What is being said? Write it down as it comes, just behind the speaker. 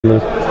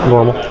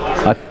normal.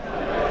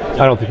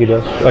 I don't think he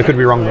does. I could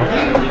be wrong though.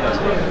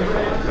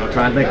 I'll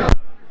try and think.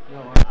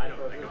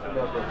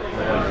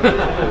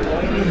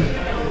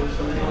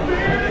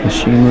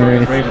 Machinery.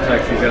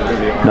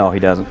 No, he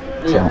doesn't.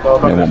 So it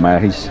won't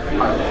matter. He's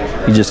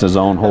just a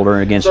zone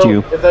holder against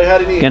you.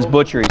 Against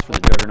Butcher, he's for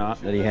the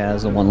Juggernaut that he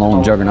has, the one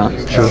lone Juggernaut.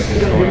 Sure.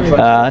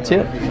 That's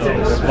it.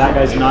 That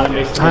guy's not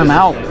a I'm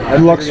out.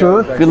 Good luck,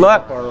 sir. Good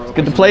luck. It's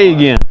good to play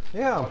again.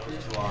 Yeah.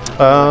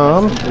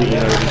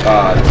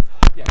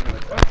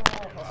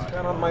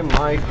 Stand on my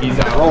mic. He's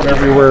out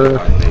everywhere.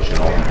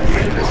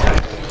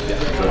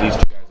 So these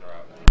two guys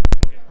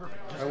are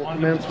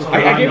out.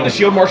 I gave the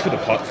shield march for the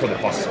plus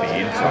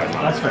speed, so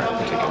that's fair.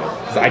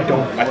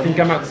 I think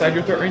I'm outside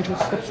your threat range with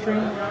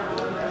slipstream.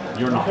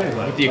 You're not.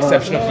 With the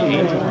exception of the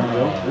angel.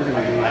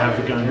 I have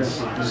the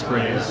guns,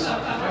 sprays.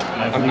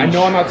 I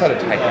know I'm outside of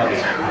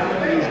Titans.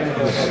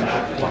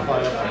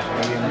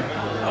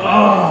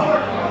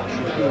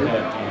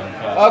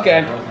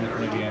 Okay.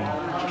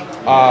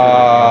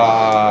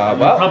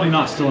 Well, probably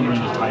not still in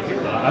range of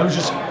Titan. I was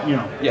just, you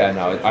know. Yeah,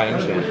 no, I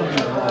understand.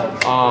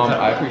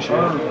 I appreciate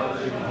it.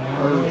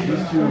 What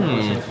did you?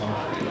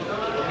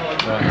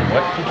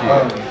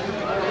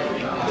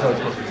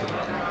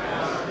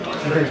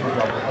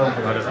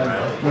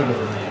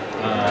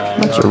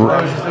 That's a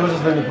rough.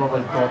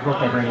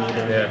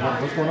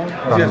 What's going on?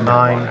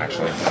 9.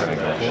 Actually.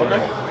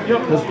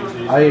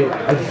 I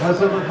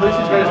replaced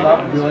these guys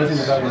without realizing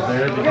that was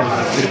there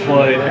because they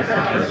deployed.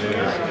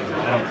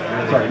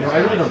 Sorry, no, I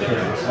really don't care.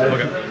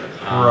 Okay.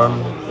 Run.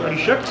 Pretty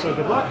shook, so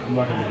good luck. I'm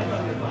not going to do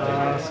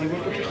that. See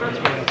what your starts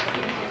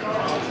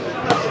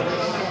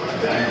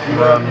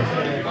Run. I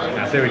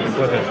say we can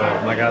flip it, so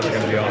my guys are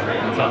going to be on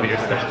top of your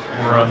stuff.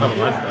 Run. On top of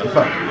my stuff.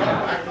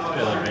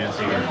 Still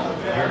advancing here.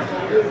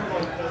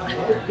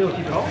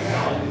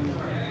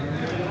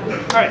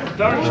 Alright,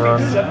 Donner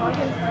speed 7.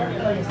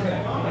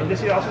 And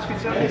Missy also speed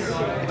 7.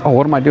 Oh,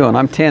 what am I doing?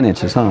 I'm 10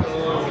 inches, huh?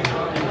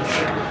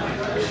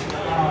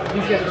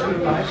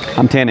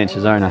 I'm 10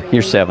 inches, aren't I?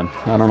 You're 7.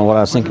 I don't know what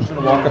I was thinking.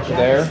 Walk up to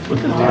there.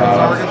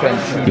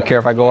 You care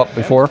if I go up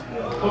before?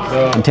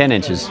 I'm 10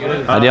 inches.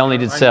 I only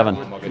did 7.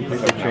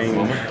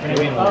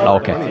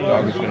 Okay.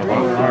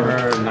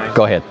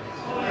 Go ahead.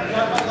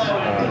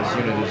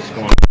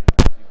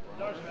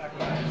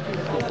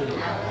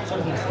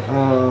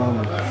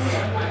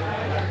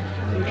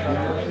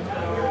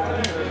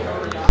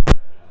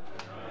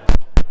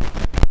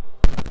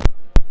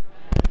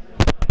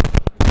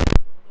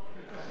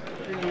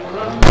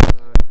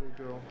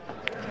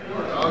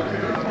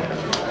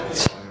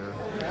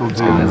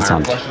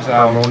 Flushes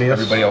out.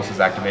 Everybody else is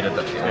activated.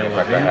 The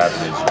effect I have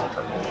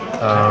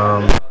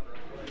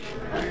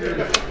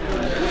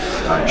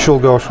is She'll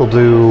go. She'll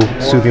do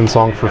Soothing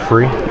Song for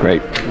free.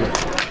 Great.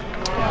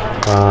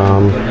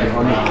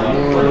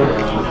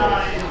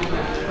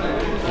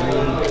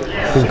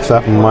 I think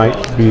that might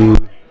be.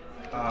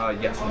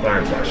 yes,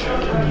 Iron Flash.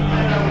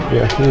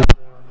 Yeah.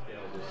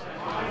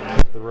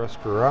 The rest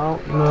are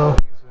out. No.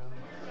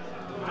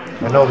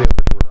 I know the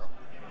other two are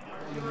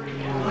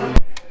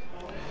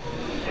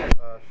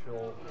out.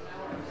 She'll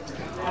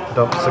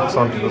dump 6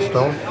 onto the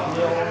stone.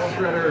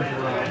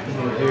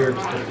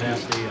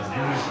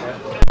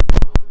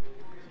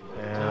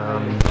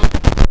 And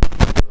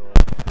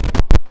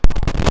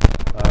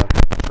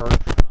charge.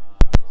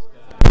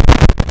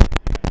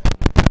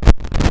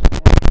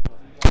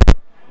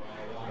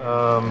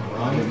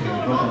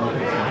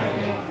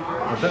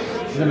 What's that?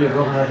 It's going to be a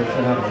broken record. It's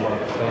going to have a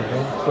lot of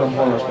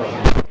stone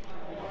response.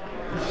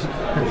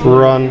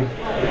 Run.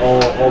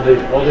 All day,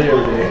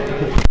 every day.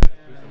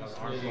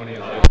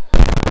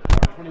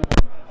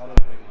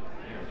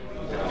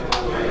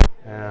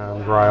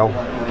 And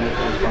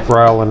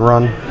Ryle and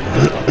run.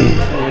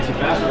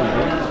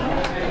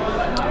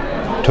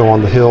 Toe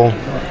on the hill.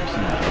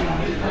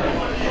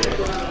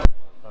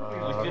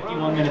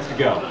 51 minutes to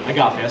go. I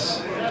got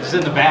this. This is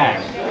in the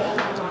bag.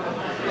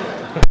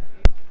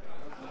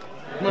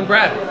 Come on,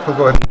 Brad. We'll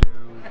go ahead and do.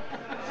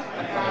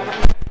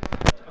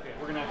 Okay,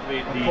 we're going to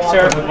activate the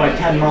Seraph with like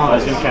 10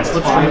 models. Going to cast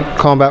Slipstream.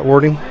 Combat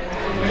warding.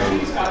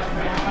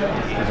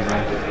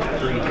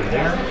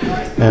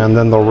 And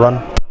then they'll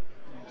run.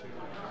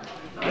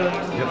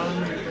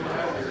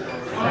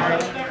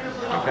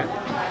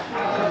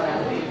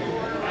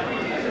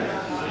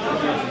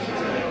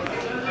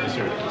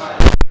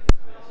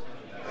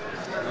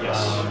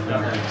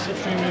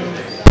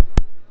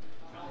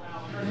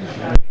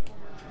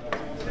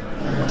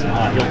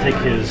 He'll take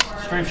his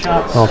strafe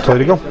shots. I'll tell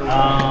you to go.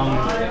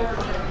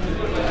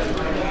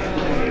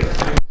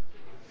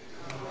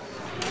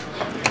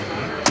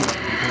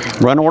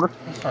 Run order.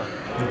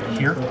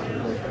 Here.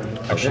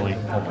 Actually,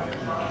 hold on.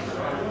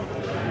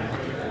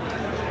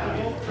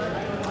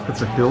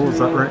 It's a hill, is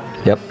that right?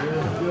 Yep.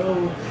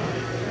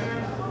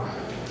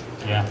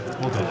 Yeah,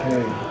 we'll do it.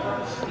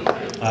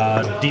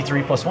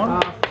 D3 plus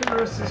 1.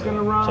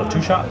 So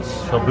 2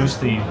 shots. He'll boost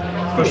the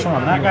first one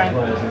on that guy.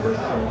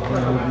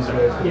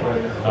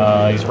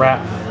 He's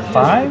wrap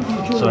 5,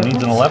 so it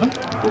needs an 11.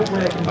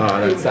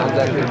 That sounds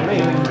like good to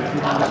me.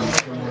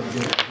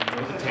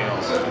 With the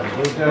tails.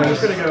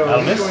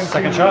 That'll miss.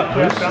 Second shot.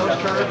 Boost.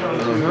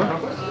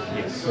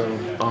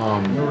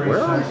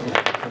 Where?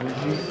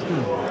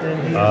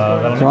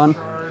 That'll Run. Do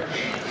you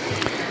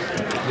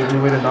have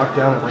any way to knock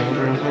down at range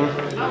or anything?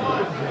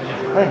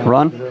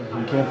 Run.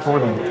 You can't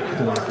afford them.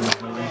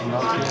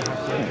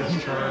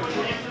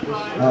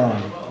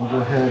 We'll go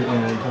ahead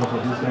and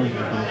teleport these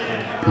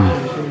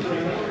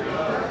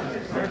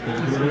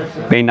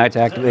guys. Bane Knights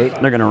activate.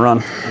 They're gonna run.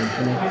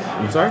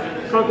 I'm sorry?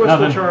 Nothing.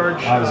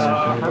 I was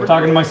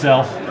talking to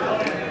myself.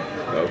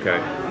 Okay.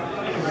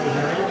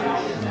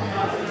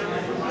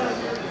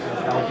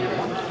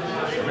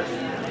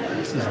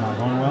 This is not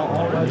going well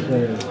already.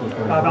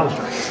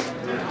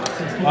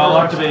 I'll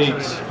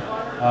activate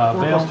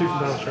Veil.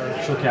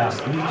 She'll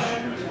cast Leash.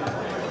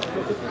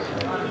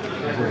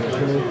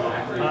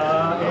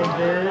 And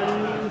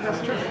then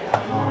that's true.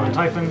 On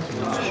Typhon,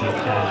 she'll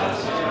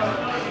cast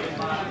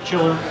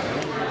Chiller.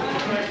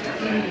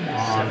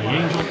 On the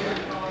Angel,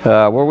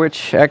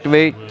 Warwitch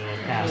activate. we'll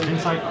cast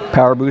Insight.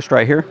 Power boost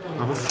right here.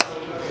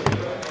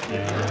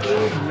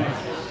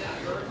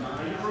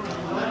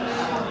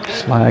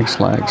 Slag,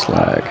 slag,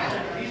 slag.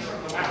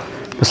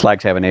 The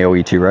slags have an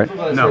AoE too, right?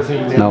 No.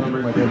 Nope.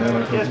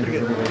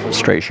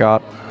 Straight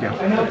shot. Yeah.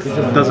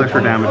 It does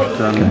extra damage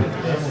to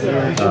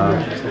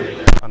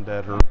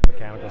Undead or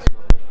mechanical stuff.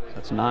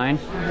 That's 9.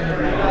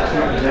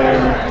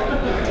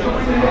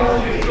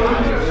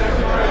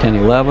 10,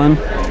 11.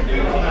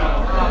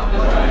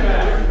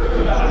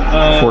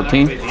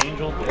 14.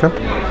 Okay.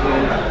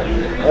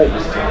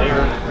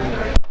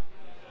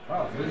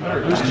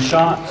 Boost a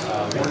shot.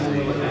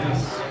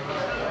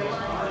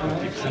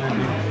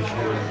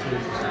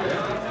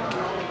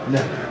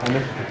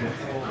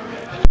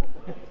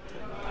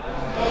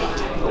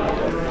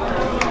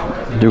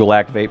 Dual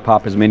activate,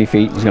 pop his mini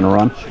feet. He's gonna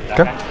run.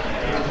 Okay.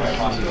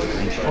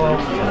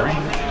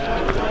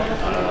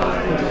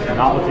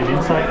 Not with the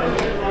Insight.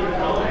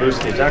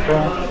 Boost the attack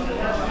roll.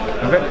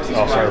 Okay.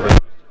 Oh, sorry.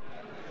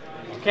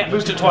 Can't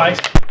boost it twice.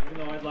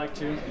 Even though I'd like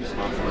to.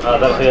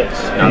 That'll hit.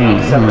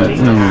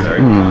 17.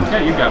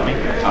 Yeah, you got me.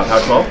 How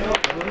 12?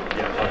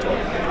 Yeah, how 12.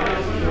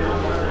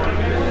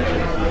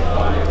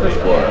 First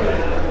floor.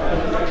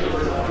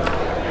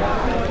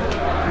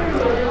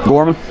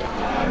 Gorman.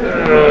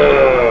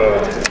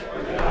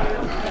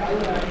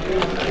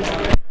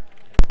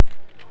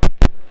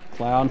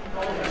 Cloud.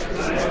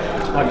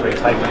 Not great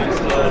Typhon.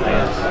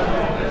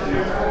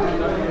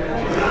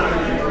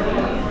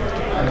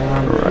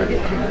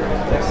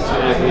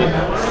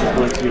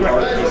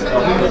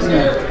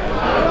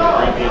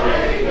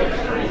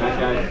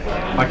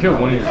 I killed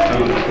one of your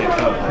stones.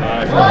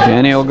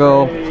 Jenny will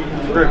go.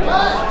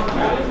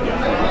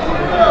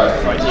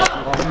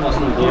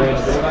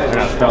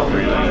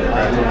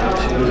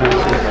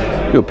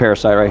 Do a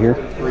parasite right here.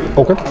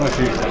 Okay.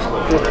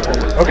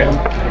 Okay.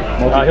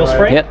 He'll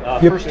spray. Hit.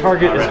 First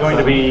target is going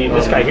to be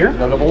this guy here.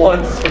 So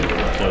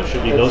it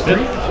should be ghosted.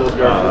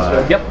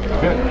 Yep.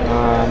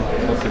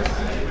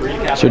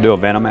 Should do a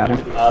venom at him.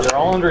 They're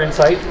all under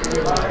Insight.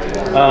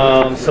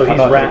 So he's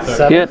rat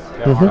 7. Hit.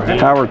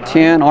 Power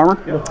 10 armor.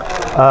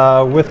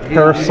 With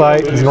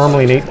Parasite, he's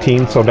normally an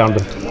 18, so down to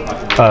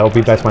it'll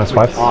be dice minus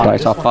 5.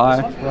 Dice off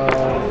 5.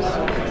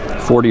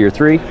 40 or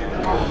 3.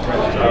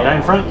 Guy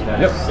in front.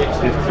 Yep.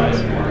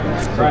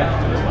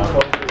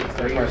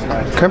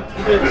 Okay.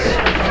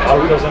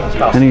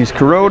 And he's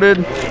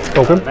corroded.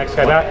 Open. Next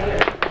guy back.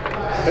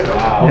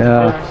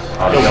 Yeah.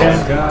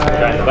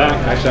 Guy in the back.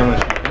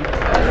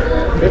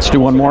 Let's do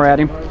one more at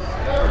him.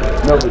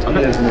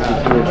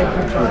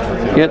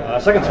 Hit.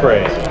 Second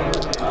spray.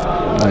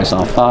 Dice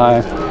off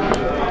 5.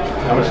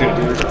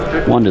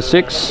 1 to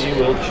 6. You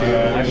will choose.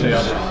 Actually,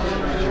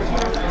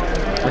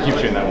 I'll keep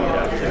shooting that one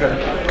guy.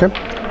 Okay.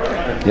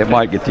 It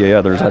might get the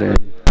others. I didn't.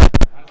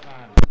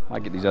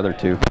 Might get these other 2.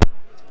 Do you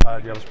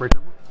have a spray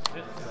temper?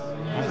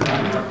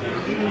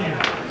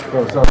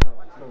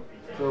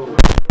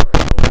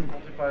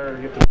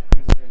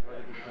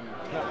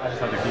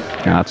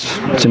 No,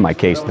 it's in my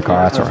case in the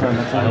car. That's all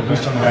right. He'll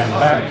boost on the guy in the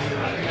back.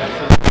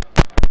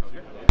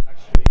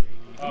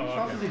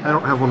 I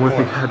don't have one with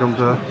me. I don't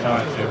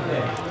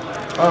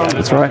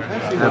That's right.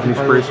 have any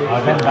sprays.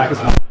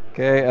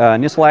 Okay,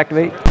 Nissel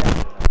activate.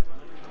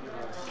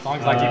 As long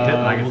as I keep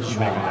hitting, I can keep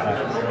making it.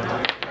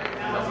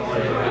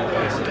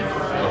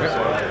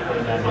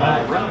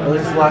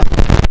 This is the last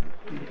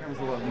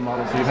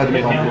model, so you've had to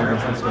make all 4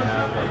 instances.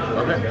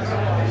 Okay.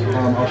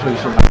 I'll show you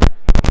some.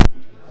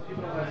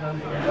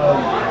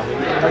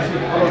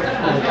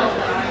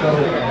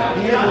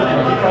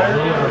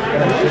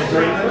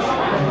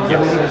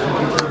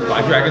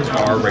 Black dragons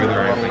are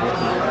regular athletes.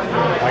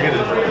 I get it.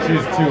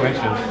 She's 2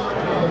 inches.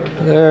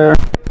 There.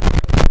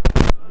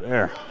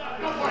 There.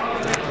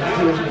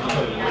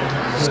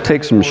 Let's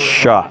take some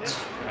shots.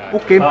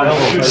 Okay.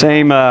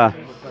 Same,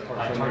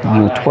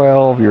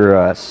 12,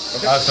 you're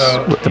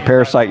with the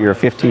parasite, you're a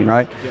 15,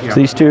 right? So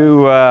these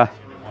 2,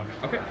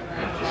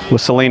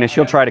 with Selena,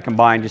 she'll try to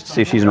combine just to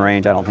see if she's in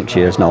range. I don't think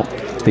she is, no.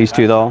 These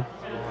 2, though,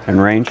 in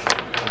range.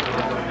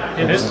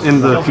 In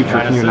the future,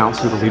 can you announce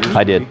who the leader is?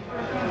 I did.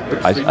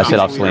 I said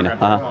off Selena.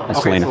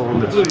 That's Selena.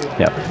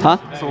 Yep. Huh?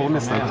 So we'll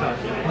miss them.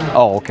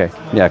 Oh, okay.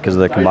 Yeah, because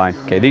of the combined.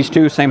 Okay, these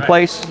two, same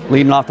place,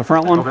 leading off the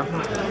front one. Okay.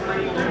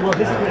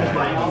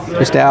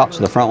 Just out,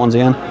 so the front one's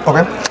in.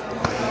 Okay.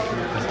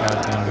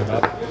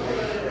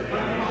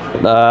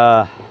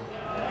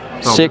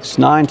 6,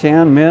 9,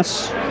 10,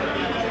 miss.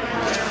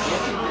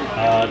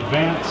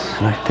 Advance.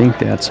 And I think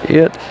that's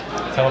it.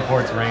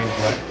 Teleport's range,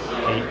 what?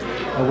 8?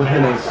 Oh,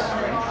 within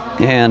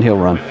 8. And he'll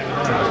run.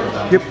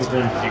 Yep. You can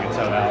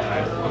set it out,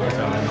 right?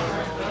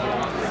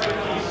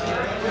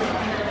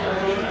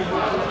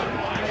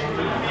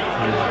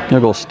 He'll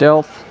go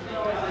stealth.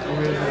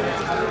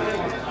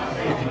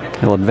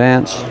 He'll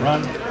advance.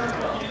 Run.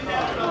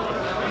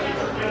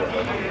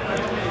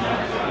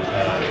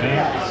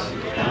 Advance.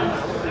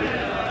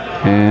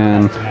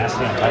 And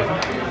Tenacity and Typhon.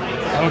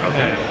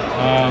 Okay.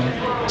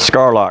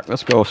 Scarlock.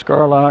 Let's go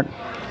Scarlock.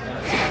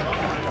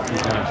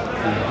 He's going to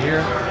be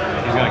here.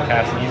 He's going to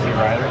cast Easy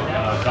Rider.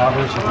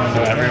 Dobbers, he's going to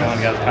go everyone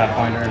gets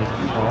Pathfinder and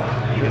control.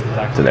 He gets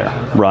attack To there.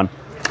 Run.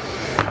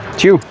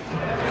 Chew.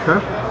 Okay.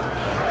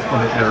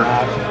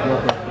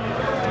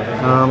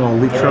 I'll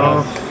leech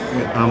off.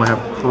 I have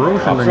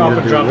corrosion I Drop need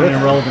a to drop do in with.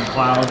 an irrelevant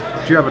cloud.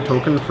 Do you have a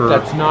token for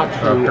That's not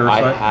true.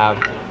 I parasite? have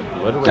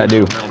literally. I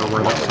do. Remember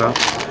where that's at.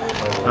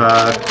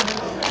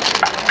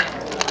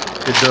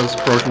 It does,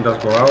 corrosion does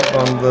go out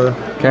on the...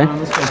 Okay.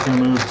 This guy's going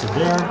to move to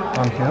there.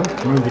 On him.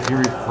 Move the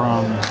Fury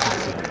from...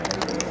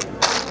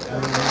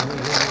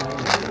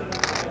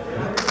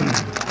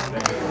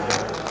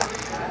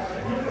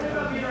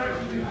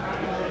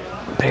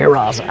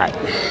 Parasite.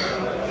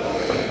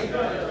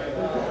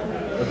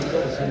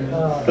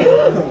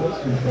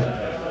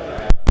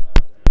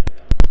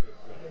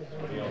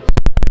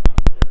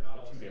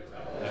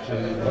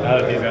 Now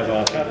that these guys are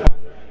all set,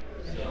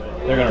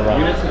 they're going to run.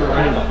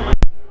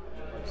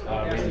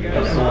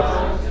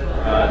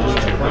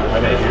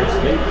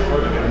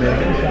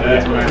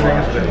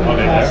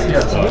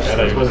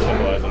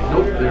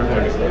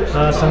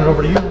 Send it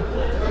over to you.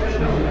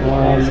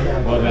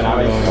 Well, then I'm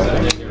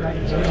going to...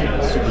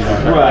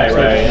 Right.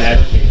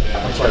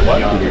 I'm sorry, what?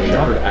 Oh,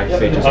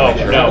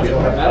 no.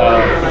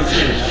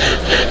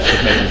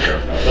 Just making sure.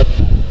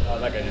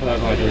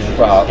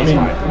 Well, I mean,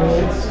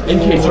 in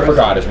case you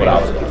forgot is what I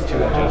was going to do.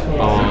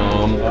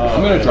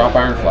 I'm going to drop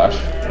Iron Flesh.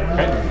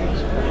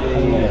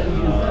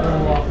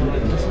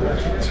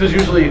 It's because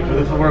usually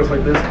with the works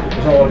like this,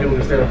 there's not a lot of people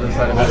who stand up this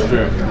side of That's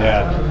true,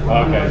 yeah.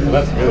 Okay, so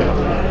that's really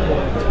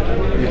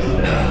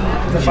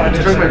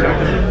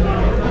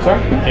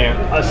Sorry? Can't.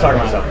 I was talking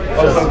to myself.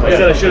 I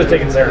said I should have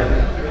taken Sarah.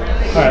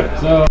 Alright,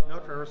 so... No,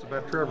 Trevor's a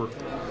bad Trevor.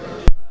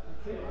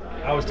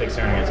 I always take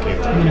Sarah against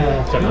Cable.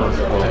 Except for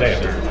today at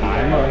this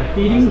time.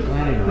 Feeding?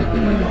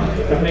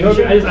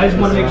 I just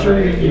want to make sure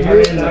you hear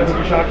it and I would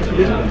be shocked if you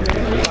didn't.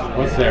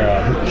 What's their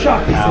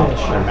Shocked is their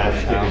fish. match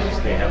stages?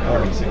 They have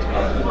 46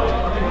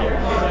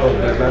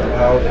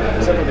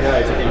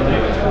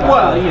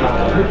 Well, you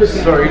know.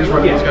 Sorry, you just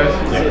running these guys?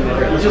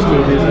 Yeah. Let's just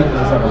move these.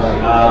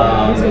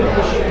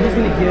 He's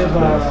going to give... I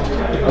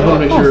want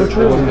to make sure it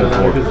wasn't going to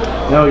matter because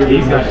now you're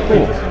these guys.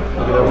 Cool.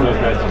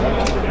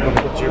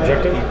 What's your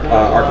objective?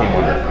 Arcane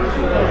Wonder.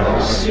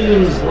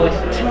 Seems like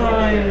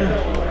time.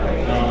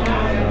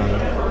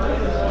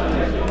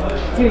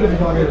 He's going to give the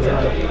dog a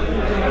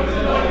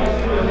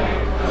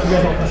You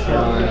guys all press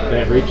down. They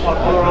have reach?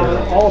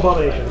 All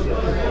abominations. I'm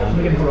going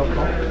to give him a roll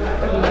call.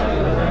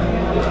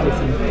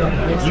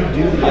 If you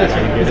do the yes,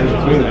 you get in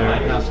between there.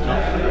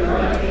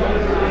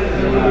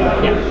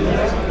 Yeah.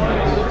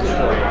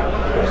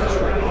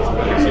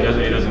 So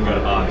it doesn't go to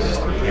us.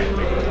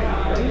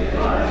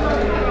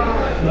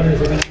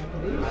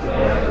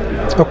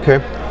 Okay.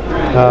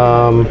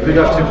 We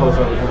got 2 close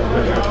up.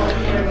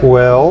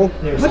 Well,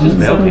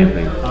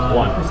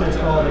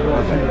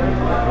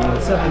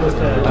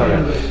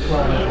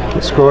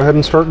 let's go ahead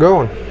and start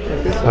going.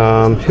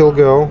 He'll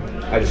go.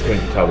 I just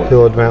couldn't tell what.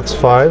 He'll advance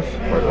 5.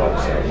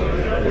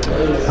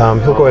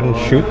 He'll go ahead and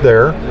shoot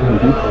there.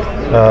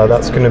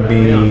 That's going to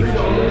be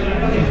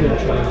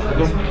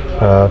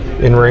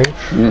in range.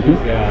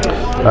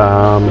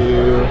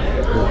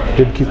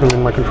 Did keep him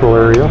in my control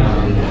area.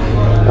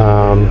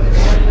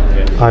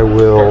 I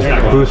will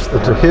boost the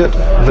to hit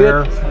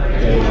there.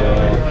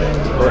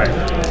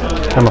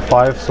 I'm a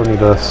 5, so I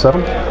need a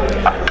 7.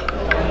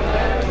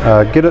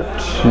 Get it.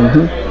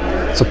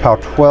 It's a POW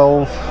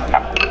 12.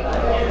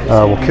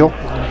 We'll kill.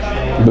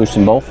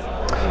 Boosting both.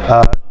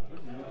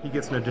 He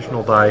gets an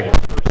additional die.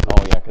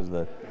 Oh yeah, because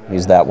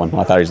he's that one.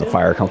 I thought he was the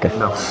fire. Okay.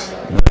 No.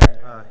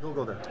 He'll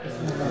go there.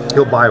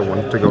 He'll buy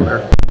one to go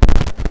there.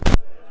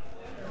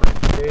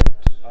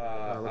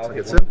 Looks like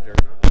it's in.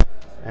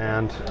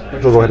 And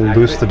he'll go ahead and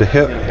boost the to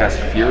hit. Cast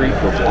Fury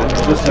for 1.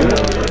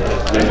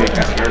 Maybe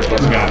cast Fury for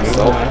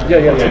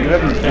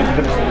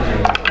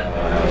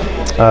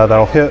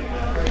That'll hit.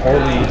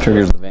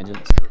 Triggers the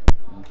vengeance.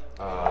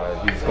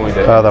 He's going to.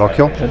 That'll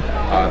kill.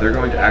 They're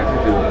going to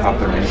activate. They will pop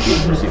their mini feet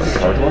and receive a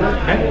charge order.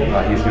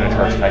 He's going to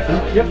charge Typhon.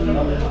 Yep.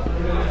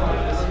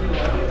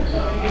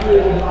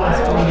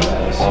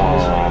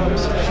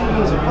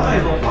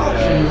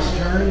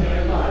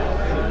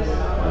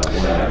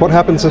 What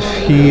happens if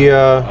he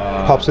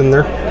pops in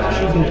there?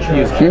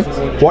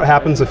 What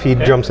happens if he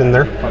jumps in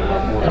there?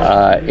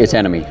 It's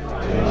enemy.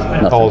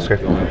 Nothing. Oh, okay.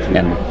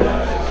 Enemy.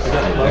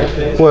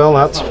 Well,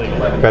 that's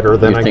better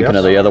than You're thinking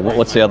of the other one.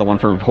 What's the other one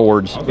for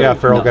Hordes? Yeah,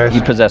 feral guys.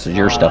 He possesses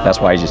your stuff. That's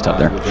why he's just up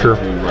there. Sure.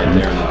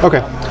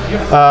 Okay.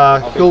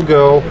 He'll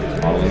go.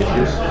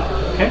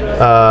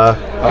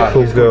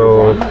 He'll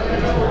go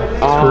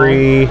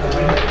 3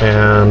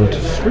 and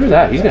Screw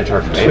that. He's gonna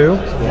charge me. 2.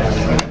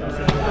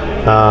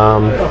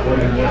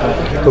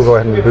 He'll go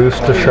ahead and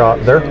boost a shot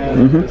there.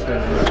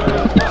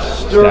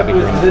 Stabbing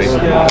her in the face.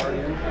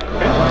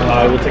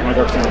 I will take my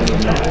dark sound.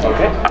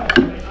 Okay.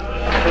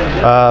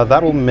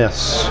 That'll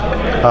miss.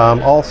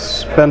 I'll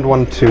spend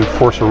 1 to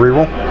force a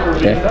reroll.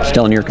 Okay.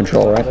 Still in your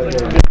control, right?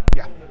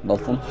 Yeah.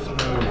 Both of them.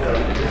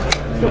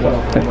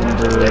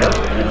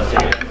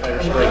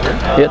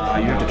 Hit.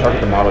 You have to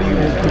target the model you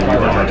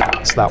are.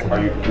 It's that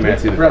one. May I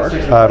see the card?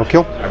 It'll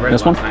kill.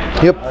 This one?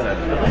 Yep.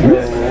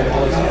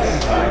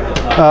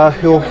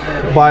 He'll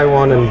buy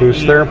 1 and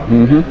boost there. So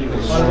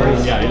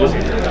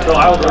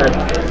I'll go there.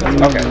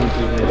 Okay.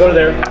 Go to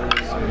there.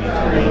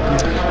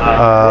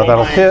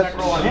 That'll hit.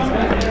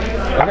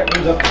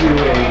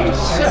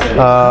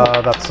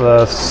 That's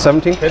a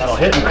 17. I'll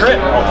hit and crit.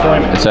 I'll throw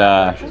him. It's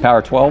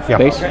power 12 Yeah.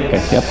 base?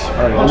 Okay, yep.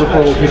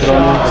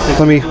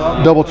 Let me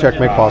double check,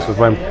 make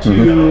positive. I'm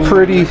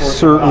pretty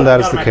certain that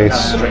is the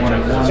case.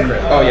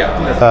 Oh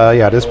yeah.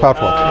 Yeah, it is power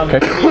 12. Okay.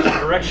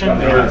 Direction.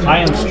 I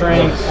am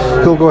strength.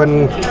 He'll go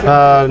ahead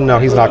and, no,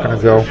 he's not going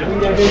to go.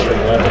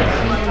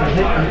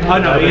 Oh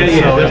no,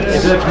 yeah.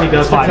 It definitely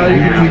does 5.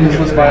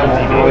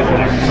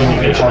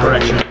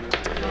 Direction.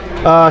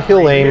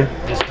 He'll aim.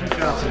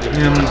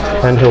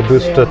 And he'll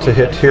boost it to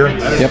hit here.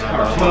 Yep.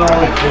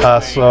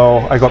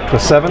 So I go up to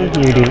 7,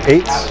 needing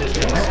 8s.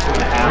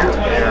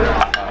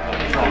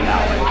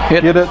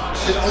 Hit. Get it.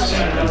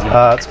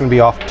 It's going to be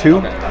off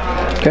 2.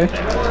 Okay.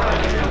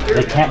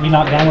 They can't be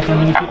knocked down with their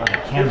mini feet, or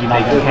they can be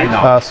knocked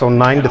down. So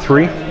 9 to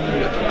 3.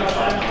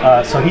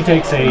 So he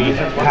takes a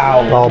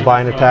pow. I'll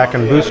buy an attack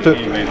and boost it.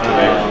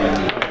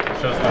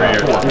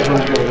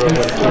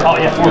 Oh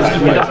yeah, 4.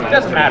 It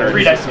doesn't matter.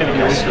 3 dice is going to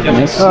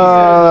miss.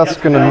 That's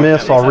going to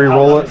miss. I'll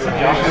re-roll it.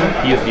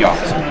 He is the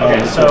opposite.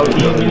 Okay, so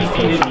he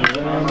defeated me.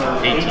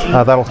 18.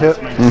 That'll hit.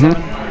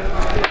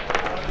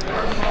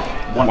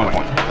 1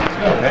 point.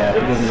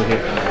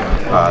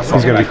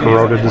 He's going to be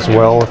corroded as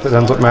well if it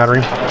ends up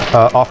mattering.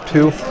 Off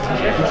 2.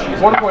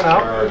 1 point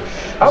out.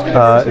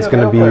 It's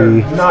going to be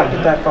Not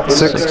get that fucking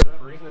 6.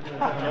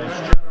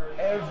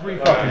 every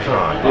fucking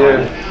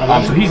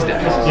time. So he's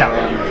dead. Yeah.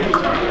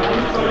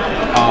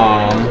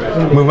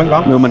 Movement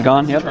gone? Movement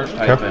gone, yep.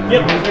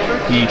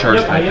 He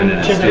charged Typhon and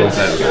it steals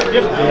that.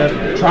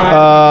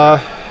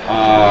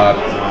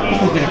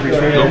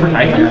 Go for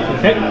Typhon.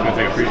 Okay. I'll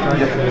take a free charge.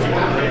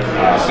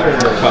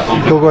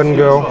 He'll go ahead and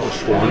go.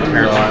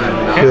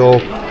 He'll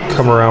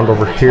come around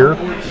over here.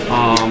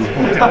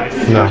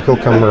 No, he'll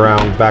come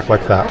around back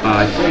like that.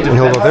 And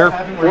he'll go there.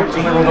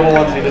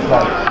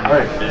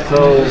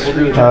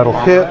 That'll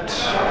hit.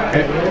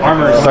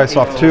 Dice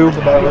off 2.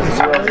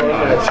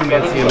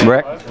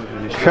 Wreck.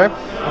 Okay.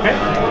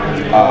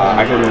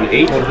 I go to an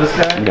 8.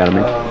 You got him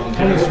in.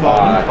 It's a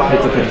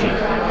 15.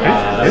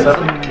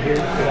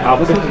 How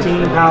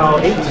 15, how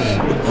 18.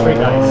 Straight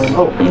dice.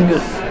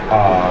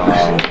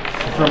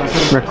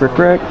 Wreck.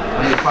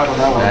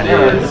 That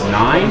is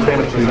 9.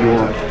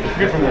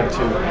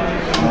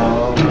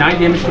 9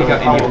 damage take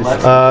out any of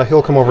his.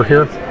 He'll come over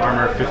here.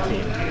 Armor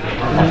 15.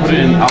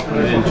 I'll put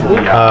it into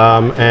the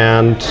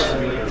And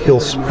he'll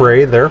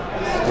spray there.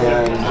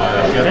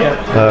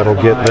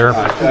 That'll get there.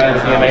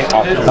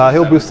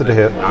 He'll boost it to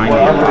hit.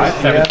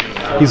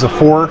 He's a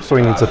 4, so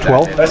he needs a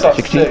 12.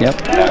 16, yep.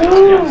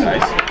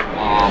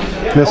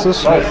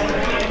 Misses.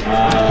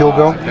 He'll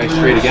go.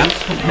 straight again.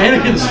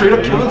 Mannequin straight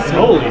up killing.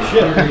 Holy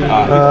shit.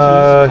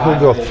 He'll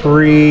go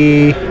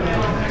 3,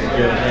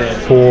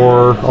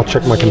 4. I'll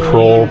check my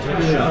control.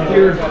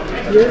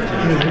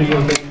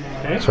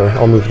 Sorry,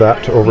 I'll move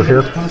that to over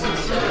here. Go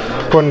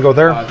ahead and go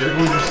there. They're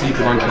going to receive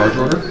the run charge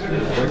order.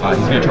 He's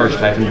going to charge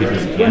Typhon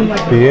because he can.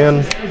 Be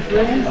in.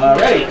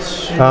 Ready.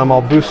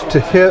 I'll boost to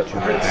hit. He's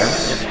going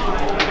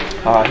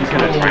to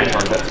try and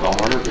charge that spell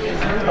order.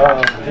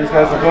 These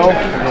guys will go.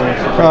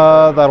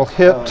 That'll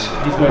hit.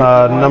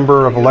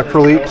 Number of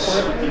electroleaps.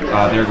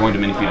 They're going to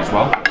mini feed as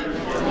well.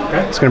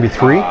 It's going to be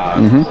 3.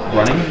 Running.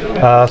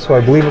 So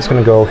I believe it's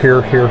going to go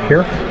here, here,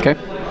 here. Okay.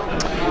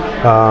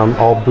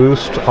 I'll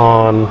boost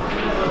on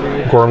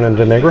Gorman and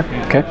Denegra.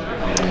 Okay.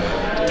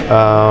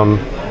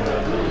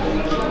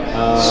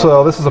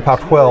 So this is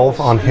about 12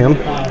 on him.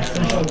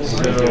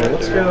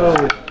 Let's go.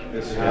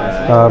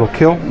 It'll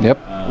kill. Yep.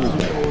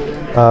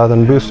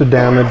 Then boosted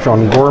damage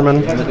on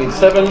Gorman.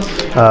 7.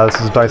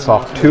 This is dice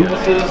off 2.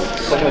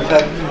 Second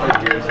attack.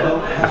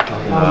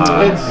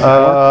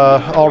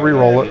 I'll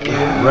re-roll it.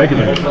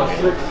 Regular. I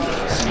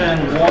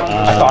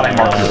thought I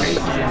marked your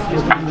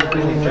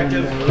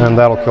And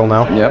that'll kill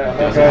now. Yep.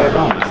 Okay,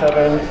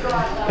 7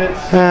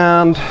 hits.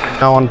 And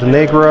now on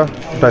Denegra,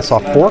 dice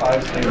off 4.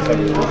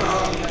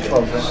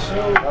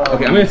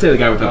 Okay, I'm gonna say the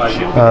guy without the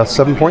shield.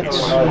 7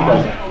 points.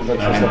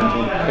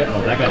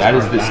 That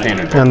is the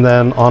standard. And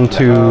then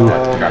onto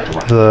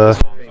the.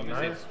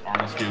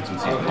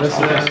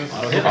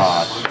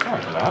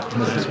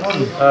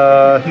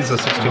 He's a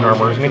 16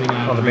 armor, isn't he?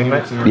 On the Bane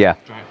Knight? Yeah.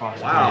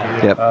 Wow.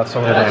 Yep. So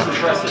I'm gonna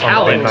damage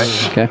on the Bane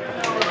Knight. Okay.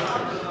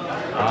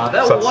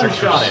 That So was that's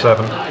 6 or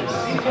 7.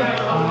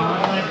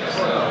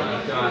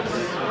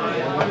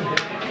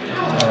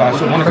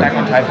 So one attack,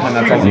 one type, and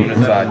then that's all it's doing for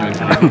damage.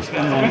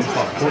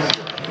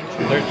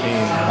 13.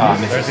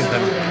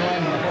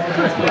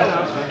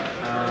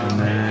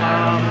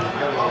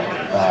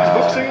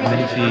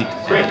 Many feet.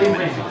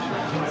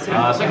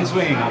 Second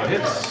swing.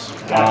 Hits.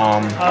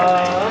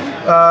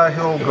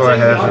 He'll go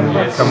ahead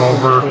and come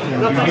over,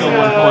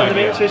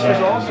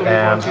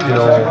 and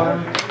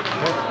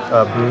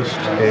he'll boost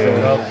a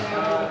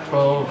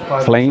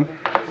Flame.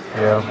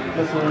 yeah.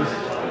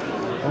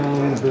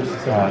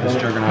 This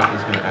Juggernaut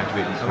is going to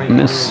activate this one.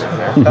 Miss.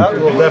 That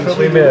will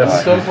definitely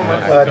miss.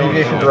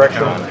 Deviation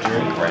direction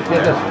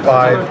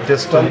 5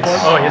 distance.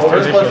 Oh, he has 2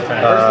 initial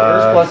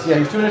attacks. Yeah,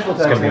 he's 2 initial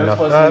attacks. It's gonna be enough.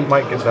 That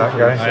might get that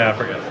guy. Yeah, I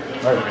forget.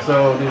 Alright,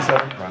 so these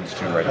 7. Runs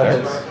 2 right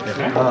there.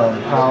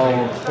 How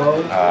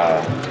 12?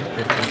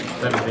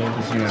 17.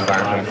 This unit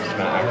environment is going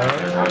to activate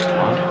their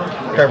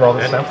Okay, roll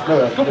this now.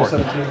 No, Go for it.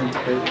 17.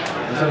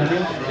 17?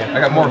 Yeah, I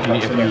got more if you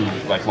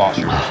like lost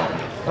yours or something.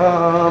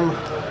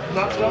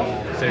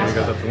 Say he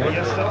goes up to 1.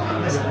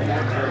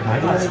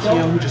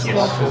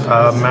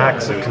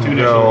 Max it can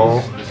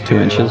go 2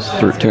 inches.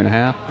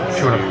 2.5.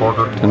 2 1/4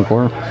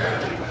 2.25.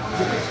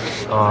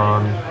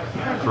 on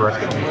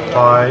direction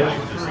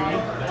 5.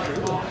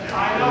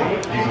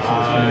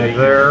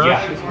 There. I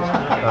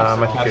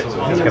think it's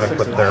going to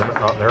quit there, but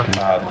not there.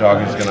 The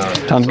dog is going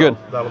to... Sounds good.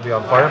 That'll be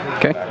on fire.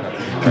 Okay.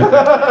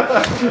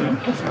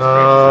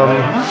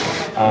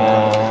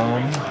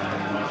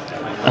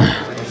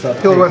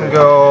 He'll go ahead and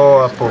go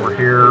up over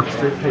here.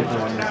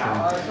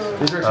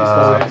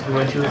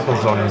 Full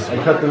zone is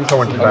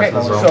go into back of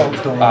the zone.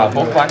 So,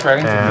 both Black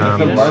Dragons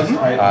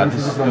And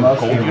this is the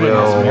gold unit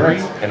is Mary,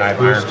 and I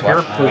have Iron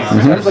Plus.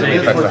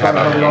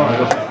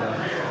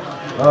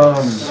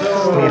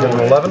 Need an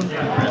 11.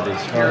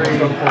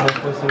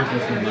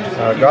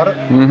 Got it.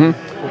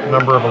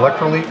 Number of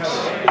electroleaps.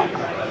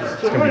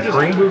 It's going to be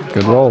 3.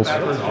 Good rolls. So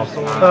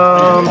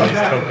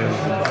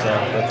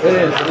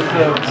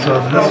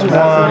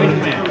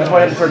this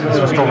one is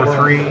just over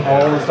 3.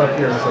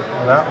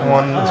 That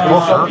one is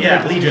closer.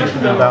 Yeah, Legion.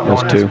 That Those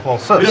one 2. is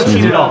closest. We don't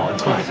cheat at all.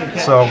 It's fine.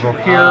 So go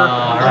here,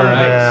 and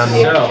then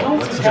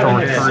just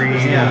over 3.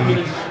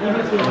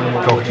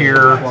 Go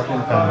here,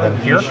 and then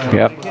here.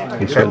 Yep.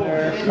 That's good.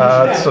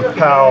 It's a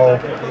PAL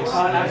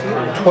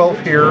 12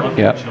 here,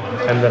 Yep.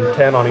 and then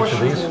 10 on each of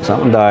these.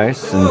 Something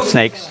dice and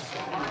snakes.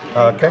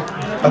 Okay. I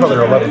thought they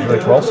were 11s, they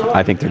 12s.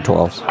 I think they're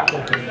 12s.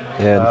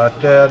 Dead.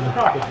 Dead.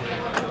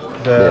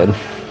 Dead.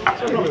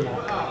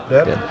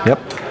 Dead. Dead. Yep.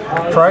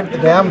 Tried the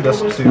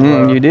damnedest to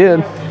You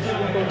did.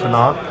 to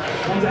not.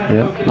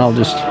 Yep. I'll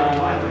just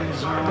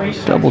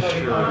double.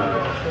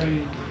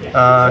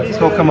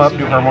 He'll come up,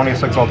 do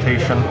harmonious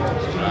exaltation.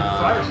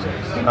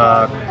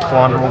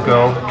 Calandra will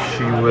go.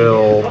 She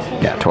will.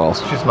 Yeah,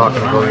 12s. She's not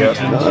going to go yet.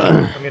 I'm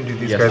going to do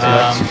these guys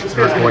next.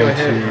 They're going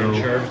to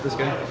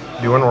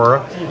do an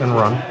aura and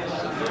run.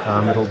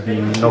 It'll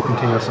be no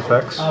continuous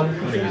effects.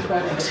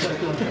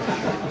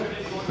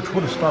 Which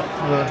would have stopped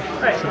the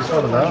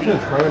start of that.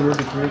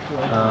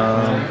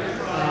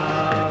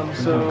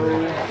 So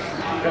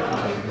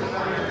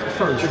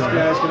this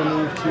guy's going to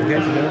move to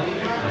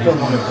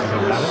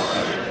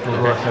We'll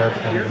go ahead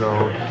and go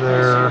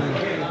there.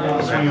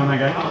 Swing on that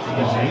guy.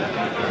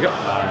 Yep.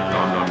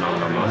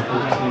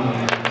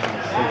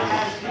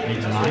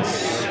 Needs a nice.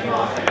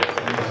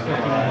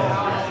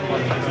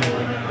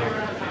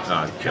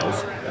 Kills.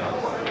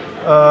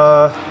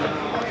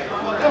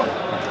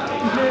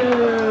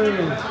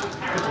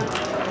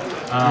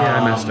 Yeah, I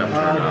messed up.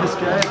 this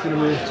guy's going to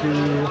move to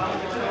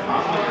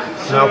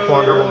Now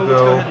Calandra will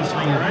go.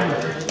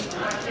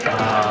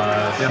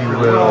 She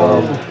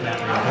will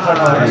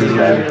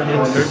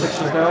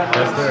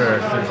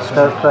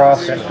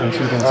Star-Crossed and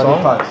Soothing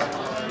Song.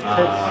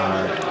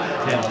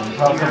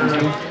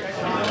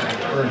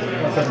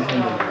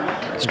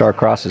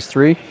 Star-Cross is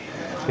 3.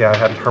 Yeah, I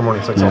had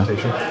harmonious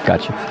exaltation.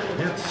 Gotcha.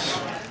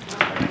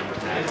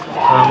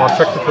 I'll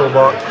check the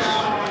toolbox.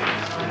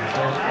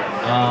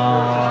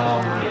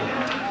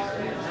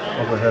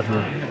 I'll go ahead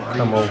and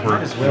come over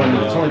to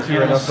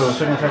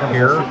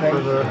here for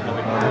the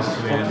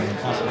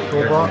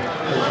toolbox.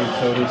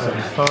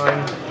 That's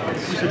fine.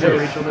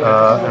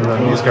 And then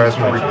these guys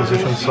will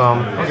reposition some.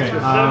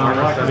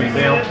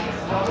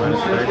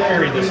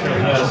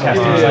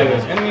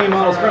 Enemy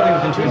models currently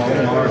within 2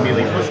 feet are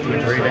immediately pushed to a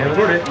trade and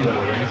toward it.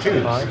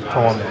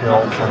 Pull on the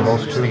hill from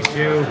those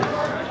 2.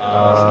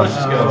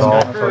 That's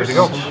all ready to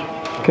go.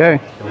 Okay.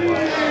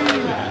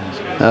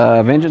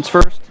 Vengeance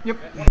first. Yep.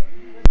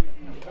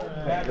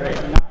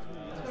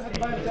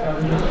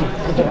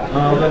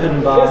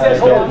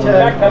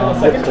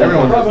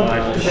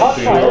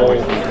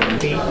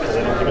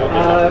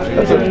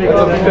 That's a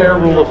fair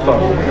rule of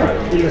thumb.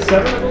 He's a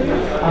 7.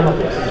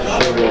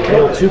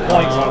 Kill 2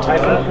 points on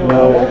Typhon.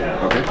 No.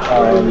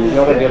 You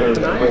only get a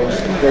range.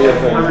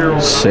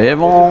 7.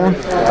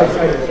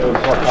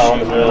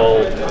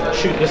 Will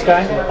shoot this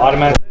guy.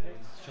 Automatically.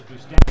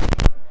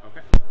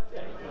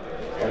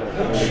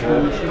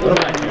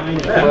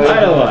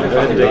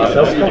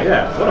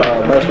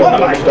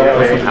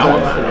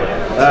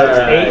 That's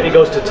 8. It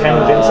goes to 10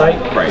 with insight.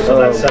 Right. So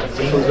that's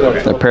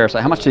 17. The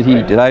parasite. How much did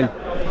he? Did I?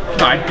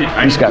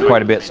 He's got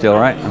quite a bit still,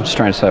 right? I'm just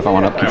trying to decide if I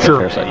want to upkeep the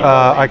parasite.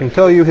 I can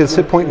tell you his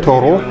hit point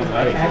total.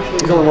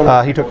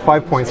 He took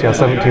 5 points. He has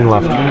 17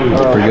 left.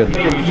 Pretty good.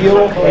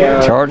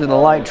 Charge of the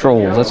light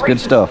trolls. That's good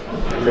stuff.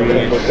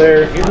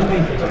 There.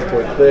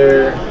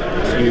 There.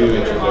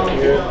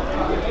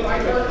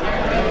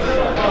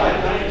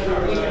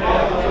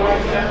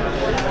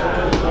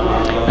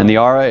 And the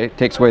aura, it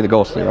takes away the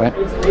ghostly, right?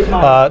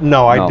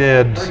 No, I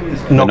did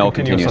no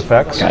continuous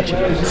effects.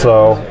 Gotcha.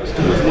 So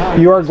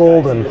you are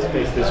golden.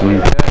 Okay.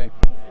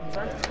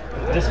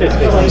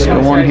 Let's go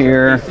one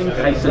here. Do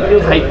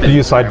you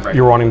decide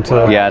you're wanting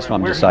to? Yeah, that's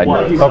what I'm deciding.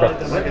 Okay.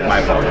 My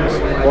apologies.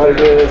 What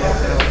it is?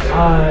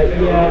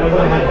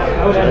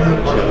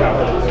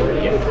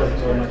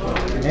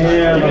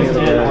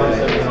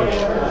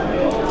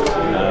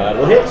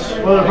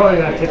 Well, they're probably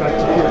going to take like 2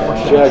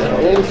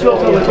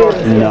 or 4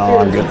 shots. No,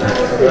 I'm good.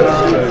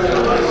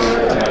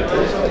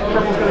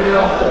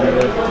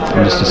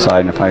 I'm just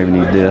deciding if I even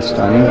need this.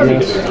 Do I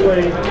need this?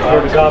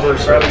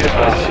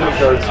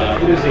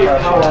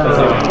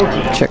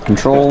 Check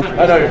control.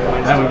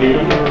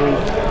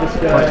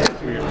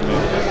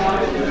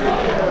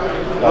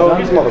 Oh,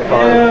 he's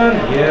motherfucker.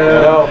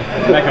 Yeah. No.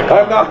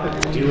 I'm not.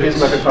 He's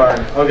Mechatarn.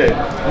 Okay.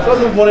 So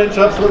move 1 inch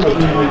up, so we're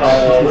moving.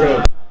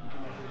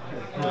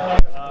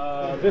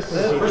 This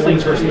first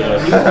things first.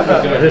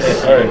 This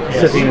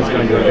Scythian is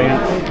going to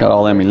advance. Got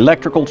all them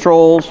electrical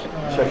trolls.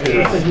 Don't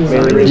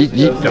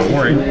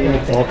worry.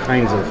 All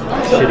kinds of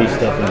shitty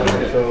stuff in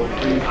there. So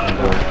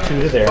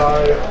 2 to there.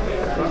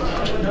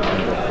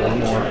 1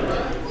 more.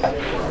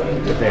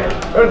 To there.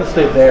 I'm going to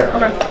stay there.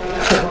 Okay.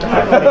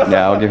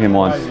 Yeah, I'll give him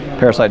 1.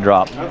 Parasite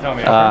drop.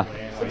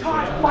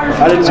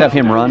 Let's have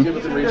him run.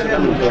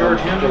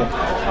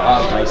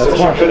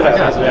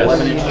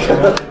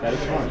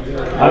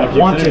 I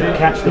want to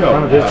catch the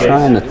front of his base.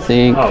 Trying to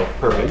think. Oh,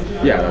 perfect.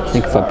 Yeah, I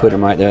think if I put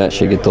him right there, that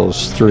should get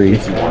those 3.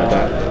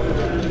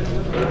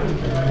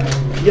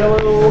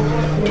 Yellow.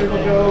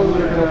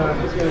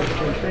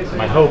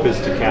 My hope is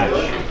to catch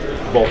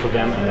both of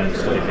them and then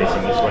stay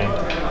facing this way.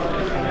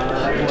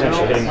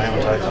 Potentially hitting my own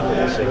Typhon.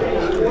 We'll see.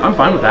 I'm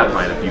fine with that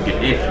plan if you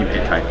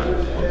hit Typhon.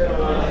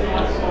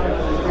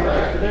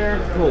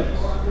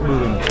 I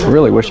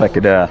really wish I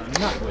could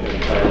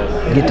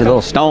get to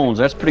those stones.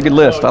 That's a pretty good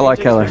list. I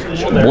like how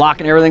they're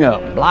blocking everything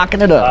up.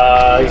 Blocking it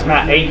up. He's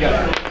Matt 8.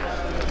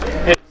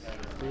 Hits.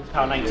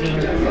 Power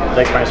 19.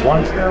 Dex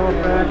 -1.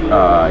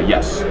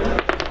 Yes.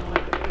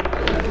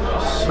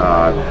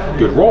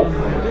 Good roll.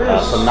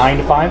 So 9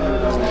 to 5.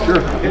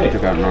 Sure. Okay.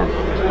 Took out an arm.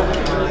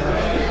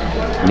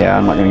 Yeah,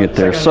 I'm not going to get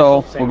there.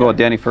 So we'll go with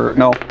Danny first.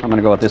 No, I'm going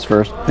to go with this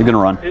first. You're going to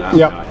run.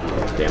 Yep.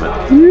 Damn it.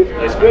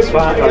 Dex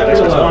 +5. Dex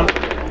 +1.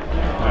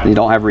 You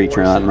don't have reach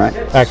or nothing, right?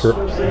 Accurate.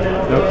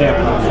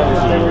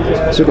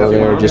 Let's go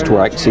there just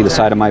where I can see the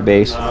side of my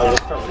base.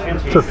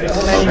 Sure.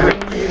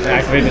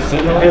 Activate the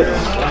Sentinel. Yep.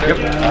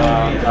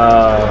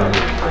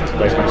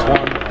 Dex -1.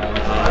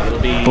 It'll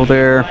be. Go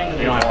there.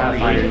 You don't have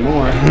Pathfinder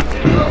anymore.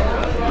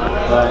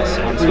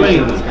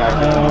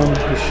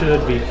 You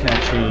should be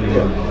catching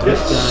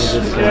this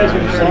guy,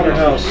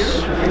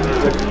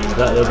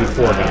 That'll be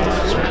 4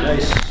 guys.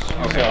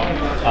 Okay.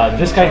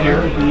 This guy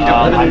here,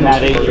 I'm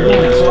at 8, you're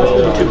at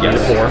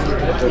 4.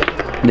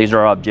 These are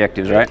our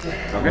objectives, right?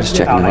 Okay. Just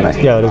checking what I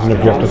Yeah, that is an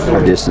objective.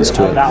 our distance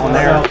to it. That one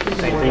there,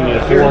 same thing, you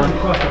get a 4.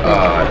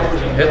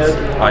 Hits.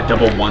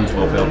 Double 1s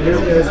will build.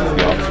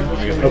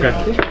 Okay.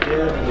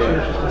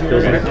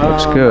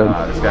 Looks good.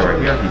 This guy right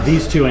here.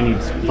 These 2 I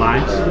need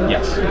 5s.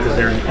 Yes. Because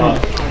they're in the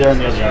other.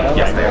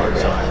 Yes, they are.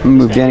 So.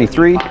 Move Danny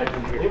 3.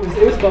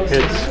 Hits,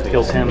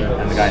 kills him,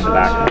 and the guy in the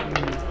back.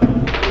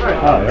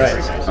 Oh, right.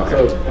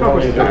 Okay.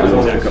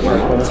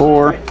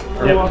 4.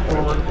 Yep.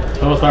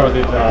 So we'll start with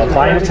the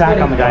flying attack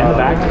on the guy in the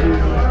back.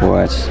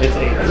 Boy,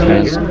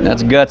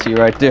 that's gutsy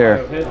right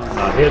there.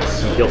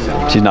 Hits, kills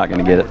him. She's not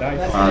going to get it.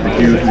 The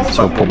dude.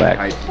 So pull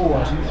back.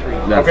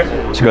 Okay.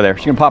 She'll go there.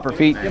 She can pop her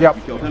feet. Yep.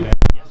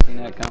 Seen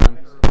that coming.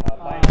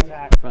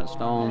 Front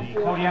stone.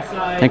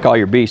 I think all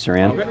your beasts are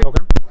in.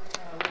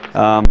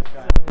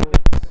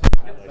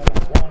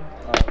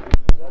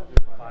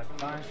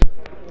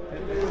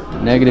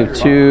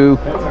 -2.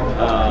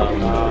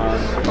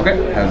 Okay.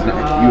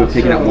 You have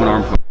taken out 1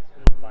 arm.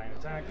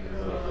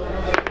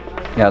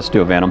 Yeah, let's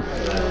do a Venom.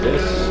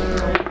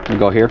 We'll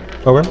go here.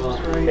 Okay.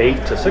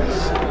 8 to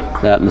 6.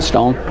 That in the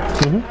stone.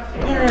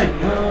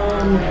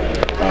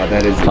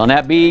 That is On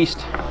that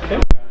beast.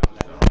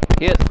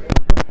 Hit.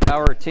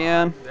 Power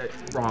 10.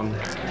 wrong.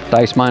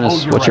 Dice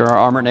minus, what's your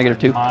armor?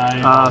 -2?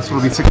 So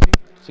it'll be 16.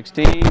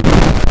 16.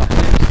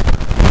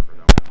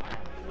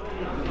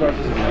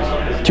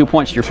 2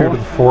 points to your 2 4. to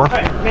the 4. And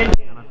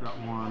I've got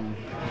one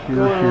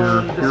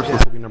here, so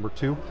this will be number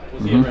 2.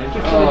 And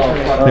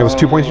it was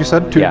 2 points you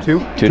said? 2 Yeah, to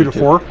 2? 2 2 to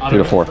 4? 2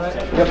 to 4. Okay.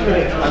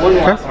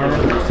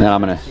 Then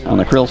I'm gonna on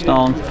the krill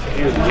stone.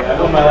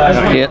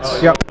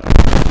 Hits. Yep.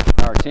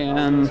 Power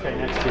 10.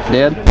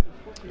 Dead.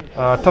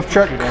 Tough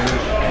check.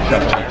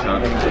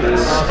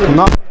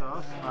 Not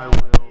tough. I will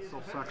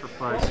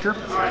self-sacrifice here.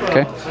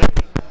 Okay.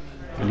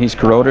 And he's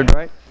corroded,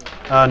 right?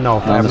 No.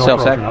 I have the no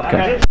self-sac. corrosion up.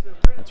 Okay.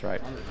 That's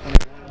right.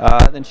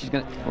 Then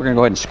we're gonna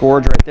go ahead and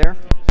scourge right there.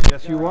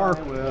 Yes, you are.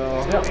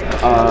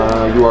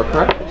 You are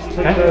correct.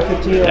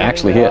 It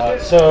actually hit.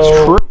 It's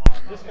true.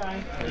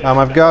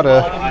 I've got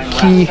a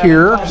key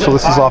here, so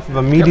this is off of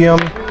a medium.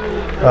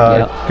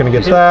 Gonna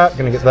get that,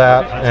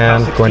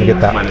 and going to get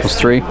that. Plus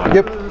 3.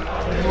 Yep.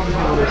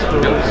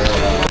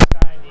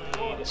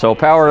 So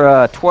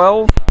power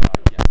 12.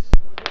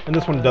 And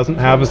this one doesn't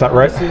have, is that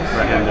right?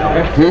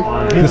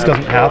 This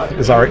doesn't have,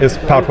 is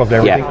power 12 to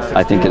everything? Yeah,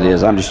 I think it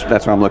is. That's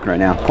what I'm looking right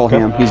now. Pull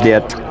him. He's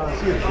dead.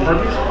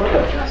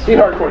 He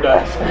hardcore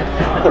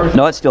dies.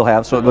 No, it still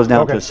have, so it goes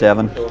down to a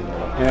 7. I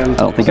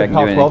don't think I can do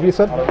Power anything. 12 you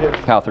said?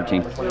 Power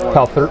 13.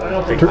 Power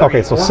 13.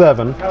 Okay, so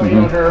 7.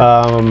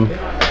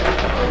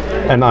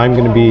 And I'm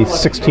going to be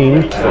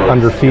 16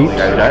 under feet.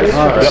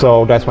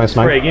 So dice minus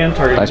 9.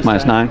 Dice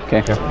minus 9.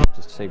 Okay. Just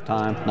to save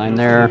time. 9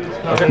 there.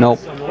 Nope.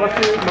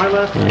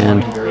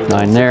 And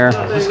 9 there.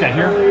 This guy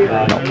here.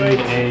 Nope.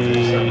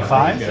 A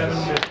 5. 9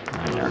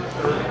 there.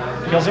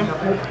 Kills him.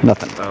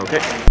 Nothing. Okay.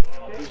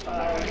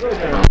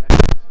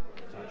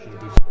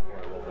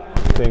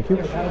 Thank you.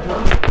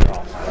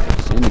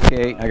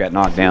 Syndicate. I got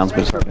knockdowns, but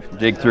it's hard to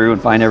dig through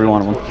and find every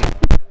one of them.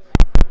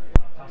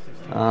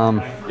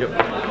 Yep.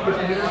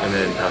 And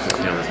then pass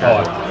 16 on this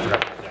guy.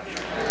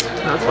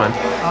 That's fine.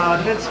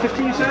 Defense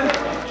 15, you said?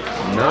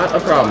 Not a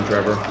problem,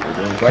 Trevor. You're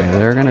doing quite Okay,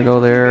 they're gonna go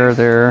there.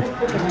 There.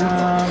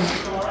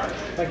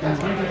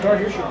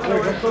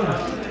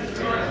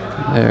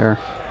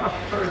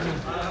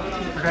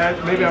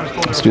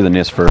 Let's do the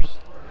NIS first.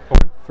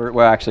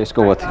 Well, actually, let's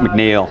go with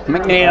McNeil.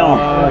 McNeil!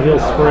 He'll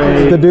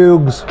spray. The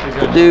Dukes.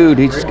 The dude,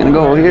 he's just gonna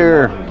go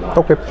here.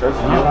 Okay.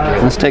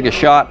 Let's take a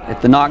shot at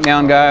the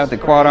knockdown guy with the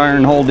quad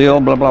iron whole deal,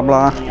 blah, blah,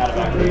 blah.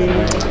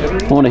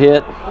 Want to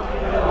hit.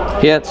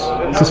 Hits.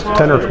 Is this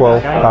 10 or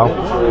 12? Pow.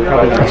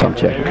 That's what I'm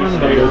checking.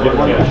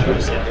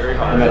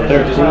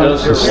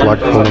 So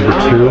select hole number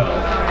 2.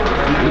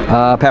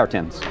 Power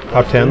 10s.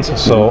 Power 10s,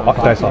 so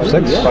dice off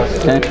 6.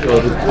 Okay.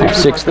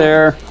 6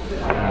 there.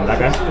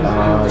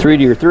 3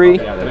 to your 3.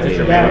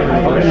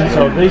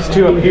 So these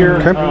two up here.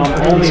 Okay.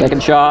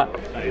 Second shot.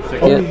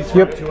 Hit.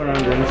 Yep.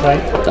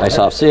 Dice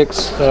off 6.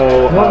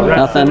 So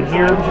Nothing.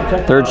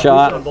 Third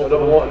shot.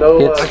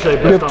 Hits.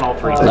 Yep. On all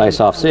 3. Dice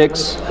off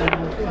 6.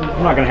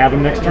 I'm not going to have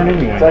him next turn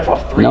anyway.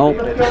 Nope.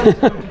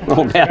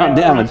 Roll down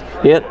damage.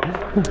 Hit.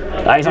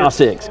 Dice off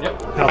 6.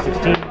 Power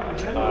 16.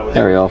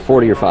 There we go.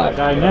 40 or 5.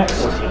 Guy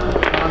next.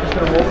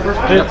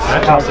 Hits.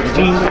 Power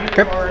 16.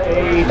 Okay.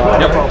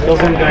 Kills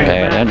him.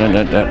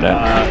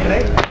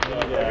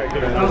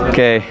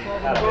 Okay.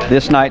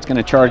 This knight's going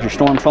to charge your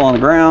Stormfall on the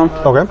ground.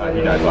 Okay.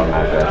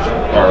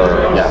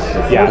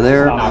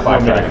 There.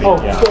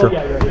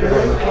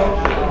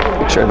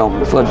 Make sure I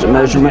don't fudge the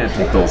measurement.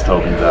 Pick those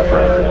tokens up,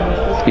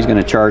 right? He's going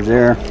to charge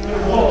there.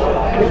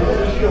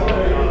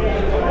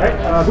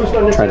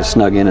 Try to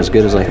snug in as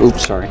good as I.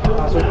 Oops, sorry.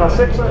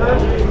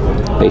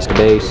 Base to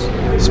base.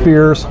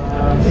 Spears.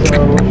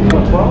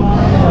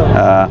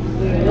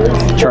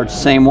 Charge the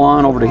same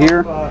one over to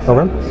here.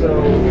 Okay.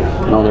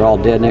 No, they're all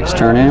dead next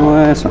turn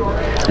anyway. So,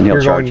 and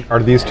he'll charge. Are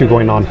these two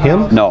going on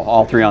him? No,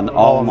 all 3 on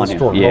all on on the him.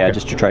 storm, Yeah, okay.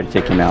 just to try to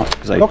take him out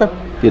because I Okay.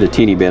 did a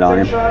teeny bit on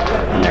him.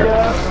 In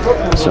there.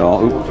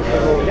 So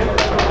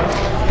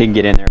he can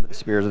get in there, but the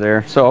spears are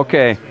there. So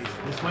okay.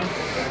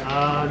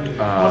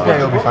 Okay,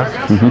 it'll be fine.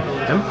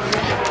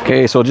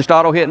 Okay, so just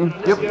auto hitting.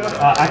 Yep.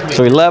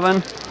 So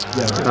 11. So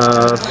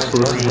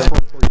this is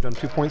we've done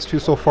 2 points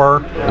so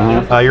far.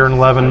 You're in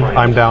 11.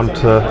 I'm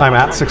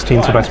at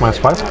 16, so dice minus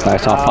 5.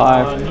 Dice off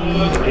 5. A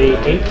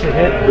 8 to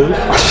hit.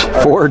 Boost.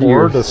 4 to 4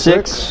 your to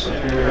 6.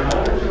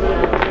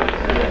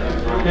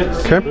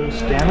 Okay.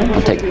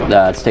 I'll take.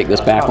 Let's take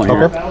this back one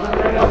here.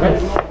 Okay.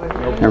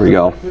 There we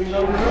go.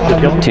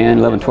 10,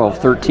 11, 12,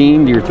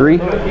 13 to your 3.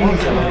 I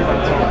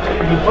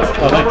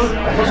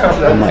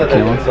might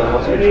kill him.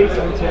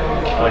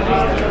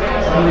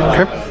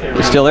 Okay.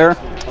 You still there?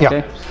 Yeah.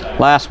 Okay.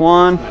 Last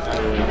one.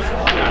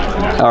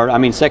 Or I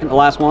mean, second to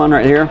last one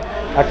right here.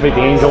 Activate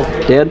the angel.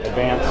 Dead.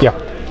 Yeah.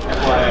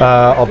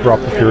 I'll drop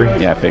the fury.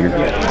 Yeah, I figured.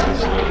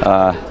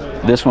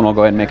 This one will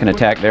go ahead and make an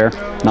attack there.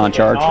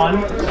 Non-charge.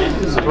 On.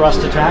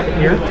 Thrust attack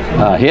here.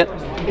 Hit.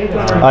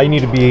 You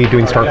need to be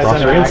doing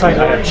Starcross. Inside.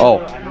 Oh,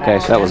 okay.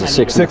 So that was a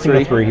 6 and 6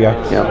 and 3,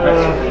 yeah. Yep.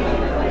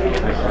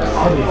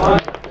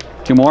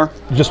 2 more.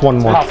 Just one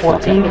more. Power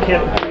 14 to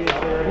hit.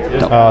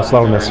 So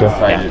that'll miss you.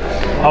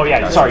 Oh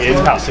yeah, sorry, it's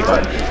power 6.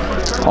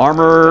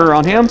 Armor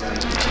on him.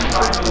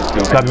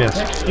 That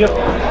missed. Yep.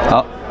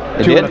 Oh,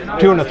 It two did? And a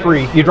 2 and a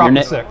 3. You dropped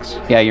You're a 6.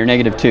 Yeah, you're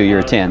 -2. You're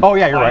a 10. Oh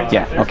yeah, you're right.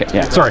 Yeah. Okay.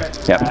 Yeah. Sorry.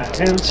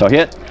 Yep. So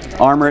hit.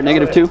 Armor at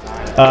 -2.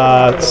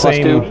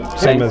 Same. two.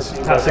 Same as.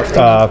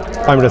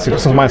 I'm at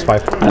 6. So minus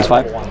 5.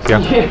 -5. Yeah.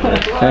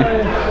 Okay.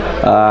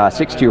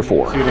 6 to your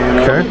 4.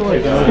 Okay.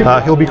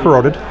 He'll be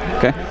corroded.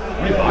 Okay.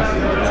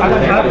 I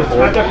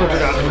definitely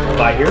forgot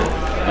by here.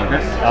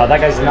 That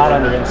guy's not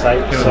under insight,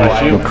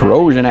 so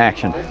Corrosion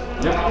action.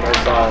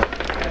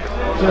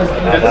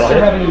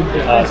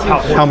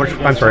 How much?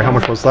 I'm sorry. How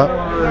much was that?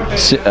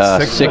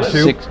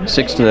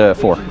 6 to the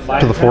 4.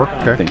 To the 4.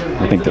 Okay.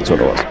 I think that's what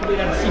it was.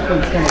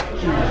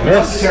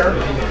 yes.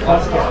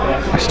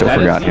 I still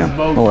forgot him.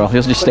 Oh well,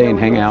 he'll just stay and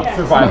hang out.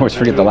 I always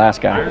forget the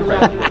last guy.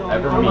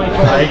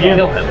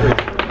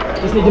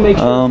 Just need to make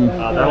sure.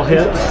 That'll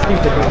hit.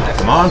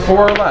 Come on,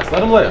 4 or less.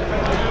 Let him live.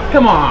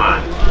 Come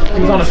on.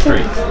 He's on a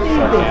streak.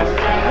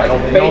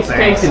 Face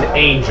tanked an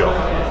angel.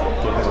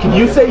 Can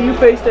you say you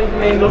face tanked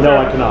an angel? No,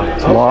 I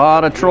cannot. A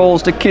lot of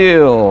trolls to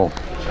kill.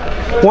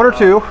 1 or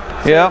 2.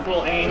 Yep.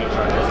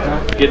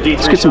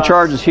 Let's get some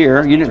charges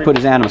here. You didn't put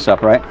his animus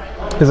up, right?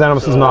 His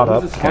animus is not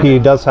up. He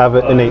does have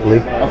it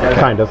innately,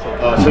 kind of.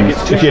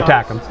 If you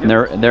attack him. And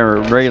they're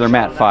regular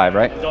mat 5,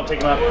 right? Don't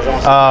take him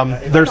out.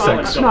 They're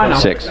 6.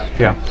 6.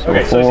 Yeah. So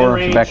 4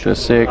 back to a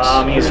 6.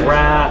 He's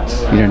rat.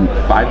 You didn't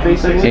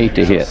 8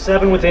 to hit.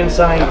 7 with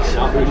insight.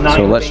 9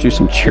 So let's do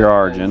some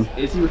charging.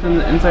 Is he within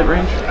the inside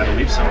range? I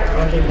believe so.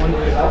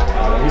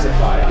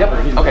 Yep.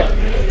 Okay.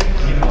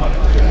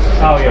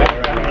 Oh yeah.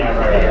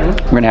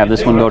 We're gonna have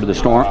this one go to the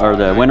storm or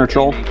the winter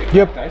troll.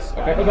 Yep. It's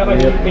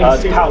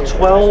POW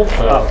 12,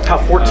 POW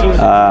 14.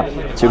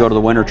 So go to the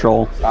winter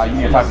troll.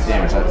 You get 5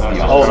 damage. That's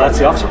the Oh, that's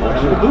the officer.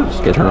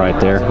 Get her right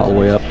there, all the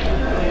way up.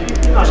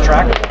 Just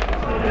track it.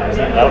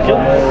 That'll kill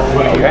him.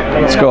 Okay.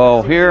 Let's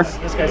go here.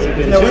 This guy's a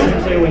good 2.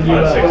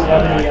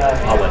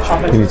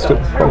 He needs to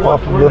bump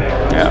off of the.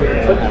 Yeah.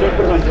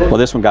 Well,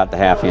 this one got the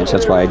half-inch.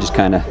 That's why I just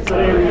kind of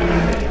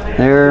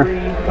there.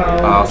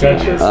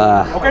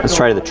 Let's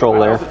try to the troll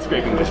there.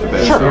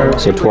 Sure.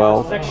 So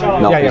 12.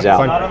 No, Yeah, he's yeah,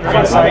 out.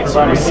 Insight,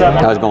 so he's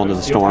 7. I was going to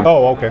the storm.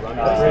 Oh, okay.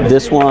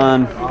 This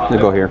one, we'll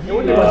go here.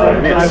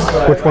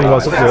 Which one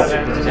was it?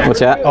 What's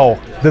that? Oh,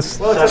 this.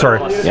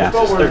 Sorry. Yeah.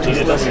 13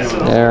 it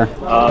doesn't. There.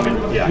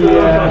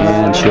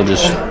 And she'll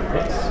just.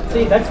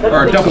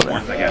 Or double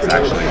ones, I guess,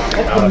 actually.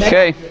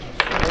 Okay.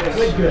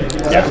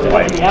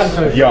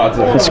 Yeah,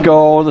 Let's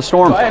go to the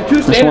storm.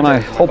 This one I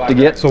hope to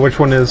get. So which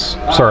one is?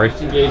 Sorry.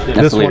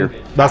 This the leader. one.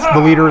 That's the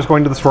leader is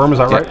going to the storm. Is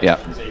that right? Yeah.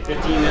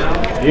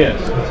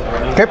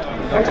 Okay.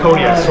 So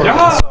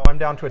I'm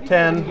down to a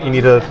 10. You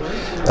need to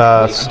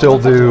still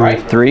do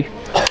 3.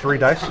 3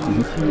 dice.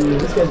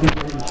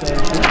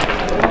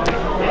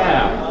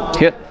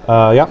 Hit.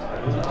 Yeah.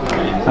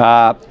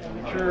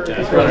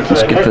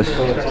 Let's get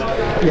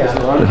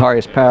the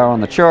highest power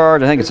on the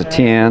charge. I think it's a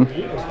 10.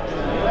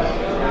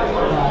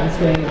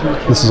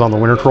 This is on the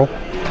winter troll.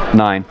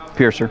 9.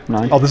 Piercer,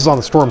 9. Oh, this is on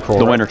the storm troll.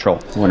 The right? winter troll.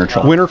 Winter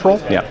troll. Winter troll.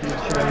 Yeah.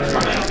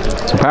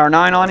 So power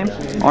 9 on him.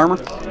 Armor.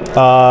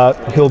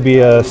 He'll be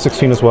a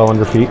 16 as well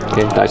under feet.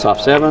 Okay. Dice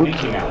off 7.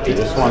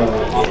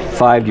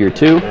 5 to your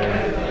 2.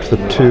 So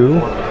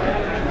 2.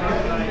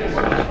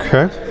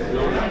 Okay.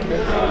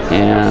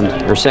 And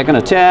her second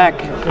attack.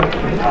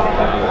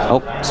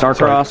 Oh,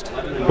 star-crossed.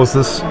 Was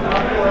this?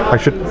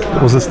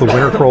 Was this the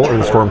winter troll or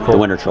the storm troll? The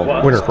winter troll.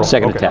 Winter troll.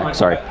 Second okay. attack.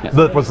 Sorry.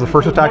 Yeah. Was the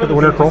first attack of the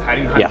winter troll?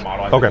 Yeah.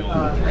 Okay.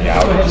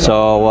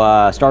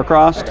 So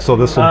star-crossed. So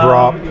this will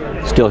drop,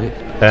 Still hit.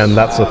 and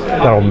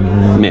that'll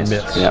Miss.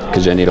 miss. Yeah,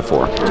 because I need a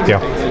 4. Yeah.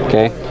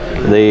 Okay.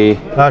 The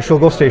She'll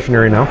go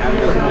stationary now.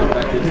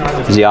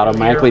 does he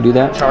automatically do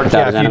that? Without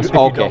Yeah, his if animus? you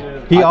Okay. don't.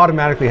 He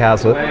automatically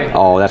has it.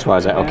 Oh, that's why I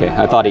was at. Okay,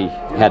 I thought he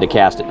had to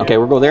cast it. Okay,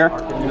 we'll go there.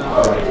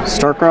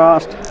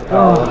 Star-crossed.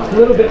 A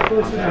little bit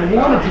closer than I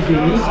wanted to be.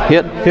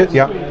 Hit. Hit.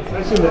 Yeah.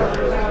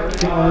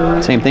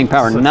 Same thing.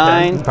 Power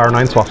 9. Power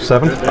 9 swap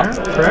 7.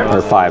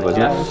 Or 5,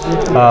 wasn't it?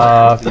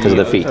 Because of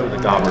the feet.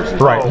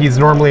 Right. He's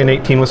normally an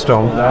 18 with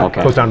stone.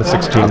 Okay. Goes down to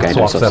 16. Okay,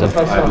 Swap so 7.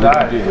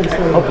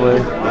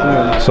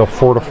 So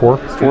 4 to 4.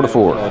 4 to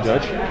 4.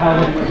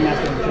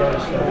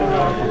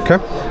 Okay.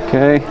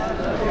 Okay.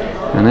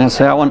 And that's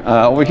that one.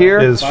 Over here.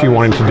 Is she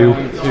wanting to do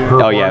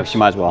her? Oh yeah, she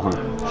might as well, huh?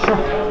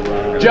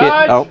 Hit.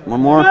 Oh,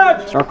 one more.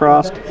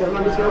 Star-crossed.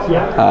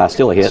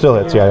 Still a hit. Still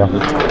hits. Yeah.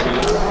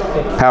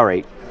 Yeah. Power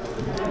 8.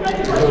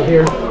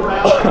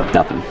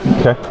 Nothing.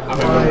 Okay.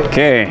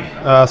 Okay.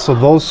 So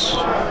those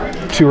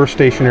 2 are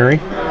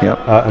stationary. Yep.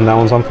 And that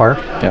one's on fire.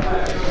 Yep.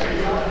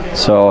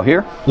 So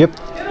here. Yep.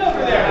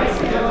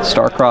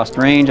 Star-crossed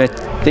range, I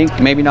think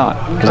maybe not.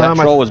 Because that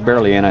troll was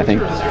barely in, I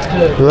think.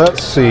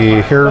 Let's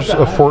see. Here's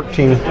a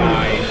 14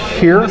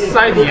 here.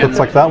 Looks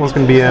like that one's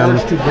going to be in,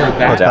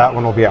 but that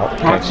one will be out.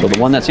 Okay, so the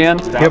one that's in.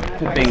 Yep.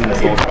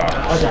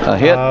 A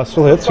hit.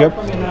 Still hits. Yep.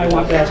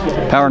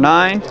 Power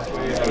 9.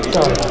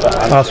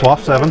 Swap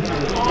 7.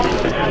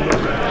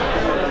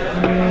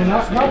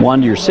 1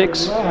 to your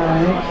 6.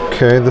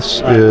 Okay. This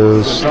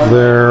is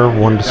there.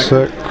 1 to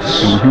 6.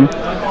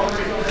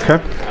 Okay.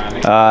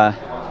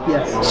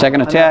 Yes.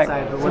 Second attack,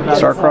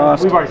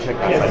 star-crossed. We've already checked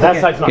that side.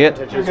 That side's not Hit.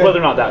 contentious, whether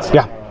or not that's.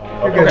 Yeah.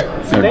 Or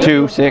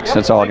 2, 6,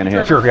 that's all going to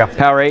hit. Sure, yeah.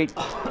 Power 8.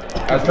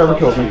 As Trevor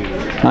kills me.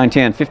 9,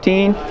 10,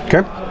 15.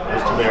 Okay.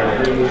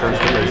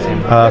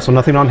 So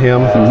nothing on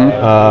him.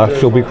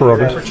 She'll be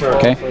corroded.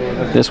 Okay.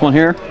 This one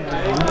here.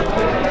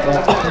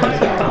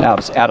 Out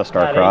of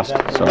star-crossed.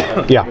 So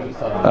Yeah.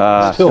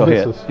 still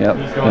hit. misses. Yep.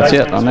 That's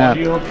it on that.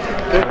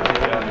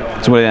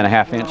 It's within a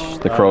 ½ inch,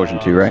 the corrosion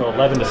too, right?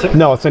 11 to 6.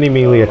 No, it's any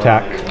melee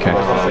attack. Okay.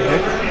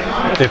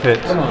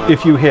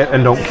 If you hit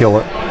and don't kill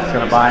it. It's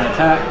going to buy an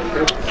attack.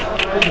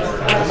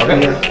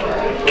 Okay.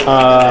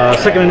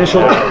 Second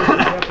initial. Nice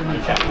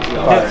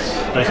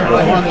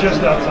one.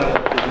 Just outside.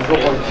 3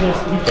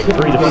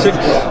 to 6.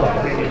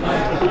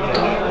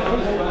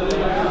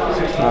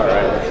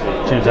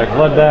 Alright. Chain attack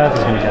bloodbath. He's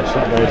going to catch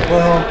that guy as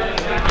well.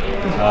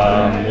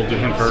 We'll do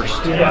him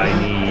first. I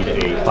need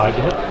a 5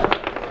 to hit.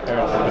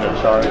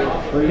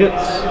 3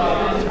 hits.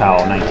 Pow,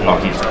 19. Oh,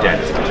 he's dead.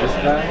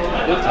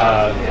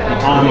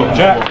 On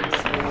Jack.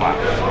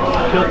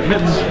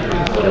 Hits.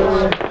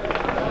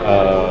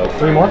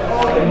 3 more.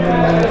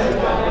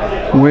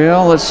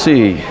 Well, let's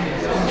see.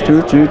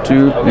 2, 2,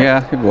 2.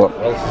 Yeah, he'll go up.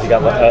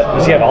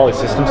 Does he have all his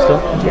systems still?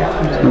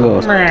 He'll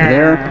go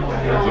there.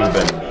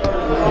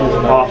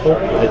 Awful.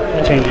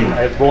 Changing.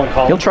 Rolling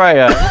column. He'll try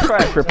a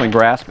crippling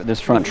grasp at this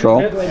front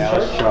troll.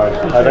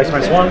 Dice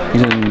minus 1.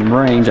 He's in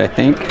range, I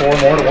think. 4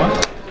 more to 1.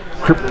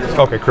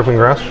 Okay, crippling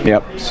grasp.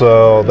 Yep.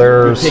 So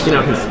there's Taking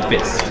out his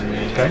fist.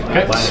 Okay.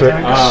 6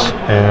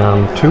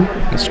 and 2.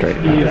 That's straight. I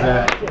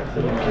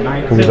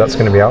believe that's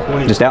going to be out.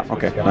 Just out?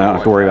 Okay. I don't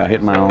have to worry about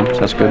hitting my own, so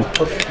that's good.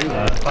 5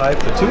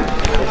 to 2.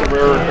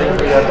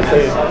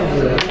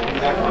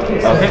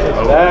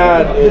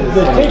 That is.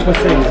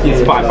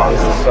 He's 5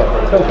 boxes.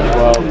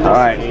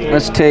 Alright,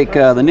 let's take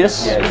the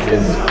Nis.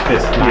 His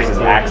fist, his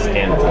axe,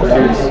 and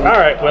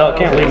Alright, well,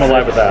 can't leave him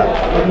alive with that.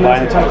 Buy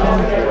an attack.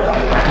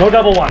 No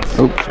double ones.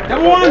 Oops.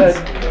 double ones!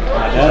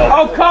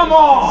 Oh, come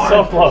on!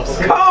 So close.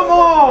 Come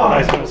on!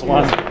 Nice minus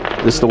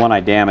 1. This is the one I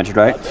damaged,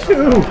 right?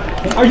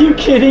 Are you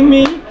kidding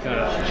me?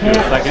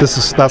 That's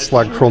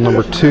slag troll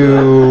number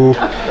 2.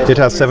 It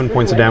has 7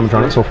 points of damage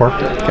on it so far.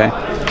 Okay.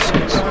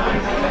 6.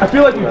 I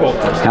feel like we both.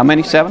 How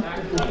many? 7?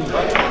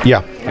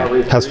 Yeah.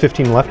 It has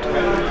 15 left.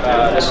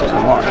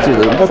 Walk through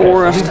the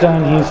forest. He's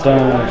done, he's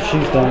done,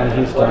 she's done,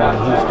 he's done,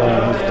 he's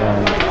done, he's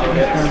done.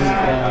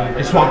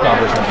 The swamp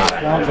gobbers are done.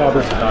 Swamp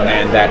gobbers are done.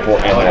 And that will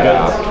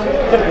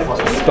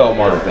end spell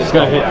martyr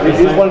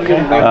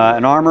thing.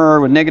 An armor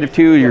with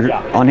 -2. You're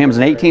on him as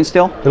an 18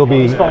 still. It'll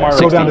be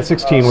go down to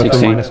 16 with the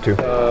 16. -2.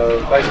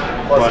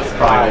 Plus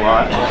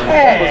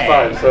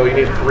 5, so you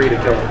need 3 to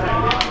kill him.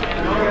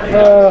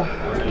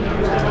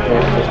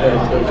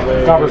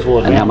 Gobbers will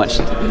And how much?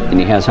 And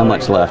he has how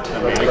much left?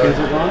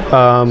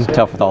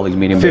 Tough with all these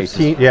medium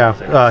 15. Yeah.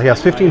 He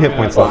has 15 hit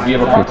points left.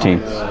 15.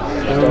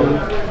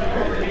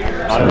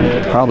 So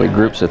probably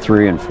groups of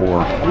 3 and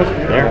 4.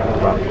 There,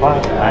 about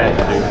 5. I had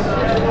to do.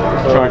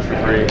 Charge for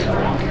 3.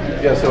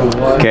 Yeah, so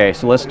Okay,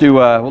 so let's do.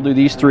 We'll do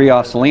these 3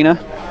 off Selena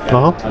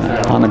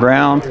on the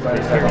ground.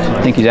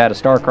 I think he's at a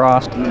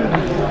star-crossed.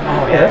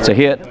 It's a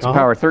hit. It's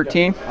power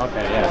 13.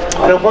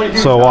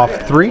 So off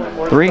 3.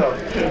 3.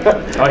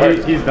 Oh,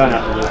 he's done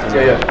after this.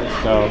 yeah.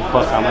 So,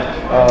 plus how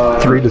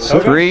much? 3 to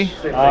 6. 3.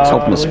 I was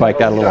hoping to spike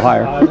that a little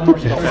higher.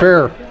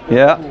 Fair.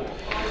 Yeah.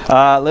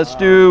 Let's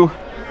do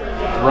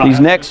these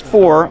next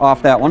 4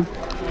 off that one.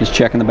 Just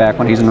checking the back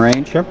one. He's in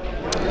range. Okay.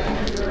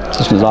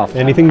 This one's off.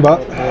 Anything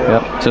but.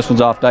 Yep. This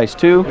one's off dice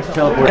 2.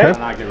 Okay.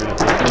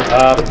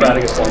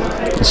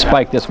 Let's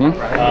spike this one.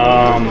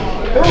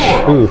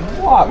 Ooh.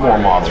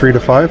 3 to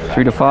 5.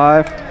 3 to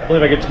 5. I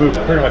believe I get to move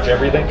pretty much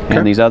everything.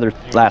 And these other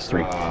last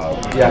 3.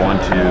 1,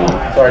 2.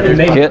 Sorry,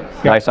 dude. Hit.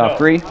 Dice off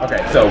 3. Okay,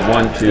 so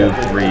 1, 2,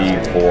 3,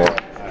 4,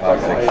 5,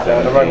 6,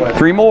 7.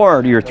 3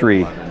 more to your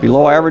 3.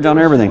 Below average on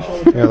everything.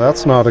 Yeah,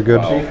 that's not a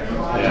good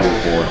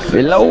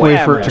Below way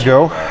for it average. to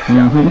go.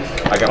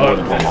 I got more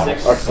than 10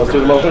 models. Let's do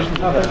the motion.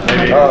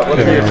 Yeah,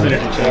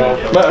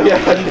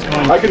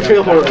 I can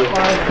feel more of it.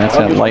 That's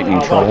that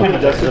lightning troll.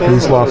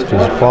 He's lost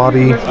his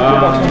body.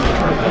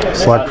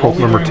 Slag troll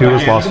number 2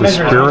 has lost his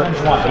spirit.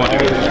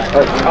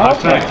 I'm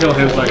trying to kill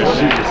him so I can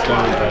shoot the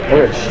stone.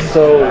 Okay,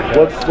 so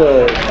what's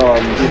the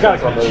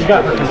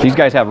These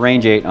guys have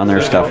range 8 on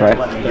their stuff, right?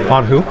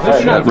 On who?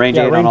 Range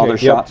 8 on all their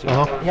shots.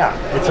 Yeah,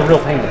 it's a real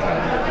pain.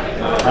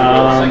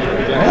 I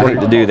hate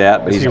to do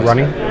that, but Is he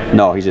running?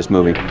 No, he's just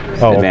moving.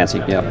 Oh.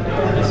 Advancing, yep.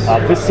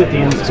 This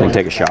Scythian's So he can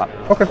take a shot.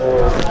 Okay.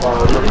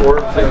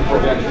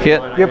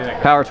 Hit.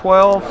 Yep. Power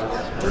 12.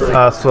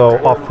 So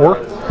off 4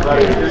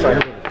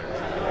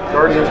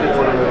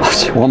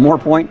 One more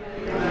point.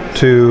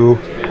 to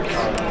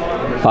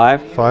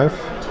 5. 5.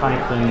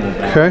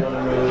 Okay.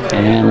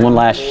 And one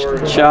last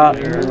shot.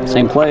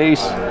 Same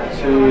place.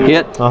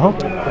 Hit.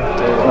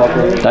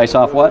 Dice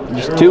off what?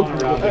 Just 2?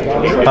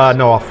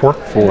 No, off 4.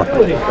 4.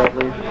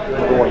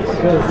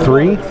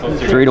 3.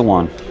 3 to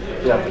 1.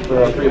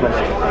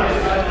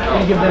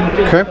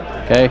 Okay.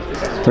 Okay.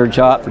 Third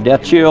shot for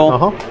death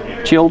chill.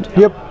 Chilled.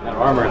 Yep.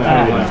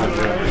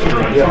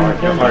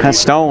 That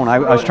stone. I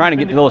was trying to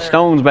get the little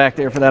stones back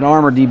there for that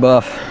armor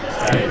debuff.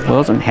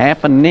 Wasn't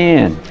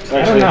happening.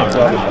 I don't know.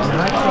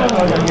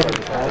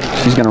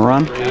 She's gonna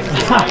run.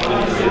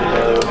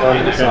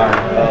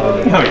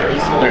 No, you're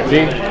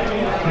 13.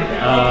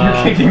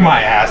 You're kicking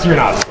my ass. You're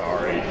not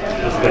sorry.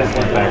 This guy's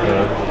going back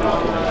up.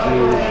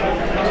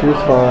 Two's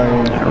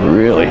fine. I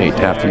really hate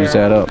to have to use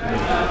that up.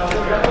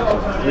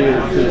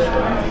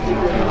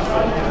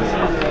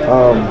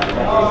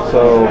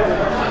 So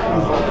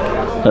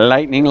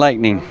Lightning. he's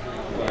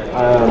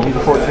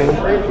a 14.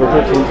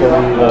 We're 15, so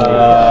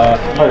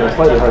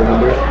slightly higher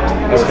number.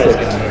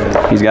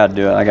 He's got to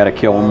do it. I got to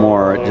kill one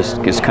more. It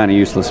just gets kind of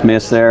useless.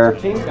 Miss there.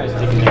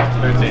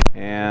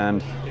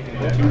 And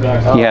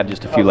he had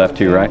just a few left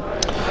too, right?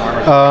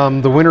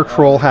 The winter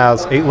troll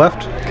has 8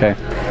 left. Okay.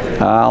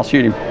 I'll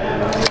shoot him.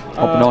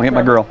 Hope it don't hit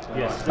my girl.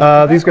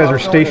 These guys are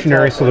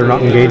stationary, so they're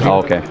not engaging. Oh,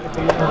 okay.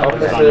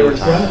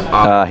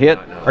 Hit.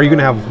 Are you going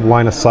to have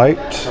line of sight?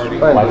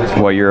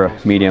 Well, you're a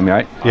medium,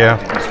 right? Yeah.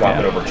 Swap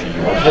it over to you.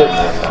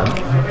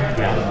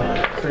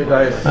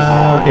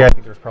 Yeah, I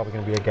think there's probably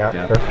going to be a gap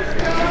there.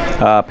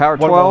 Power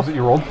What 12. was it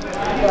you rolled?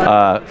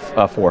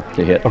 4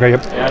 to hit. Okay,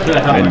 yep.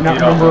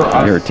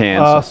 And you're a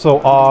 10. So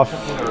off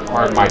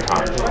My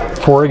time.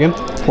 4 again.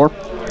 4.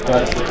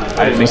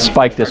 Let's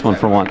spike this one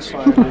for once.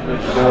 3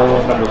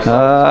 to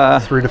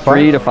 5. 3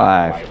 to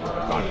 5.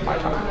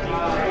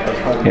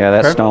 Yeah,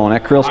 that stone,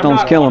 that krill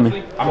stone's killing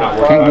me.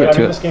 Can't get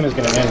to This it. game is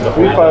going to end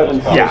before. 3, 5,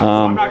 and 5. Yeah.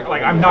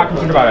 I'm not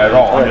concerned about it at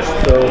all. I'm just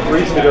So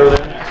 3's to go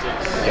there.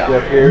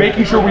 Yeah.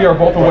 making sure we are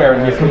both aware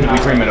and we come to the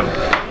agreement of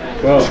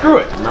screw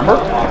it. Remember?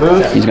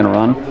 He's gonna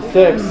run.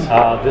 6.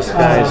 This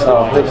guy's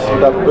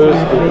Without the boost,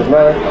 it doesn't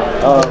matter.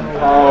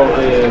 How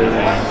is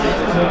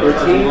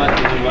 13?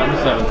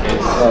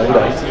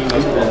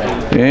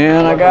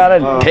 And I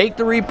gotta take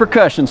the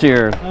repercussions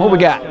here. What we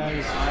got?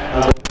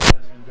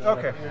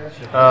 Okay.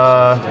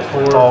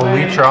 I'll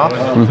leech off.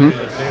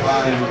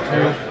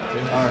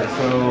 Alright,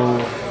 so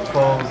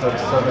 12 is at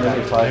 7,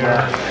 8, 5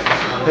 now.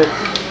 Hit.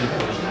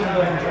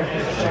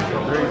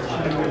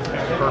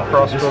 Her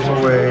cross goes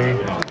away.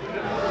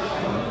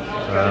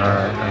 I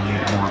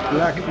need more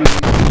black.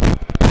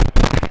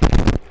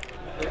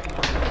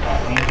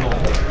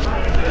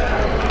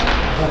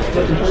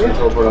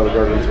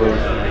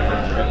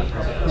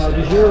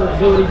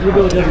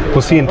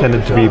 Was he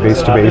intended to be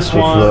base to base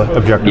with the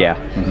objective? Yeah.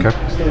 Okay.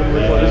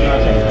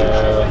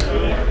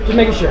 Just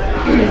making sure.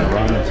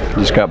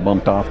 Just got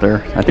bumped off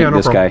there. I think Yeah, no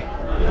this problem.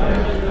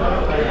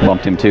 guy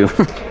bumped him too.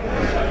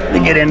 To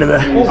get into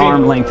the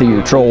arm length of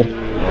your troll.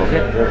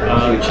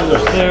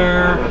 Chiller's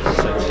there.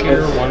 Sets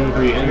here. 1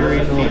 degree injury.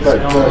 Feet's gone.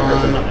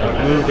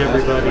 I moved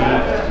everybody.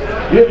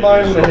 You hit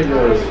mine when I hit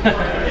yours.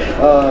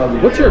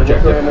 What's your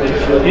objective?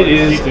 It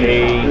is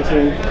a.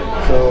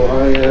 So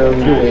I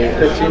am a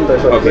 15.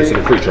 Okay, so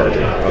the free charger.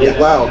 Okay.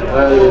 Wow.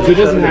 So he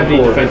doesn't have the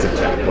defensive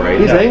tech, right?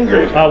 He's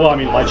angry. Well, I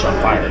mean, light shot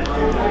fire.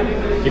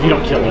 If you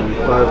don't kill it.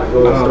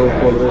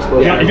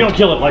 Yeah, if you don't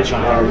kill it, light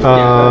shot fire.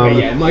 Okay,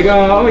 yeah, I'm like,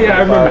 oh yeah,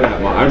 I remember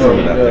that one. I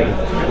remember that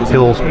thing.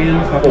 Hills.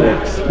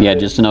 Yeah,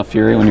 just enough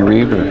fury when you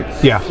reaved. Or?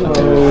 Yeah.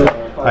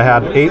 I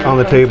had 8 on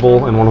the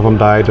table, and one of them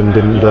died and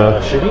didn't.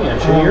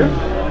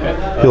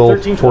 He'll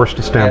forced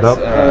to stand up.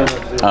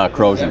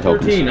 Corrosion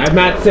tokens. I'm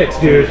at 6,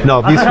 dude.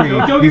 No, these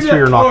three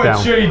are knocked down.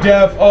 Shitty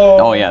dev.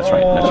 Oh yeah, that's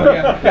right. That's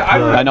right. Yeah,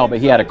 I know, but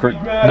he had a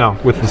No,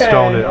 with the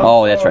stone. It,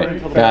 Oh, that's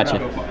right. Gotcha.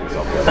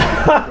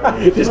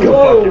 just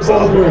go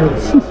fuck yourself.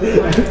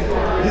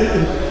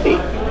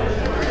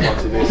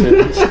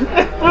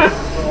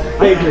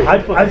 I agree.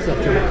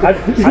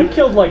 I've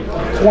killed like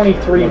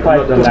 23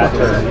 pipes in that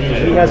turn.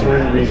 He has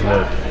reason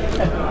to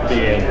be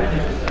angry.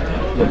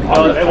 It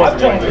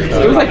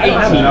was like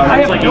 18. I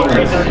have like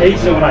 8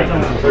 so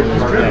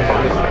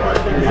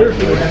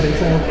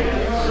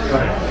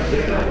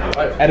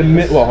At a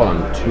minute, well, hold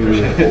on.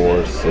 2,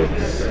 4,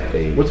 6,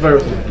 8. What's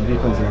virus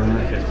defense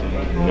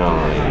on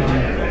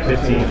 9,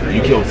 15.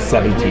 You killed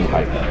 17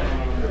 pipe.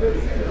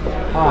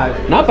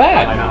 Not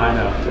bad. I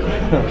know.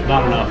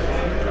 Not enough.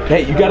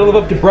 Hey, you gotta live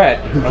up to Brett,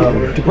 who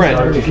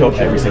killed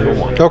every single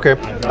one. okay.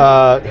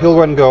 He'll go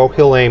ahead and go.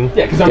 He'll aim.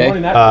 Yeah, because I'm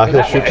running that.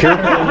 He'll shoot here.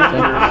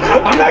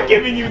 I'm not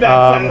giving you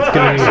that. It's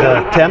going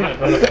to need 10.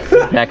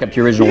 Back up to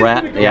your original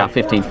rat. Yeah,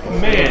 15.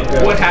 Man,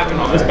 what happened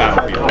on this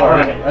battlefield?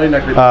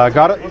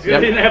 Got it. I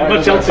didn't have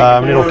much else.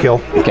 And it'll kill.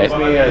 Okay.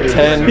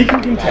 10. He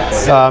can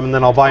contest. And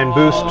then I'll buy and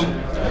boost.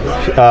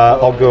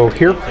 I'll go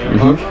here. 18,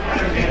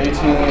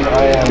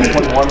 I am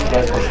 21, so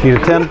that's Need a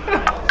 10.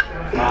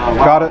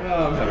 Got it.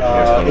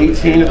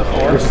 18 to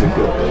 4.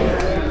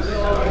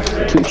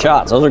 2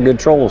 shots. Those are good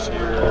trolls.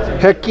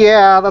 Heck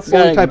yeah, that's the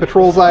only type of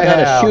trolls I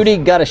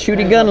have. Got a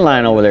shooty gun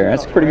line over there.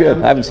 That's pretty good.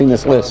 I haven't seen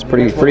this list.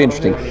 Pretty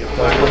interesting.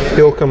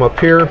 He'll come up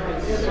here.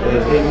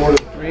 8 more to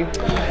 3.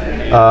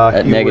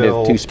 At He negative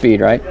will- 2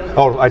 speed, right?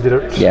 Oh, I did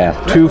it Yeah.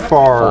 too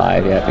far.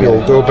 5, yeah.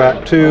 He'll go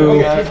back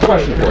to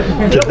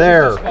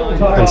there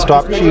and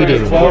stop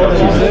cheating.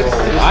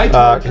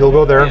 He'll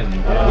go there.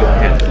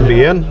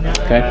 Be in.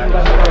 Okay.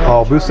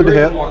 I'll boost it to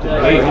hit.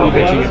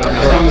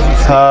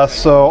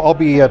 So I'll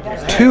be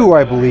at 2,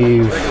 I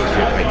believe.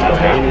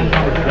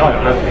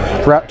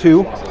 We're at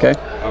 2. Okay.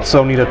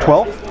 So need a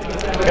 12.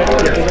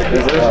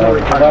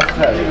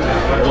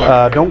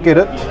 Don't get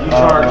it.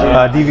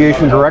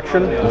 Deviation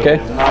direction. Okay.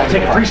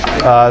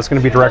 It's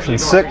going to be direction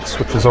 6,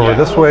 which is over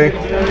this way.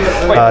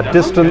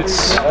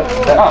 Distance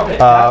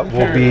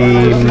will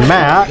be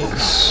max,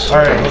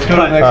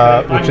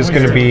 which is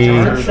going to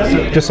be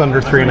just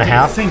under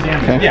 3.5.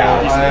 Okay.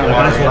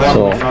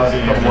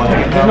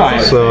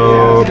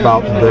 So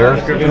about there.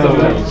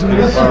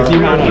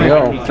 There you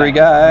go. 3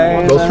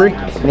 guys. Those 3?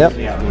 Yep.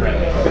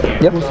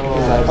 Yep.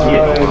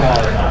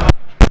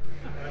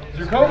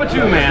 Zerkova 2,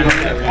 man.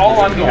 That's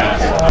all I'm doing.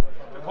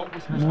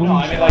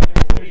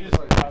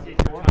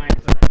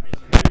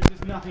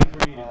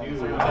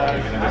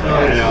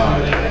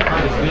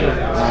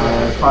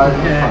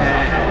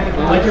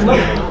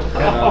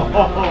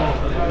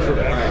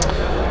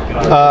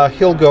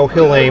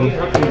 He'll aim,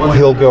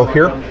 he'll go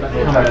here.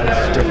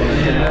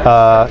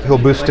 He'll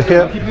boost to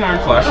hit.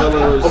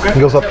 He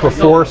goes up to a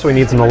 4, so he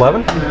needs an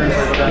 11. So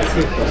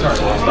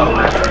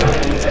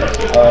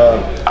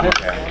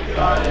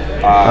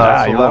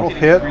that'll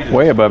hit.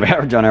 Way above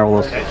average on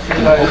arrows.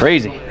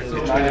 Crazy.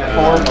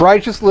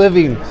 Righteous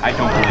living.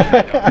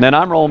 And then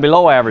I'm rolling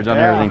below average on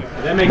everything.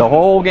 The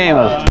whole game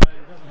is.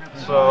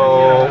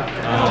 So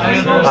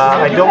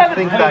I don't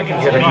think that can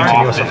get a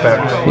continuous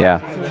effect. Yeah.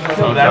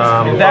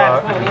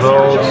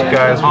 Those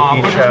guys will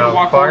each have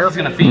fire.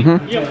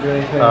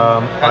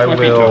 I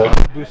will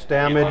boost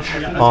damage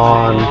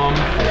on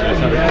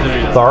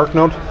the arc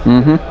node.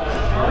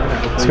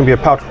 It's going to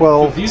be a POW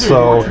 12,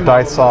 so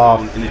dice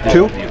off 2.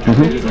 He's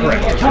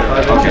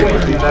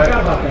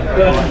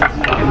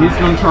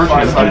going to charge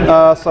him.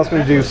 So that's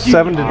going to do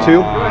 7 to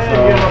 2.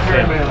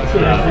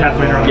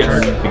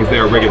 Yes, because they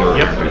are regular.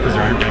 Yep.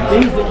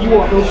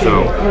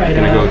 So I'm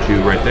going to go to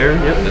right there.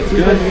 Yep, that's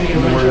good.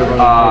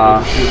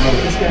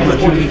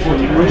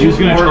 He's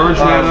going to charge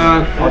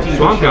that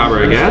Swamp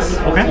Gobber, I guess.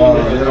 Okay.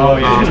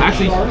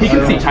 Actually, he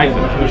can see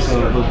Typhon.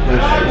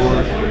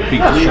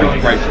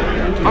 Right.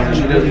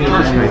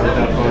 Charge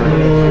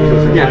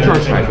Typhon. Yeah,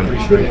 charge Typhon.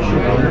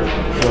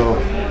 So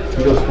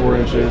he goes 4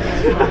 inches.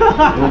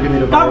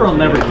 Gobber will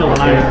never kill an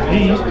IMC.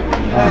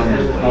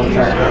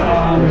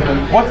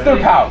 What's their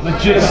POW?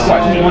 Legitimate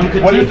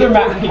question. What is their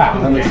mat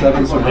POW? I'm at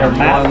 7, so They're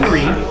mat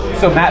 3.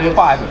 So mat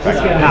 5 effect.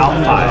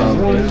 POW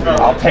 5.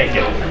 I'll take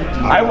it.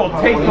 I will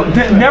take.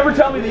 Never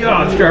tell me the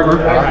odds, Trevor.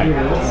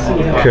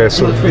 Okay,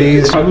 so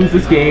these If I lose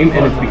this game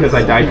and it's because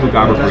I died to a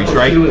Gobber free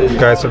strike,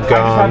 guys have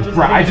gone.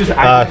 I just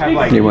have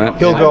like. He went.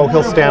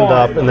 He'll stand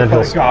up and then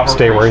he'll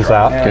stay where he's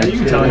at. You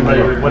can tell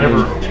anybody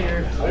whatever.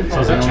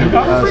 So is it 2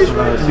 Gobber free?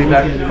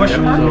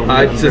 Question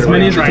mark? It's as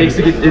many as it takes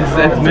to get. It's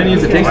as many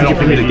as it takes to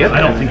get me to get. I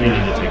don't think you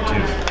need to take 2.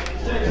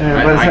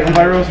 by the second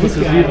Virus, what's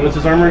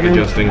his armor again?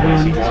 Adjusting.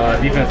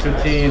 Defense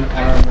 15.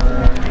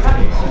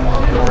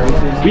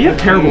 We have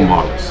terrible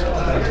models.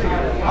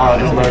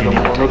 Doesn't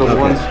matter, the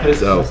ones.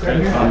 So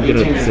I'm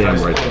gonna say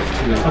I'm right.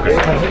 Okay.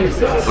 Who's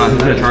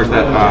gonna charge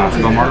that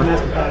spell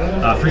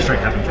marker? Free strike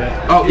happens, right?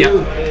 Oh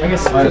yeah. I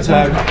guess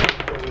Attack.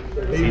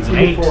 it's an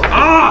 8.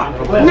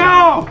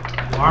 No!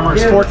 Armor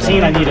is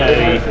 14. I need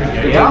a.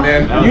 Yeah,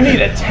 man. You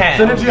need a 10.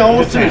 Synergy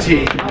almost to a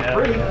T.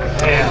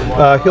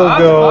 He'll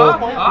go.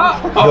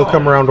 He'll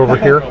come around over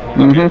here.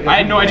 I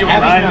had no idea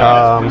what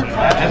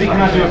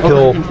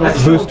He'll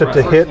boost it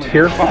to hit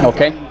here.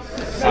 Okay.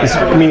 He's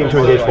meaning to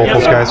engage both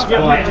those guys.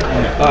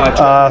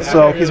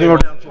 So he's going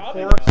to go down to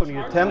 4, so we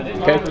need a 10.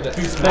 Okay.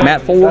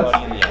 Mat 4.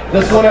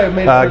 This one I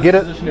made. Get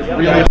it?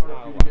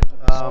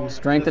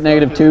 Strength at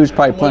 -2 is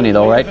probably plenty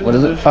though, right? What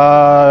is it?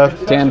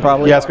 10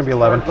 probably? Yeah, it's going to be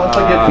 11.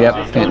 Yep,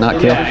 can't not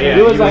kill.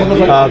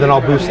 Then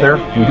I'll boost there.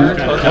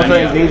 Once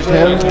I engaged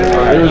him,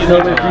 there was no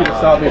way for you to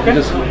stop me if you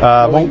just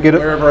Won't get it.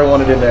 wherever I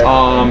wanted in there.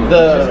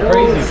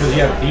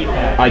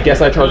 I guess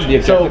I charge the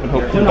objective and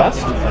hope for the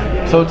best.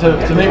 So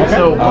to make it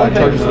so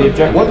Charges the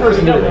objective. one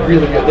person did it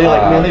really good. They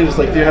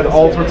they had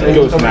all sorts of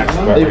Goes max.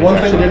 one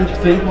thing they didn't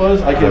think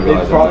was they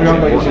brought me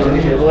on like using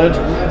the cable edge.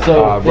 So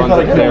they Runs thought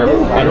I it could there,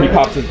 and he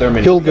pops it there.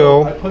 He'll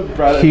go.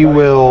 He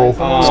will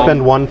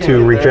spend 1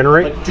 to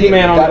regenerate.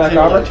 2-man on the back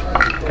coverage.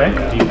 Okay.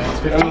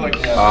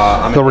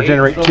 He'll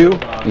regenerate 2.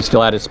 You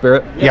still added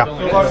spirit? Yeah.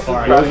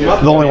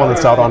 The only one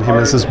that's out on him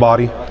is his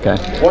body. Okay.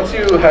 Once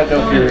you had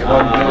no fury,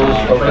 no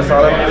focus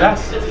on him,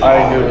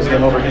 I knew it was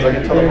game over because I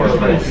could teleport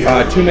over.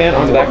 2-man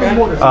on the back guy.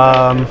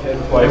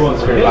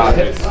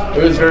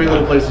 There was very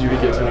little places you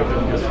could get to.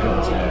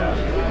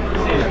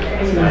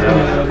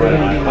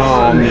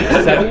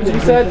 7, you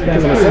said?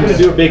 Because I'm assuming to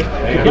do a big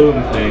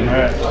boom thing.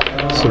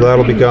 So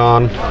that'll be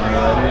gone.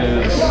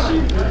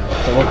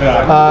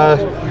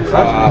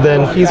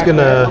 Then he's going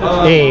to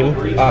aim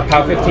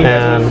POW 15.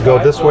 and go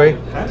this way. You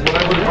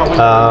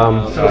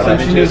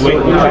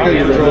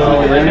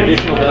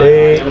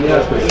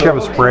have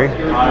a spray.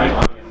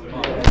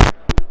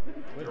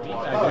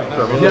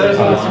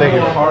 Thank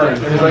you.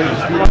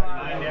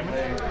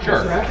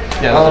 Sure.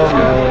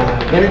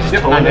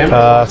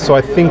 So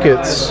I think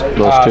it's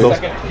those two.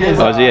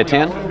 Oh, is he a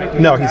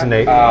 10? No, he's an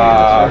 8.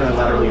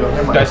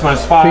 Dice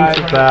minus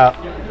 5. I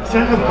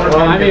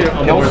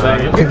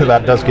think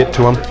that does get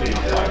to him.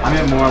 I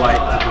mean more like.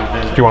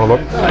 Do you want to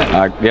look?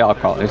 Yeah, I'll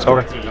call it. It's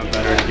okay.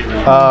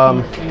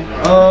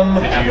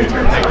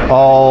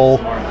 I'll.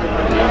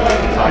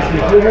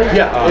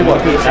 Yeah, it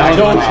was.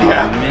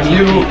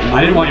 I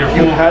didn't want your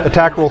full.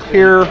 Attack roll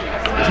here.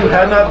 If you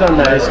had not done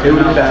that, it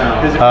would have been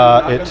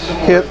bad. It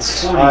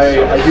hits. I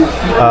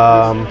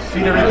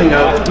speed everything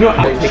up.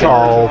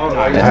 I'll.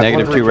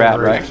 -2 rat,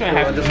 right?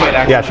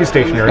 Yeah, she's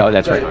stationary. Oh,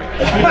 that's right.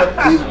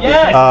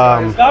 Yes!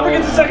 Stop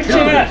gets a second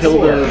chance!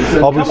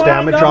 I'll boost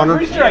damage on her.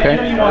 Okay.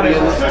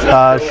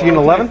 She an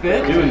 11?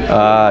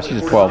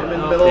 She's a 12.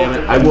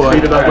 I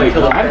would.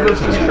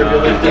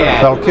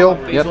 That'll kill.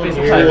 Yep.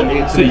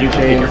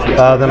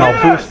 Then I'll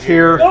boost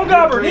here. Go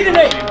Gobber, need an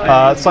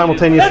 8!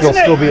 Simultaneously, we'll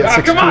still be at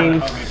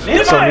 16.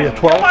 So we at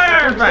 12.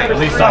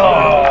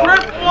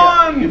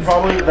 You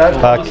probably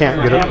Can't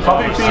get it.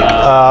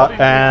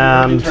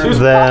 And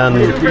then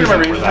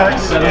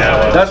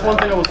that's one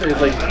thing I will say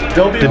is like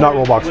don't be did not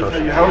roll box first.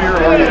 how you're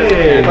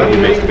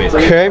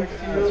Okay.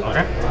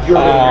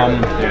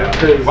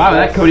 Wow,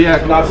 that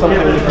Kodiak. not something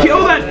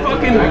Kill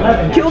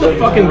the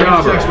fucking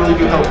gobber.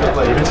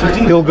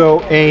 He'll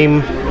go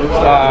aim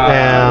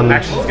and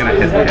Actually, he's gonna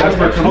hit the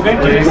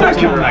head. He's not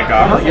killing that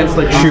gobber.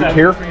 shoot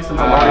here.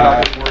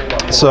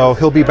 So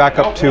he'll be back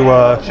up to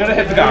Should have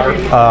hit the gobber.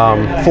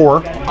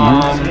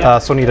 4.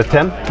 So need a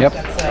 10. Yep.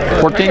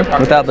 14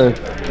 without the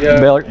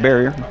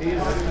barrier.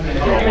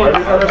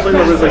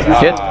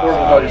 Hit.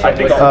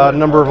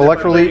 Number of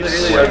electroleaps.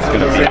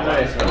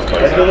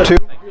 2.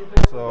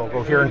 So go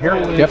here and here.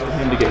 Yep.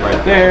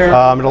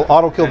 It'll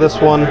auto kill this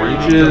one.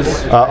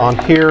 On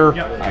here.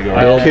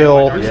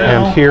 Kill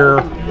and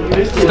here.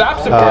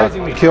 Stop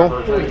surprising me. Kill.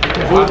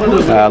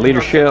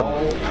 Leadership.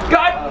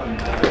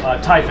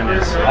 Typhon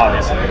is,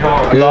 obviously.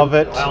 Love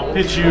it. I'll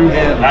hit you.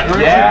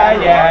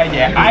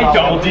 Yeah. I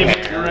don't.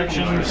 Deviate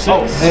direction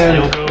 6.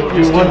 You'll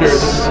go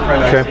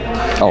Okay.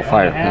 Oh,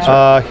 fire. That's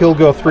right. He'll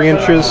go 3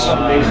 inches.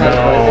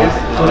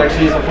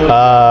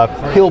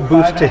 He'll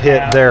boost to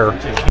hit there.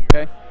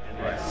 Okay.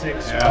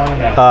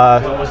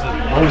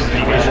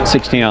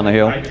 16 on the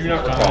hill.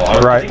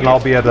 Right, and I'll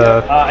be at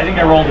a I think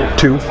I rolled a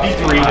 2.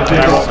 3, and I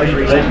rolled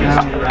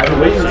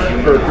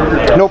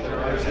 3. Nope.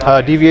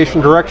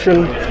 Deviation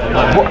direction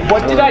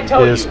What did I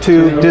tell is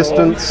 2.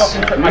 Distance is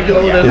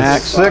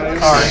 6.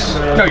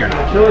 No, you're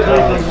not.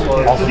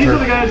 So these are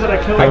the guys that I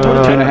killed.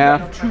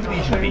 2.5.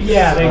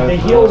 Yeah, they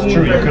healed me.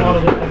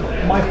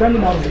 My friend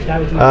modeled the guy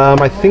with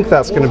I think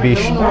that's going to be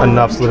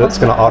enough so that it's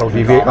going to auto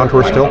deviate onto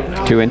her still.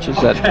 2 inches.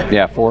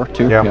 That 4.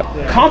 2. Yeah. Yep.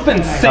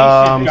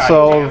 Compensation.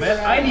 So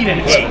I need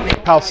an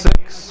 8. PAL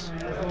 6.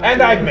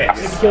 And I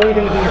missed. killing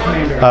him with your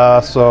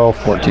commander. So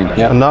 14.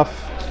 Yep. enough.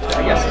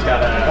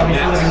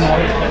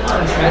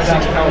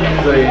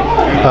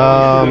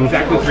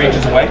 Exactly 3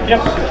 inches away.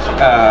 Yep.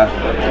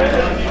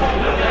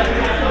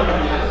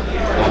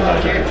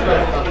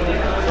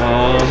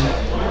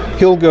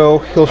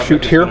 He'll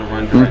shoot here.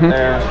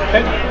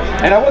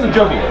 And I wasn't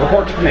joking.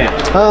 Report to command.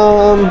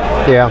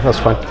 Yeah, that's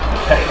fine.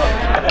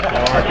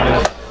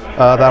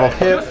 That'll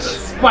hit.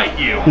 Spite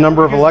you.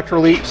 Number of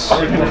electroleaps.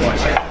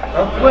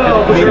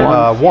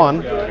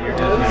 1.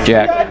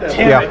 Jack.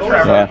 Yeah.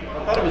 Yeah.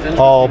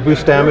 I'll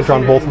boost damage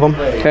on both of them.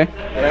 Okay.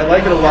 and I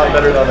like it a lot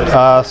better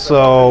than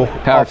So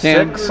Power off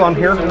 10. 6 on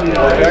here.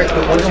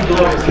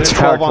 It's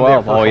Power 12 on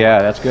 12. the Oh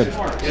yeah, that's good.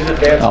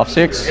 Off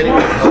 6.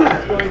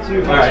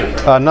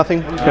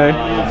 nothing. Okay.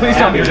 Please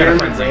tell me you're gonna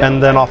frenzy.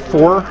 And then off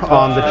 4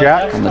 on the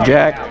jack. On the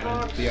jack.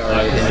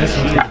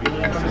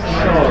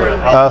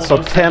 So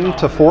 10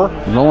 to 4.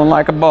 Rolling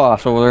like a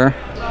boss over there.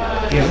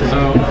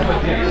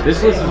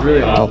 This list is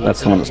really Oh,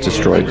 that's the one that's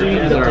destroyed.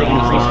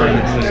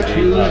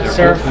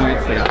 Sir.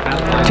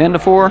 10 to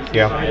 4.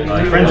 Yeah.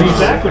 Frenzy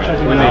Zach, which I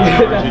think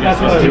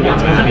that's what I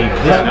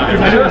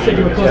knew I said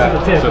you were close to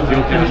the tip.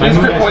 Please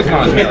put poison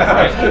on his head.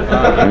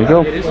 There you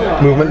go.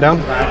 Movement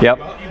down. Yep.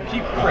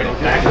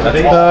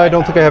 I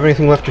don't think I have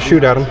anything left to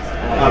shoot at him.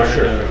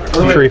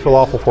 I'm sure you feel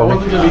awful for me.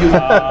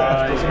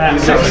 Matt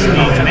 6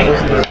 needs an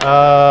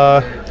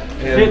 8.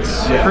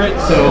 Hits,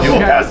 crits, so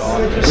Yes.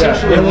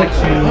 essentially Yeah,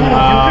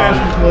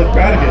 look, I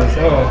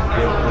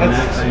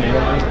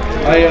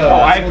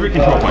have 3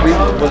 control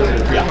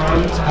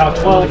points. power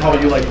 12.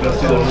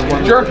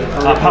 Sure.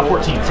 Power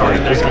 14, sorry.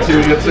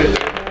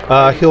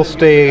 He'll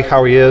stay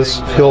how he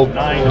is. He'll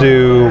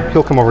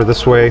come over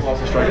this way.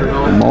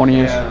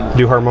 Harmonious.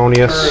 Do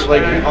harmonious.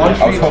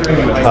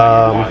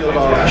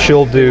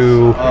 She'll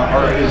do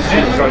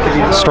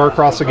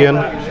Starcross again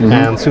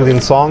and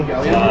Soothing Song.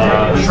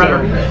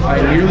 Shredder.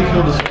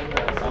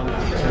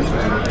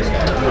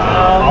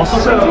 Also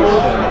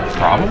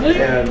Probably.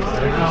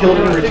 Killed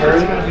in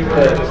return,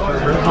 but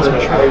once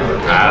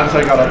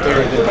I got up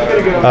there, it did better.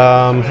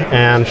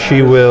 And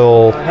she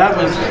will That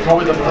was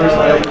probably the first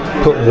I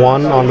put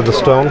 1 onto the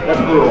stone.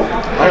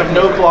 I have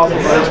no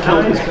colossals. I just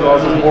killed these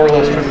colossals more or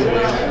less trivially.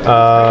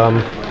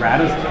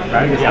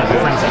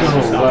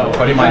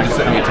 Buddy of mine just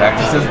sent me a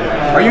text. He says,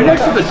 "Are you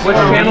next to the Twitch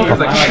channel?" Because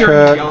I keep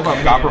hearing yell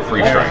about Gopper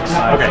free strikes.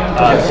 Okay.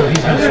 So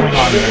he's going to swing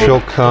on. She'll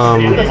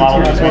come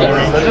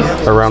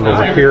around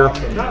over here.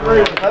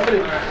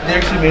 They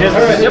actually made it.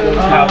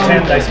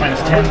 10 dice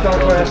minus 10.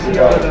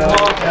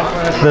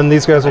 Then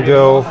these guys will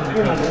go.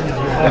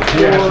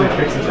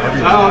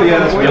 Oh yeah,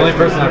 that's the only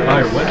person I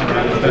probably wouldn't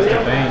run is Mr.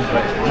 Bane,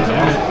 but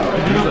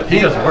He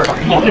doesn't work.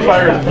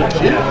 Multiplier is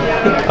legit.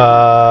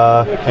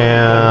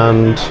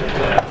 And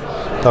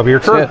that'll be your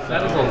turn.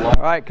 All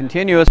right,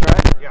 continuous,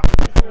 right? Yeah.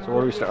 So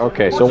where do we start?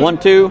 Okay, so 1,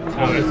 2.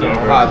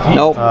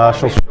 Nope.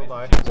 She'll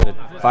die.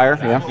 Fire,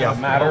 yeah. Yeah,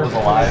 matter is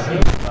alive.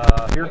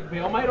 Here.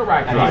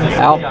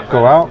 Out.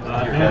 Go out.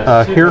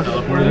 Here.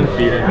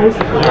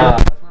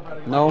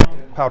 No.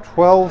 Pow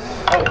 12. So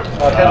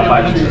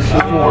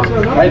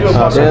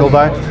Dead. he'll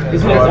die.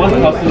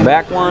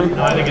 Back one.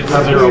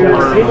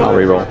 I'll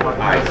reroll.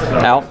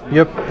 Out.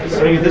 Yep.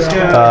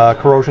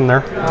 Corrosion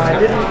there.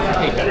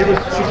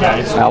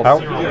 Out.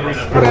 Out.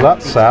 What is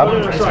that? Sad.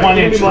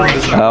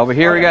 Over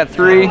here we got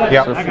 3.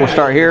 Yeah. So we'll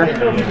start here.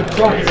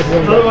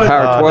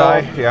 Power 12.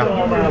 Die.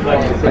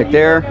 Yeah. Right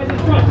there.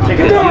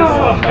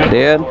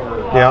 Dead.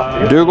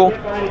 Yeah. Dougal.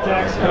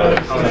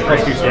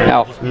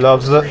 Out.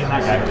 Loves it.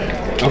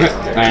 Okay.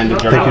 And the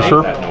Thank you,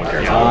 sir.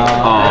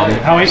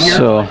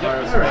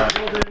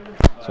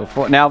 So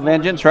for, now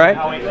vengeance, right?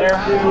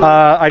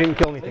 I didn't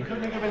kill anything.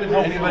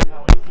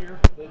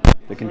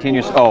 The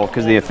continuous. Oh,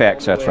 because the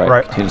effects. That's right.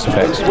 Right. Continuous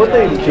effects. What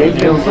they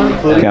changed him from?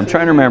 Okay, I'm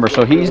trying to remember.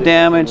 So he's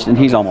damaged and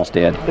he's almost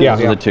dead. Yeah,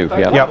 Those are the two.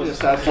 Yeah. Yep.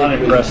 If I'm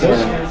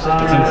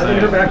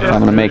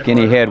going to make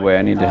any headway,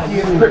 I need to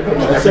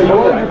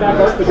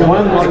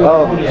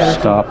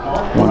stop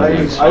one of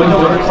these. I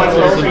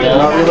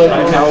not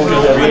realizing how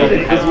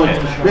man,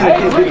 I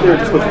can't get there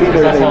just with feet and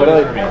everything, but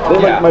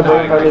then like my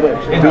brain finally like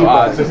beat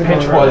back. the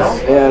pitch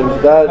was And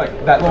that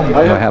Do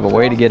I have a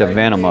way to get a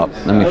venom up?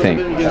 Let me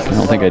think. I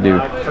don't think I do.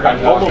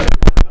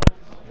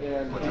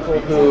 and people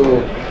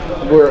who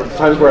were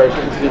times where I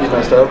completely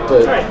messed up,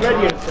 but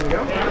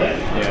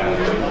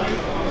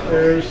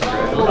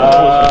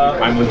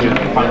I'm with you. The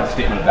final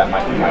statement that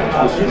might be my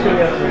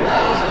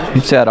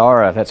It's that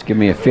aura that's giving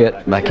me a fit,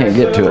 but I can't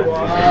get to it.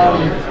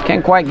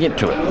 Can't quite get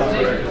to it.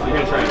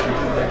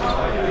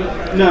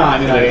 No, I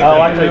mean,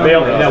 actually,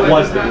 that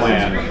was the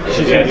plan.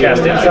 She's going to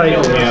cast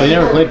Insight. They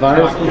never played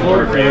virus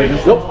before?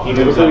 nope.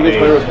 Never played against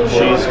virus before.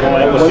 She's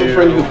going One to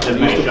friend who used to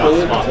play it,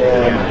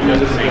 and he was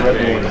just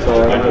recommending, so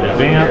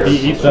Vamp, he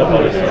eats up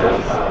other circle.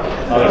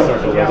 Other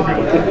circle there.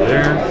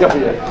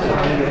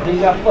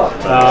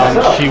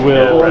 She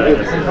will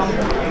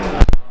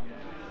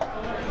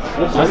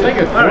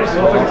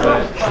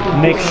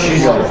make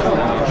sure,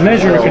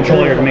 measure a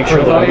controller to make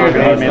sure that I'm not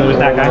going to melee with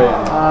that guy.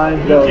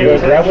 no,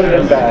 that would have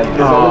been bad.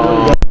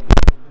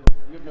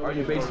 Are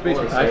you base to base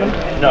with Typhon?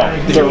 No.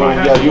 So,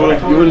 yeah, you would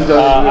have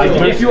done.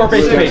 If you are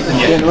base to base, then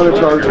yes. Another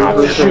charge for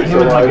first turn,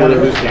 so I would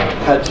have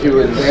had to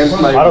advance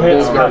my Auto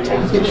hits.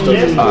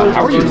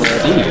 How are you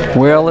seeing?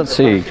 Well, let's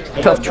see.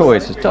 Tough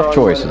choices. Tough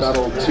choices.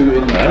 battle to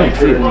in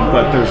turn,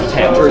 But there's a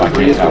turn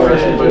 3 is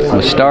conversion, but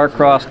The star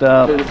crossed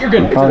up.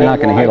 I'm probably not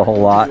going to hit a whole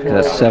lot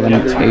because that's 7,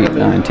 8,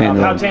 9, 10,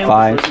 11,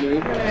 5. If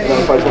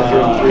I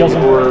turn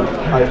 3 or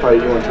I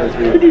fight you on turn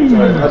 3.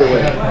 Either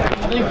way.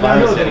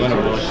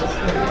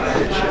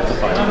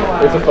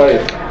 It's a fight.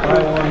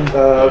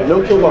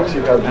 No kill box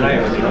you have.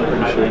 I'm pretty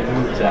sure.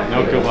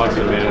 No kill box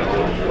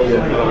available.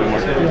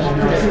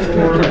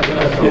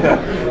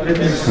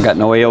 I got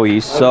no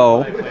AoEs,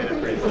 so I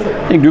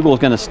think Dougal's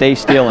going to stay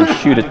still and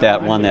shoot at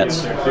that one.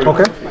 That's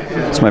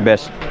my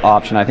best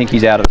option. I think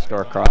he's out of the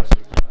star cross.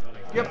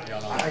 Yep.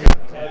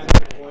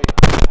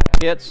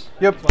 Hits.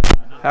 Yep.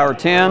 Power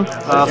 10.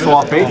 So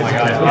off 8.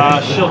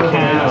 She'll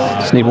cast.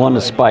 Just need one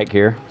to spike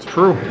here. It's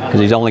true. Because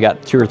he's only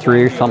got 2 or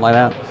 3 or something like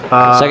that.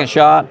 Second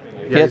shot. Yeah,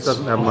 Hits. he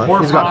doesn't have much.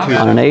 He's got 2.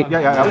 On an 8.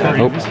 Yeah.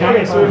 Nope.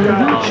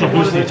 She'll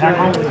boost the attack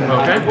roll.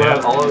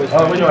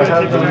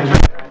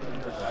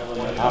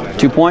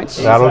 2 points.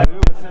 That'll do.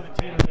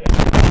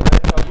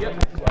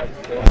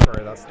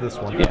 Sorry, that's this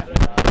one. Yeah.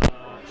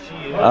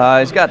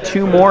 He's got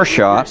 2 more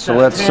shots, so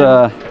let's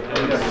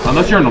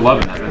Unless you're an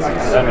 11.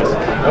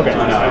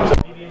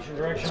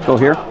 let's go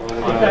here.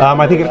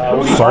 I think it.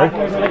 Sorry.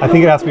 I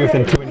think it has to be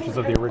within 2 inches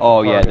of the original.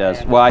 Oh yeah, it target.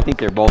 does. Well, I think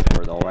they're both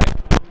were though, right?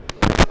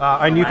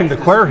 And you can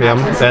declare him,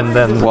 and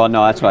then. Well,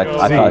 no, that's what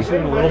I thought.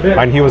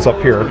 And he was up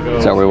here.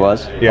 Is that where he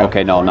was? Yeah.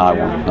 Okay, no, I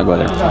won't. I'll go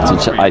there.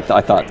 Since I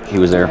thought he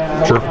was there.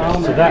 Sure.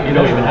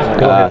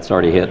 It's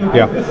already hit.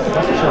 Yeah.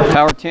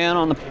 Power 10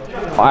 on the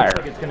fire.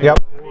 Yep.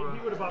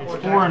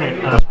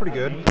 That's pretty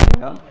good.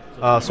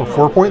 So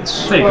 4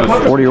 points.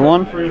 40 or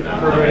 1. So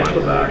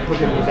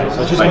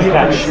just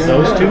catch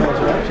those 2.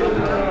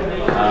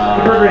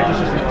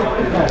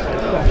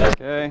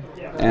 Okay.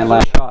 And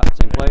last shot,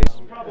 same place.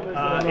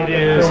 It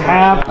is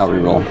half. I'll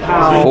reroll.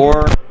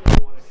 4.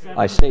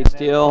 I stayed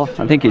still.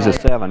 I think he's a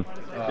 7.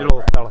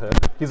 That'll hit.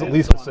 He's at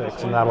least a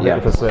 6, and that'll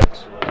hit with a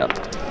 6.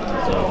 Yep.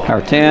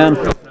 Power 10.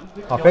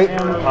 Off 8.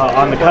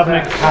 On the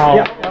Covenant,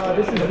 POW.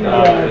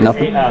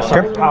 Nothing.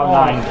 Sorry, POW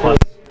 9 plus.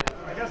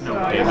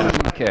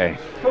 Okay.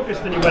 Focus,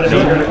 then you better be.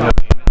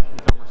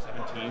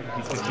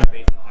 He's 15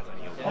 base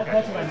and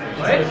has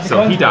a heal.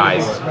 So he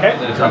dies. Okay.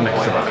 The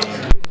Covenant survives.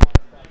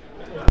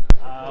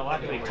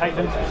 Luckily,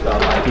 Titan.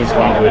 He's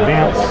going to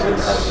advance.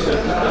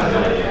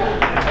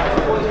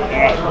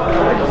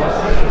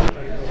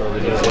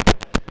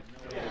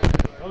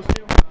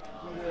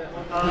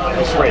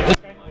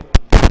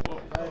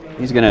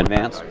 He's going to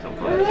advance.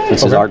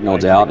 Since his arc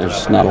node's out,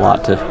 there's not a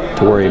lot to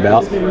worry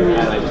about. He's going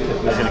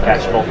to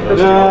catch both of those.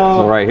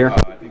 So right here.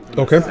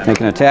 Okay.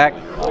 Make an attack.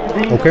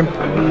 Okay.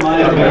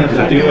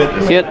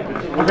 Hit.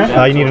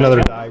 You need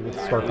another die with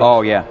Star.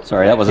 Oh yeah,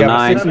 sorry, that was a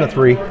 9. 6 and a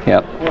 3.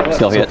 Yep,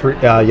 still hit. 3.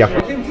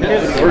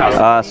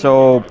 Yeah.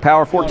 So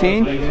power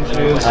 14.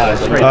 So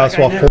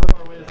 4.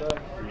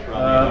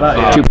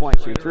 2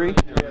 points, you 3.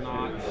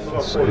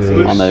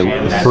 On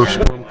the first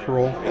storm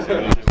roll.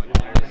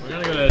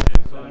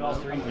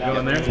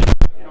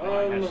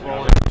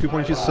 2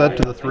 points you said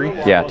to the 3?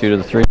 Yeah, 2 to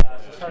the 3.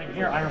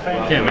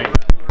 Can't make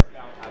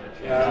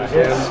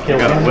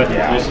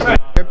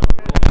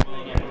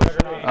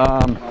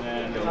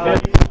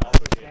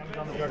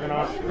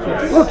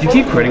Look, you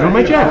keep critting on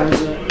my jabs.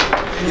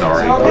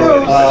 Sorry.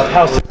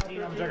 POW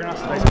 16 on Juggernaut.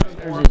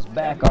 There's his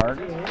back arc.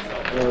 I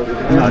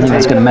don't think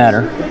that's gonna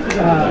matter.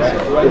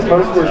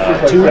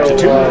 2 to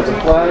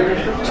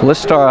 2. So let's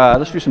start.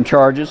 Let's do some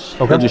charges.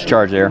 Okay. We'll just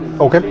charge there.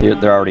 Okay.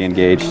 They're already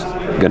engaged.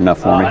 Good enough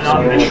for me. So.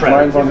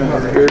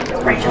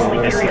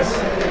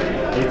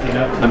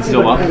 I'm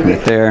still up.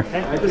 Right there.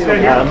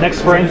 Next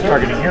spring,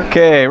 targeting here.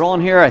 Okay,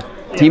 rolling here.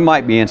 He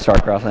might be in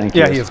Starcross, I think.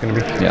 Yeah, he is going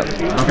to be. Yep.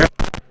 Okay.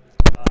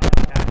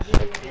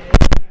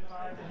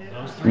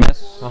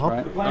 Miss.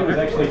 Right.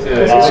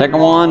 Second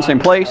one, same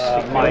place.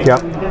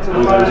 Yeah.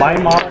 My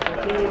model.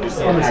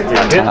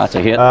 That's a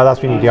hit. That's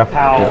what we need, yeah.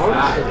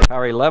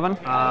 Power 11.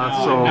 So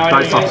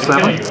dice off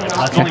 7.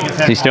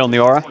 Is he still in the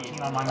aura?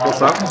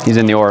 What's up? He's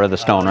in the aura of the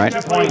stone, right?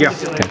 Yeah.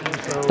 Okay.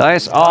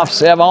 Dice off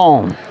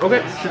 7.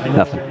 Okay.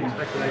 Nothing.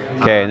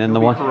 Okay, and then the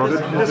one.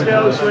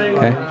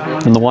 Okay.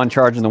 And the one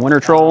charging the Winter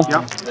Troll.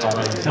 Yep.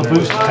 He'll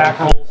boost attack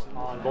rolls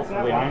on both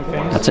of the Iron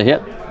Things. That's a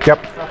hit. Yep.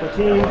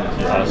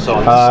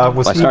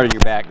 I started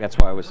your back, that's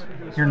why I was.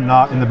 You're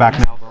not in the back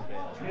now, though.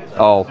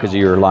 Oh, because of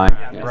your line.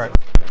 Yeah. Right.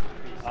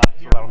 So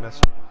that'll miss.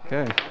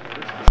 Okay.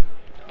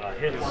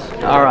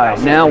 All right,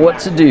 now what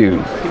to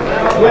do?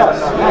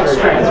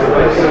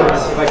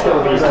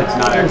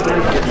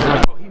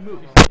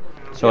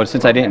 So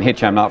since I didn't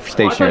hit you, I'm not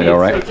stationary though,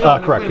 right?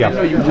 Correct,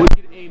 yeah. You would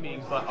get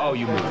aiming, but oh,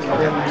 you moved.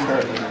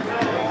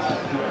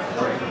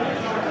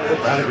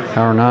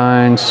 Power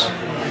 9s.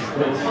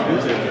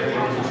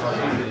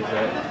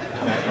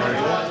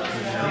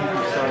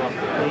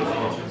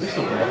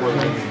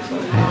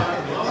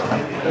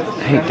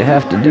 Hate to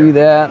have to do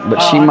that, but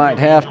she might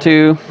have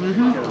to.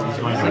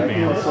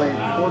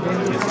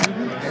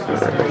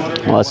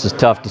 Well, this is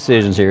tough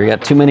decisions here. You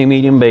got too many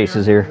medium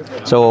bases here.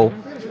 So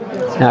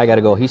now I got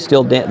to go. He's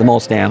still the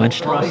most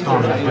damaged. Okay.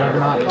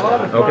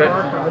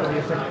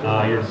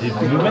 Your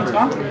movement's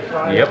gone?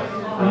 Yep.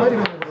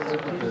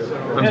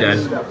 I'm dead.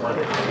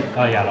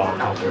 Oh, yeah,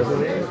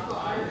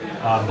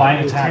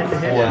 bind attack for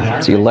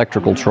It's the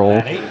electrical troll.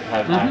 8.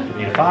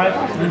 Need a 5.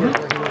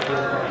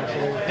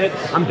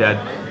 Hits. I'm dead.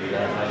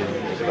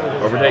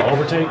 Overtake.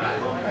 Overtake.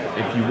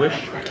 If you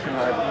wish.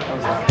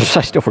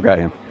 I still forgot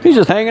him. He's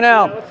just hanging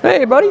out.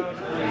 Hey, buddy. You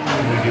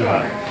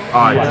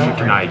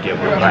can I get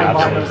one?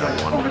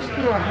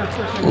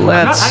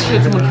 Let's. Actually,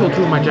 did someone kill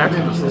 2 of my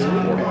Jacksons before?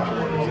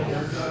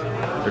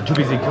 They're too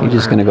busy killing. He's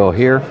just going to go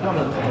here.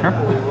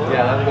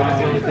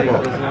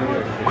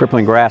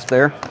 Crippling grasp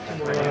there.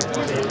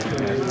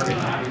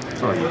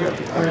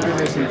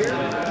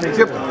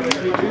 Yep.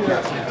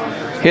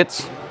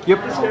 Hits. Yep.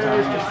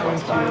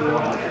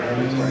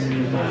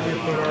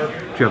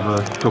 Do you have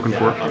a token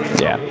for it?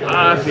 Yeah.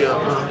 I feel.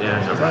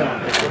 Yeah, no problem.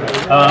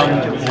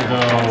 We'll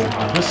go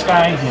with this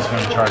guy. He's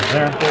going to charge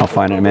there. I'll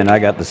find it in a minute. I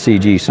got the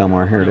CG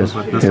somewhere. Here it is.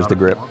 Here's the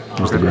grip.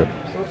 Here's the grip.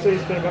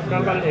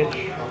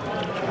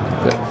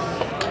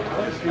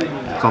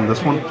 It's on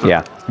this one?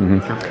 Yeah.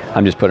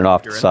 I'm just putting it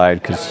off the side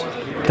because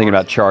thinking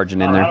about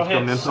charging in there.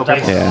 Yeah.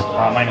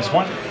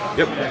 -1.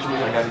 Yep.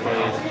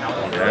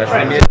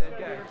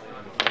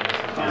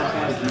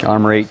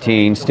 Armor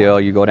 18 still.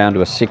 You go down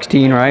to a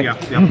 16, right? Yeah.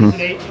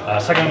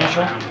 Second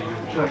initial.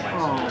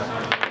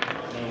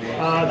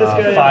 This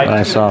guy. 5.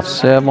 Dice off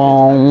 7.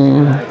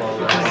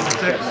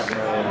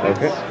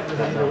 Okay.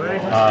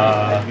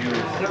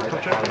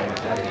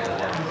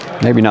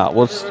 Maybe not.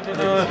 We'll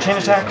Chain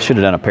attack. should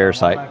have done a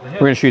parasite. We're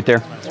gonna shoot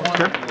there.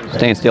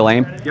 Stand still,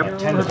 aim. Yep.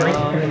 10 to 3.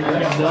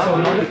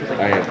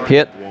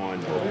 Hit.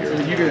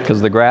 Because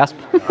of the grasp.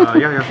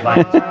 Yeah.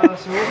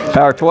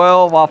 Power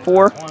 12 off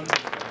 4.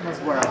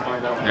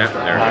 Yep,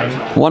 there it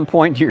is. 1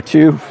 point to your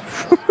 2.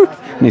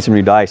 Need some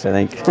new dice, I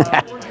think.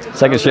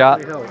 Second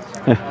shot.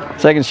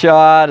 Second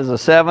shot is a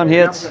 7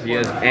 hits. He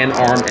has an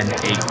arm and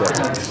 8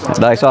 buttons.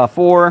 Dice off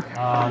 4.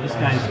 This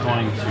guy's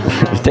going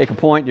to. You take a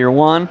point to your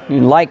 1.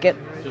 You like it.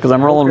 because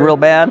I'm rolling real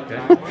bad.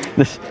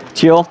 This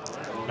chill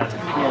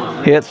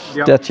hits,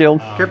 death chill.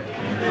 Yep.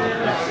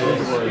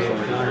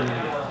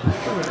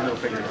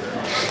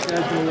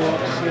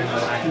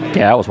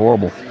 Yeah, that was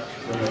horrible.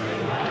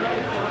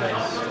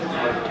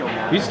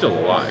 He's still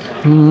alive.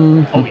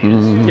 Oh, he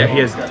is. Yeah, he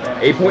has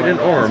a point in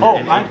arm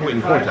and a point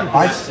in point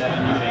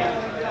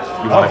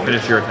attack. You want to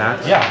finish your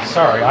attack? Yeah,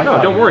 sorry.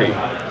 No, don't worry.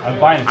 I'm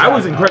buying. I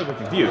was incredibly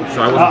confused,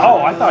 so I was.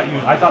 I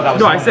thought that was.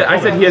 No, I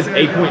said he has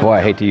a point. Boy,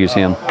 I hate to use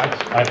him.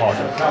 I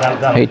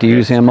apologize. Hate to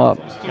use him up.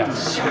 Yeah,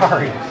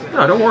 sorry.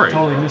 No, don't worry.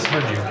 Totally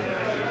misheard you. So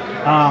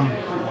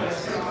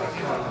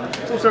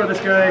we'll start with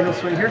this guy. He'll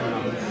swing here.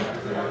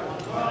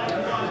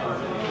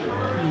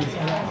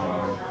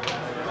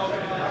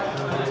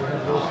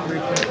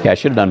 Yeah, I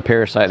should have done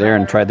Parasite there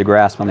and tried the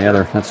Grasp on the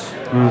other. That's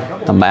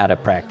I'm out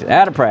of practice.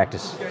 Out of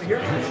practice.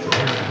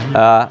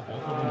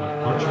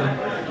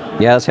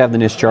 Yeah, let's have the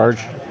NIST charge.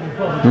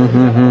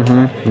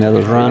 Yeah,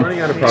 those run.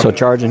 So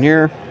charging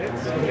here.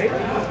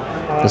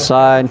 The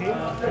side.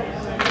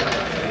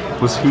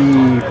 Was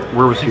he?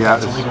 Where was he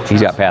at?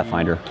 He's got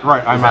Pathfinder.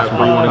 Right. I'm asking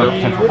where you want to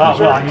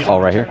potential. Oh,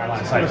 right here.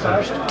 So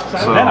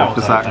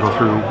does that go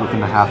through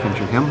within a half inch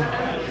of him?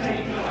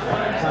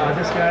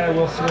 This guy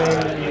will swing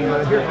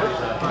here.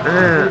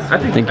 I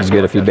think he's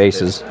good if he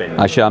bases.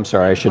 I'm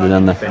sorry, I should have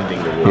done the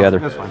other.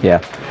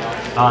 Yeah.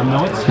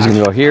 No, it's. He's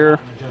gonna go here.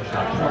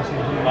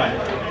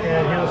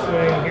 And he'll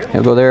swing here.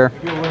 He'll go there.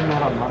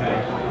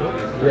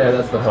 Yeah,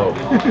 that's the hope.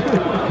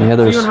 Yeah,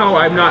 there's. Seeing how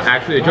I'm not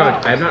actually a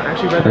judge, I have not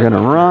actually read They're that.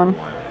 gonna run.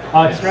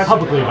 It's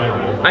publicly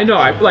available. I know.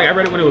 I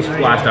read it when it was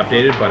last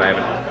updated, but I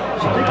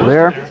haven't.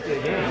 There.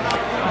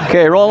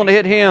 Okay, rolling to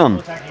hit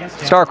him.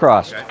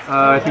 Starcross.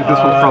 I think this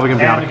one's probably going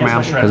to be out of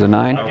command. Is a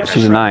 9?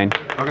 She's a 9.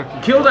 Okay.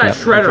 Kill that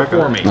shredder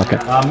for me. Okay.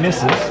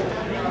 Misses.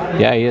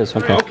 Yeah, he is.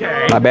 Okay.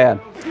 Okay. My bad.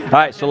 All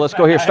right, so let's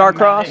go here.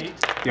 Starcross.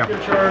 Yeah.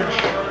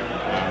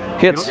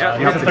 Hits. Yeah,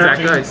 that's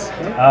exact dice.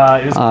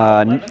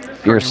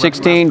 You're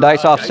 16.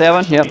 Dice off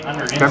 7. Yep.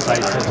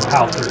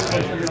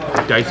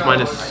 Dice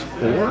minus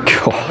 4.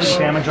 Gosh.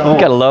 You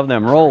gotta love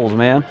them rolls,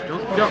 man.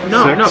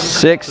 No.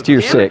 6 to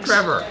your 6.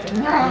 Trevor.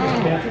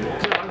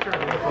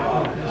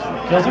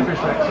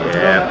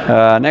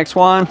 Next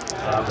one.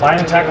 Buy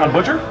an attack on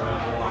Butcher.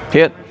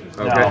 Hit.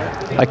 Okay.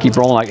 I keep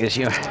rolling like this.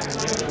 You know.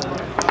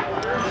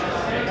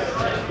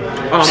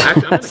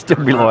 Actually, I'm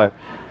Still below it.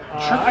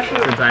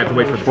 since I have to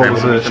wait for the What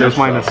was it? It was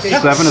minus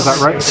 7, is that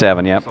right?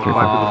 7, yep.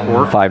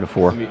 5 to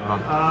 4. The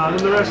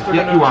rest are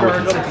Yeah, you are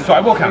with me. So I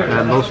will count it.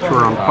 And those two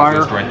are on fire.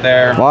 Just right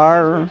there.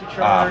 Fire.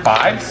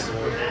 5s.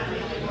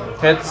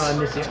 Hits.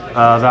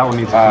 That one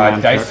needs a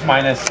command Dice check.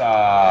 minus.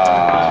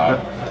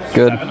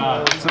 Good.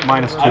 It's at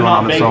minus 2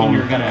 on its own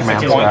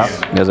command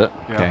stat. Is it?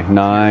 Yeah. Okay.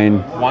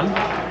 9, 1.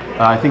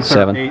 I think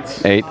 7,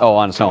 8s. 8. Oh,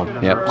 on its own.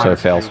 Yep. So it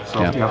fails.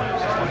 So,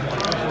 Yeah.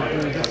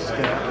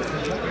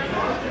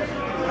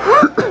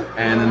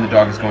 And then the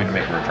dog is going to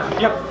make a return.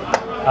 Yep.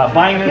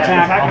 Buying an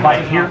attack. I'll buy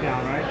it here. He is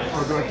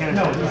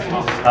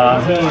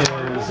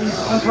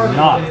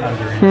not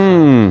under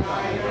him.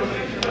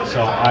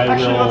 So I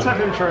will.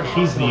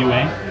 He's the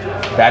UA.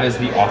 That is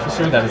the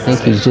officer. That is I the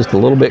think he's just a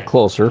little bit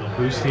closer.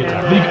 Who's the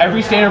attack? Leave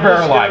every standard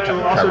bearer alive,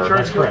 Trevor.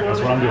 That's correct. That's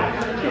what I'm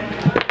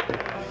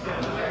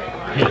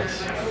doing.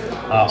 Hits.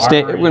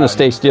 We're going to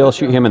stay still,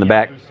 shoot him in the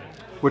back.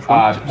 Which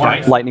one?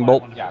 Lightning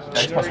bolt. Yeah,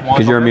 dice plus 1.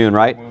 Because you're immune,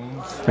 right?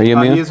 Are you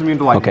immune? He is immune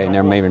to lightning. Okay,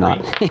 never, maybe not.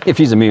 If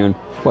he's immune,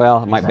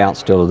 well, it might bounce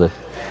still to the.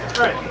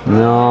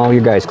 No,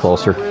 your guy's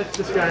closer.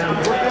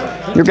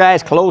 Your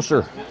guy's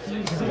closer.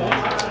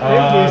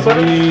 I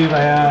believe I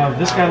have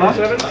this guy left.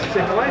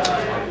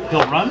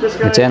 He'll run.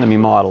 It's enemy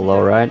model,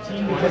 though, right?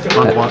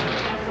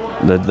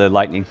 The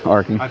lightning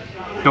arcing. I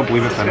don't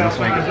believe it's enemy.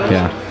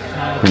 Yeah,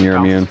 when you're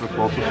immune.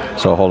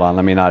 So hold on,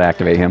 let me not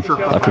activate him.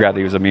 I forgot that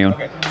he was immune.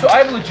 Okay, so I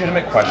have a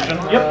legitimate question.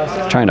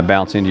 Yep. Trying to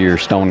bounce into your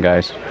stone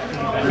guys.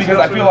 Because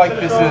I feel like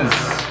this is.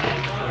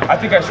 I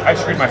think I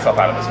screwed myself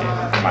out of this game,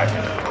 in my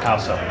opinion. How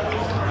so?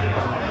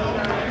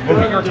 Look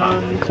at your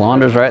time.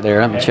 Calandra's right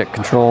there. Let me check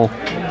control.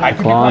 I could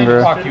be playing to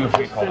Calandra. talk to you if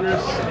we call it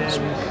this.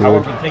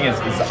 However, the thing is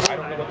I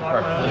don't know what the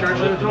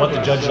correct. What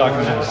the judge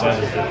document says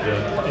is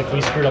that if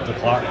we screwed up the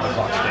clock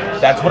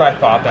stays. That's what I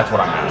thought. That's what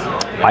I'm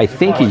asking. I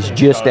think he's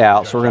just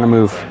out, so we're going to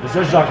move The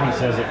judge document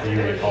says if you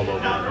get called over,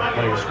 the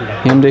player screwed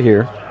up. him to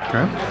here.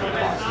 Okay.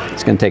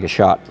 It's going to take a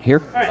shot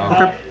here.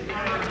 Okay.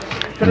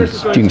 You can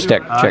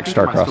check I think it might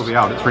still be Starcross.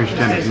 out. It's range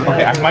 10, isn't it?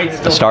 Okay, I might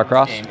still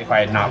Starcross? play this game if I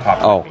had not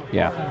popped. Oh,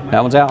 yeah. That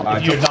one's out.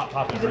 If you had not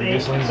popped it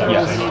previously, is that what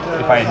you're Yes. saying?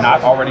 If I had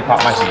not already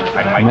popped my seed,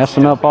 I might.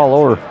 Messing up all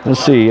over. Let's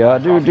see. No.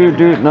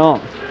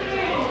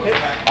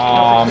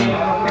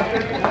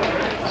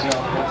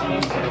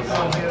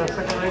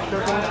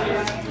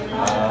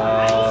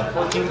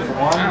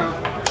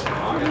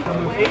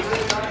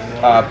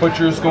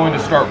 Butcher's going to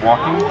start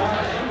walking.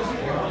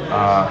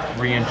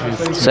 3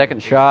 inches.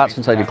 Second shot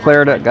since I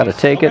declared it. Got to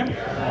take it. He's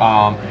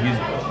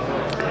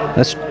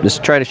Let's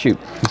try to shoot.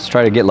 Let's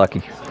try to get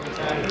lucky.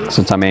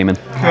 Since I'm aiming.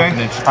 Okay.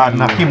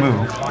 Now he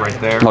moved. right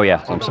there. Oh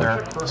yeah. I'm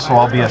sorry. So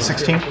I'll be at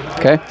 16.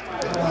 Okay.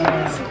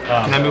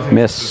 Can I move him?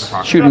 Miss.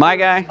 Shooting my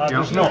guy.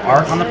 There's no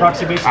arc on the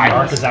proxy base. The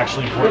arc is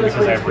actually important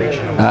because I have reach.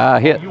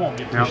 Hit. You won't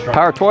get 3 strike.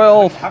 Power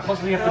 12. How close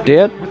do we have to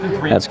Dead. Within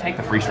 3. That's Take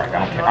the free strike. I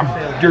don't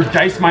care. Your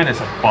dice minus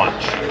a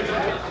bunch.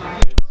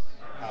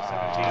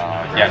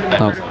 Yeah.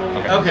 That,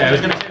 okay. I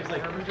was gonna say it's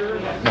like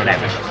No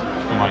damage.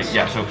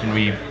 Yeah, so can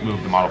we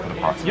move the model for the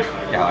proxy? Yep.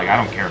 Yeah, like I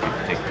don't care if you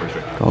take the first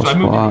strike. So I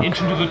moved an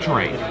inch into the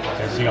terrain.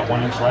 so you got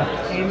 1 inch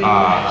left.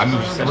 I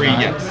moved 3,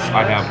 yes.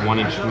 I have 1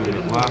 inch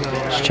movement left.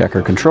 Let's check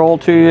her control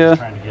to you.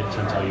 Trying to get to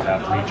until you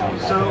have reach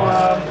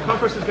on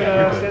Conquest is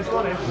gonna stand still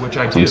on him. Which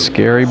I Some do.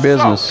 scary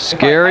business. So,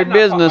 Scary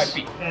business.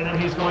 And then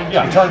he's going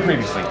Yeah, turn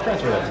previously.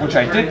 Which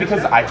I did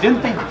because I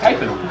didn't think to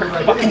type it.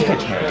 Fucking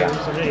pitch me again.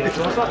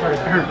 So let's not target.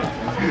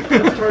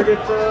 Let's target.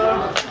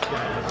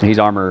 He's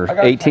armor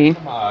 18.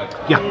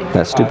 Yeah.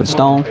 That stupid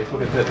stone. I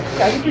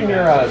think you're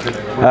near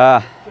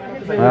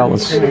Well,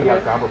 let's.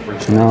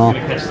 No.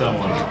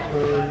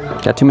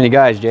 Got too many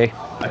guys, Jay.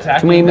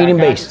 Too many medium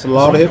base. It's a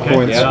lot of hit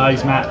points.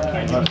 He's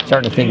Matt.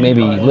 Starting to think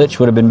maybe Lich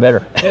would have been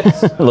better.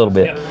 A little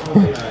bit.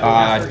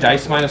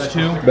 dice minus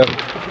 2. Better.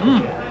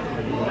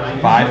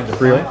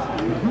 5. Really?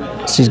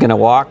 She's gonna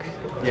walk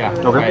Yeah.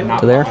 Okay.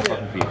 to there.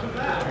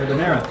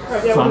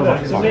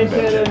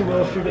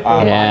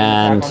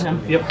 And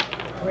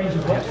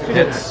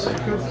Hits.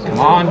 Come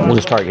on. we'll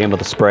just target him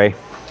with a spray.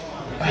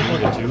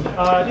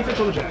 Defense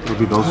on the check. Would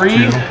be those 3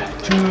 two.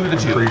 to the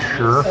 2. Pretty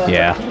sure.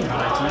 Yeah.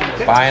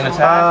 Buy an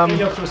attack.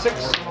 You up to a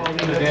 6.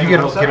 You get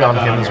it on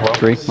him as well.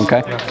 3.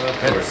 Okay.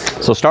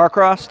 So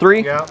Starcross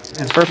 3. Yeah.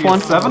 First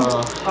one. 7.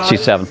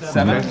 She's 7.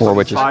 4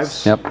 witches.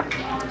 5s. Yep.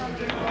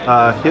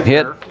 Hit.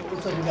 Hit. there.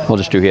 We'll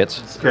just do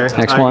hits. Okay.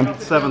 Next one.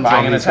 7's Buying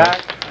on an these guys.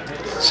 attack.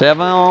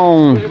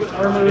 7.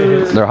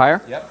 They're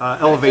higher.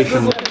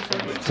 Elevation.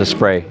 It's a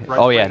spray.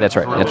 Oh yeah, that's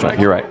right. That's right.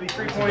 You're right.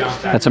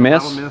 That's a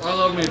miss.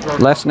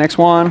 Last next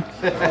one.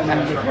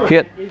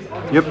 Hit.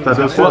 Yep, that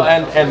does Well,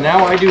 hit. and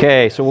now I do.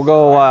 Okay, so we'll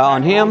go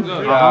on him.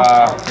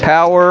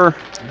 Power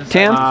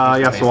 10.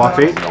 Yeah, so off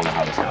 8.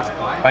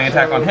 Buying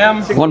attack on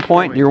him. 1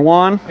 point. You're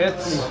 1.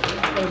 Hits.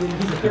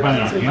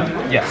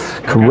 Yes.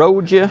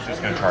 Corrode you.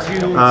 Just gonna charge you.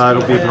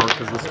 It'll be ignored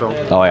because of the stone.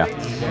 Oh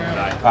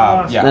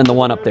yeah. Yeah. And the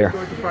one up there.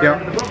 Yeah.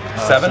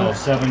 7.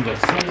 7 to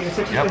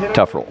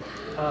Tough roll.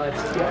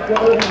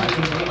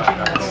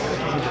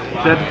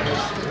 Dead.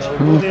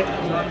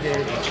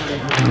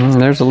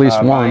 There's at least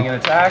Buying one. an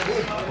attack.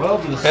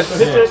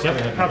 Hits.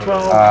 Count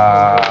 12.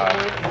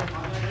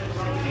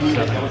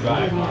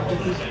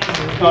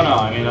 Oh no,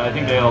 I mean I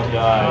think they all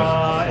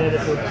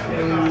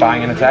die.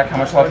 Buying an attack. How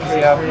much left does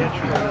he have?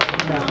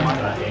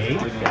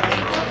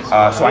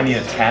 So I need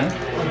a 10.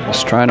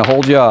 Just trying to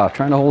hold you off.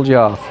 Trying to hold you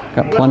off.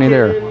 Got plenty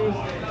there.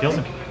 Kills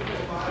him.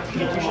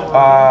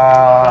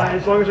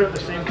 As long as they're at the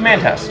same.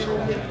 Command test.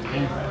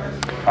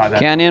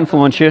 Can't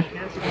influence you.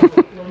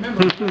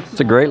 It's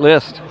a great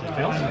list.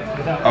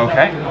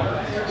 Okay.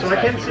 So I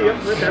can see it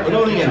right there.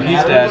 So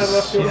he's dead.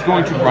 He's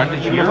going to run to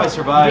here. Do not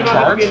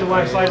have to be in the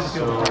left side of the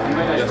field.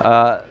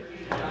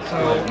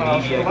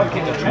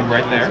 Two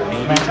right there.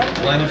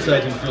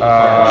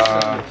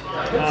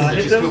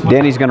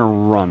 Danny's gonna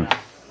run.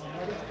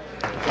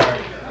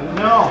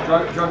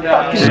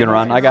 She's gonna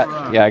run. I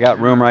got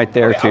room right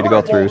there too to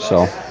go through.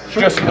 So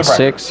Just for the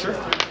 6.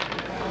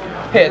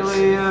 hits.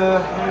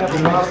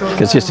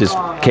 Because just his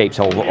cape's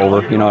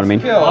over. You know what I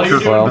mean?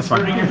 12.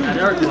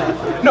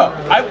 No,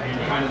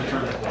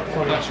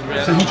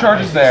 so he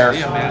charges there.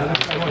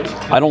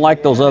 I don't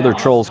like those other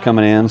trolls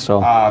coming in.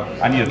 So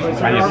I need a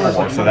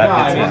 4, so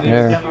that hits me.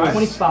 there.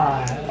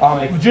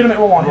 25. Legitimate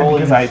roll on him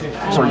because I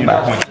sort of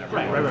points.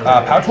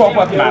 Power 12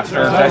 weapon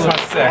master. Dice not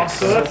 6.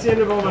 So that's the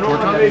end of all the normal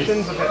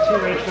foundations. I've got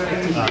 2 rage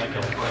tokens.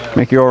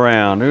 Make you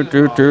around. Doot,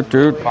 doot, doot,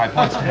 doot. 5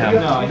 points to him.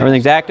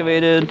 Everything's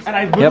activated. And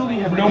I literally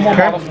have no more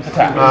models with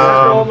attack.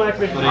 Roll my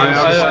activation.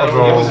 I'll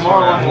go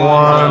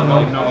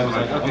 1,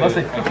 Unless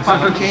they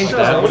change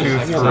that. 2,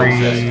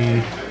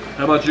 3.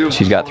 How about you?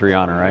 She's got 3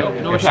 on her, right?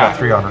 She's got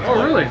 3 on her.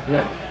 Oh, really?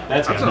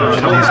 That's These two are over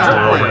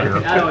here.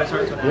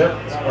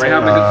 Are you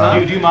having a good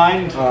time? Do you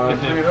mind if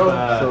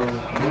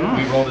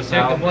we roll this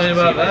out? Complain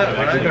about that.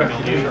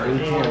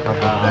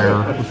 There.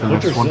 What's the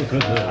next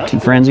one? 2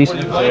 frenzies.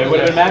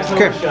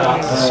 Okay.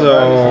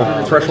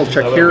 So threshold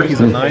check here. He's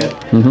a 9.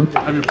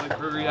 Have you played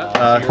Burger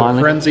yet?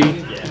 Finally.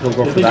 Frenzy. We'll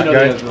go for that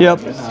guy. Yep.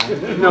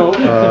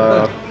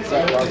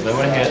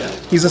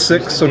 He's a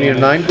 6, so need a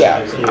 9.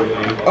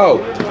 Oh.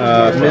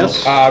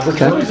 Miss.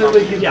 Return.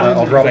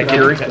 I'll drop a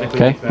Fury.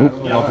 Okay. Oop.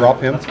 I'll drop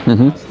him.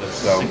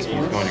 So he's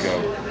going to go.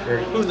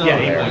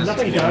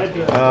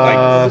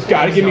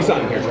 Gotta give me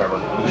something here, Trevor.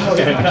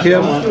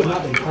 Him.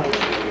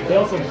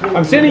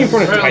 I'm standing in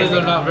front of Apparently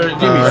they're Titan. not very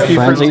deep.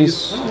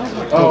 Frenzies.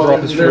 I'll drop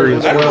his Fury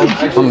as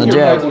well. On the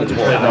jet.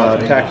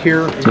 Attack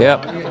here.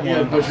 Yep.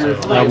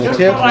 I will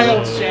tip.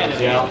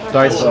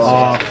 Dice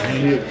off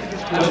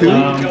 2.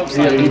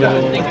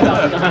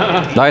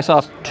 Dice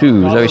off 2.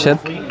 Is that what you said?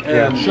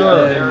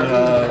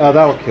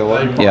 That'll kill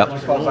it.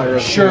 Yep.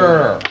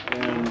 Sure.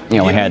 He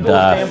only had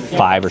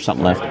 5 or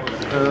something left.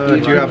 Do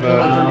you have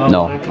a...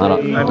 No, I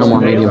don't. No more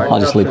medium. I'll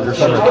just leave.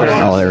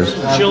 Oh, there's.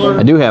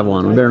 I do have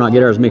one. We better not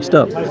get ours mixed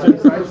up.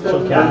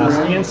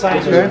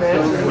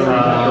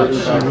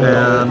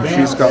 And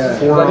she's got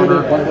 4 on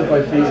her.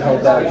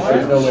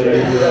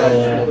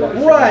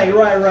 Right.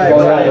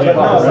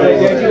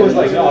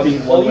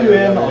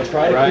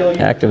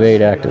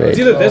 Activate. It's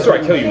either this or I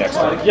kill you next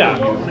time. Yeah.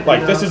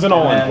 Like, this is an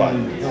all-in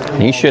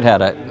play. He should have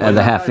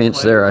the ½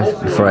 inch there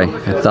before I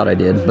thought I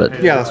did,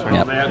 but Yeah, that's fine.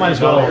 yep. Might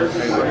as well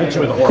hit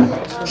you with a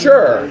Hordes.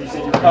 Sure.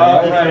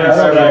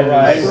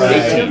 Right.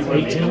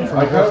 18 from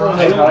the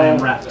Hordes. I am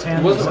wrapped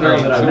 10.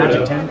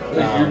 Magic 10.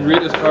 You'd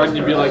read this card and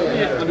you'd be like,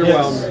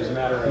 underwhelmed.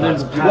 And then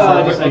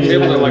Well, on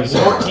table, they're like,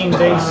 14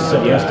 days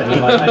so used to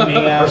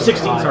 8. Or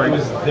 16, sorry.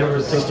 There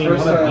was 16. And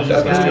I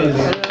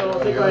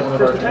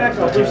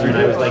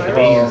was like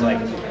debating, I was like,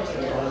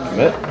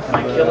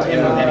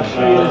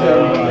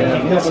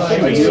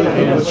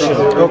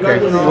 Okay,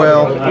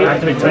 well,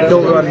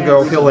 he'll go ahead and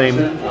go. He'll aim.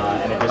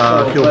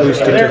 He'll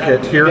boost it to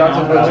hit here. So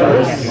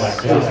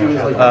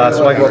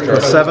I go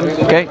to 7.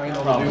 Okay.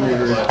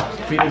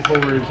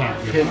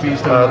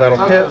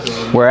 That'll hit.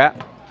 Where at?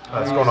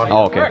 It's going on.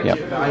 Oh, okay. Yep.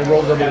 So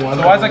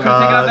why is I couldn't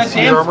take it out that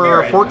Siege damn armor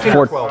spirit? 14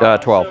 or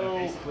 12. 12.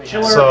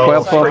 So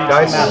 12. straight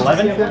dice.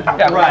 11?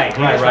 Yeah, right.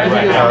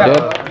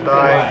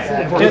 Die.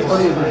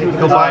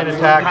 He'll buy an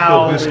attack.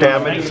 He'll boost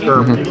damage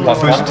or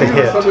boost to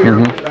hit here.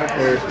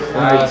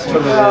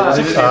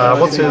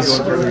 What's his?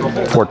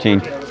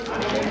 14.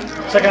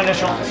 Second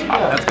initial.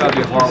 that's gotta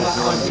be a horrible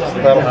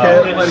feeling. That'll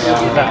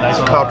hit.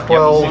 About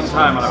 12.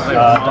 Time when I played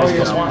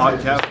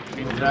podcast,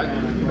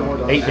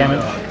 8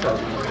 damage.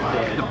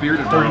 the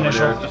bearded Third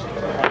initial. just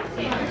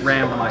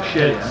rammed my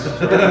shit.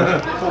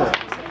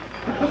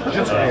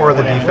 Or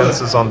the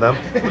defenses on them.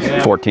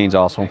 14's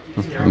also.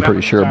 I'm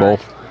pretty sure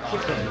both.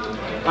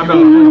 I'm not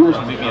the first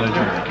person to beat me in a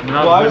tournament.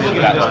 Well, I was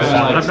looking at this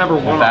going, I've never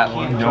won that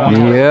one.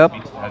 Yep.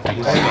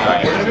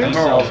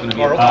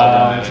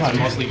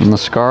 And the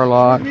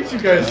Scarlock.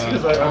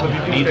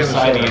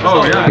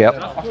 Oh, yeah. Yep.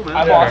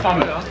 I lost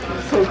on it.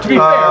 To be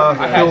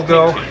fair, He'll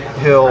go.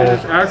 He'll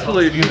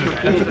Actually, if you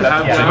could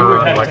have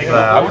like I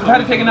that. would have had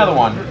to take another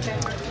one.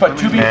 But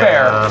to be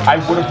fair, I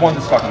would have won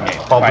this fucking game.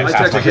 I'll By boost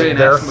attack. it to hit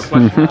there. the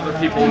question to other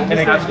people,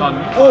 that's on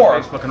Or,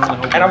 Facebook and only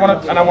hope. and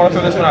I want to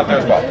throw this one out there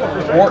as well.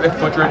 Or if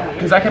Butcher,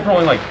 because I kept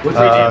rolling like 3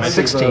 damage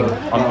 16.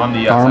 on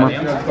the Armor.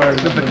 side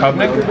hands. The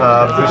Covenant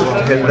Boost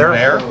to hit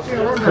there.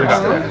 could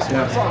have gotten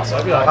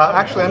it.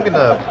 Actually, I'm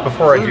gonna,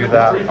 before I do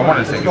that, I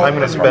wanted to say I'm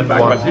gonna spend but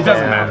one it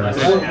doesn't matter. and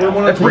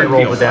That's what it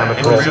reroll feels the damage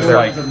like. rolls It's just there.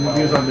 like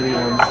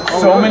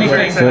so many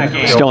things in that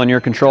game. Still in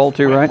your control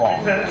too, right?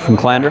 From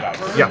Calandra?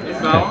 Yeah.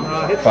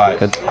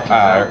 But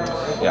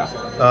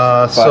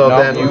yeah, So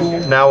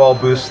then now I'll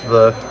boost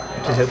the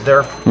to hit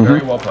there.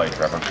 very well played,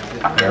 Trevor.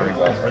 Very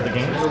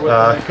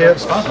well.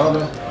 Hit.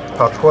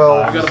 About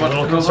 12. got a bunch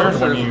of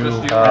concerned when you So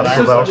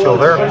that'll show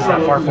there.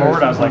 Far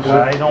forward, I was like,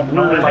 I don't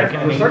know if I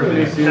can. I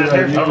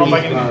don't know if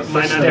I can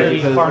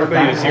stay far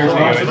back. Seriously,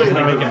 it doesn't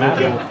make it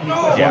matter.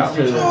 Yeah. I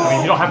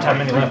mean, you don't have to have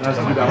many left.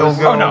 He'll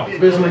go. Oh no.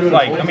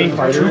 Like I mean,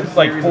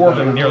 like 4 of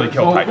them nearly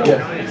killed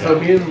Titan. So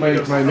me and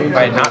my main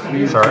I had not.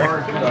 Sorry.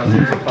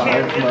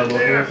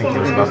 I think he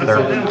was about there.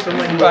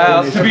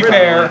 Well, to be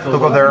fair, He'll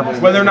go there.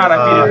 whether or not I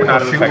beat it would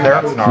not shoot affect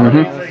there.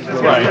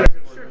 that. Right.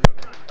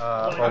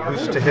 I'll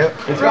boost to hit.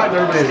 It's gotten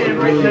everybody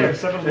really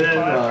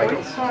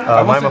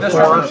I'm a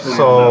 4,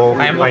 so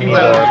I am I looking need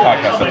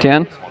for a a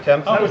 10? 10.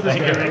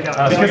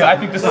 because I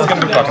think this is going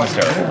to be fucking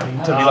hysterical.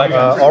 To be like,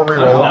 I'll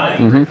reroll.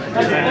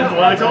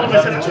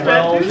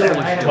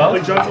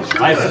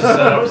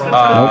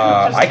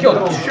 I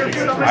killed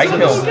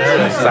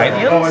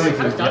Scythians,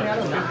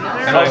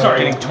 and I'm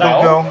getting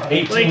 12. Go.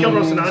 18.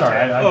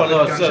 Sorry.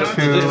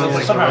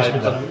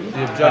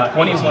 To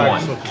 21. I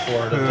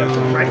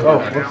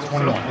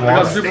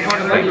got super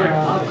fucking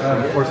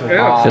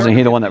angry. Isn't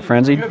he the one that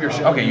frenzied?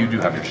 Okay, you do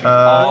have your shit.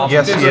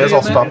 yes, he is.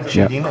 I'll stop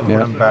cheating and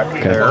put him back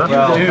there.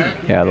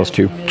 Yeah, those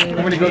two. Oh,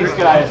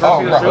 right.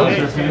 That would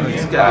have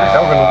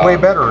been way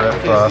better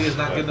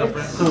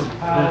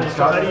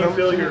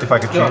if I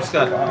could cheat.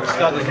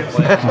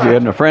 You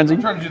had a frenzy?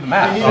 I'm trying to do the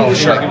math. Oh,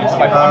 shit.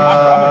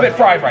 I'm a bit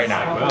fried right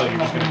now.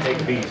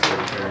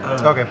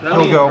 Okay,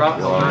 he'll go.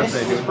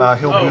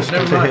 He'll boost to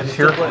hit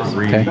here.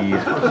 Okay.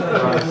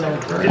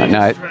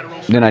 Now,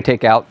 didn't I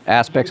take out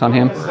aspects on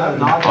him?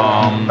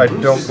 I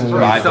don't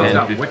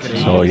believe.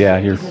 So yeah,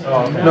 you're.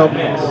 Nope.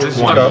 This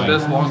longer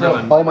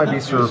than All my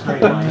beasts are. I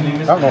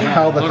don't know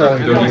how the hell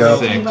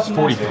he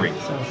 43.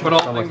 but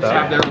all things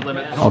have their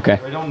limits. Okay.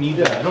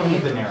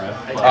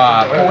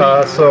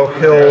 So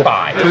he'll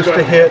 5. boost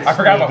to hit. I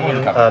forgot about one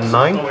of the covers.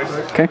 9.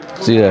 Okay.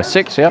 See the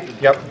 6. Yep.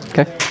 Yep.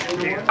 Okay.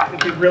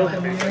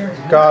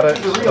 Got it.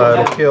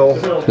 It'll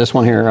kill. This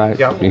one here,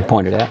 Yep. you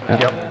pointed at.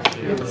 Yep.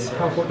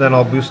 Then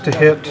I'll boost to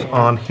hit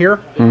on here.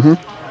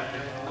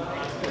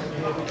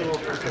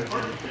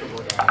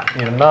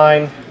 Need a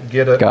 9.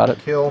 Get it. Got it.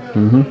 Kill.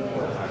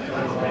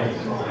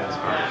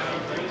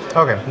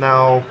 Okay.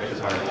 Now,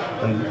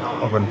 and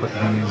I'll go ahead and put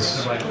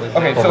these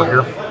Okay, over so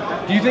here.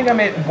 Do you think I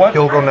made what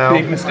He'll go now.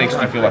 big mistakes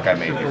do you feel like I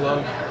made here?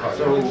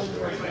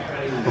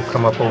 He'll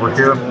come up over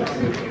here.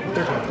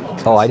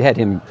 Oh, I had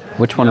him.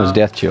 Which one was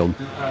Death Shield?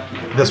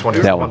 This one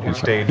is That the one one. who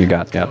stayed. You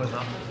got that.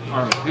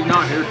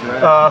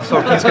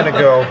 So he's going to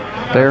go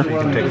There. You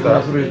can take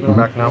that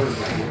back now.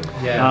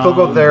 He'll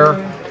go there.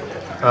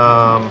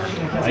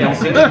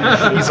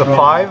 He's a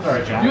 5.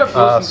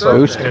 So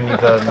Boost. he's going to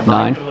need a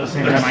 9.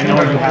 I know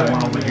you have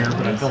one over here,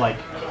 but I feel like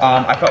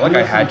I felt like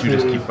I had to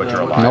just keep Butcher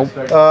alive.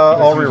 Nope.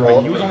 I'll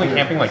reroll He was only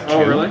camping like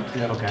 2. really?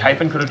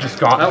 Typhon could have just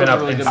been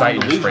up in sight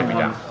and just sprayed me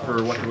down.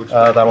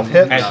 That'll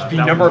hit. And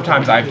the number of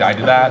times I've died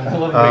to that makes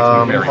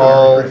me very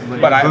I'll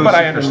but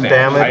I understand.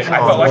 damage I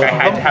felt like I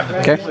had to have the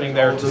positioning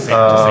there to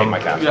save my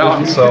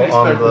captain. So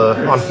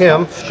on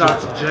him,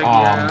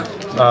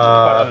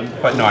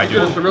 But no, I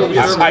do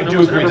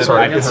agree that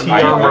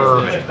I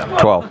armor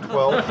 12.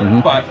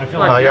 12. But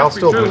Yeah, I'll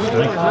still boost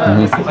it.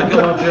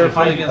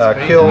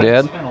 Kill.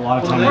 Dead.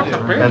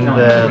 And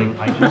then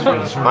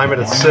I'm at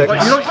a 6.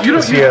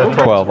 Is he at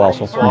 12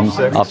 also. Off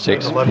 6. Off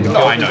 6.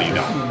 no, I know you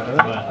don't.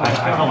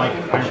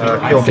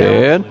 Kill.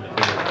 Dead.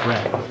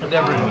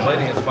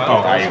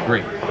 Oh, I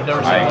agree.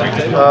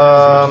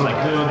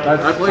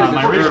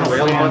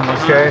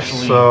 Okay,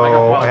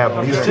 so I have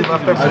these 2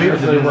 left, I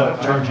believe.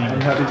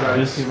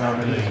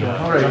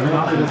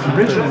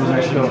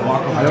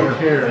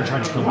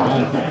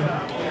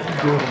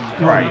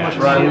 Right.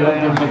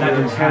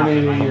 I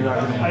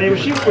mean,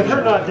 with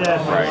her not dead.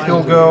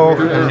 He'll go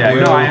and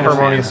do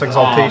Harmonious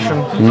Exaltation.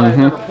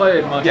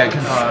 Yeah,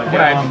 because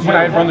when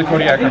I run the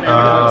Kodiak,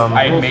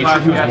 I made sure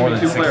he was more than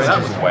 6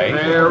 inches away.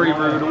 Very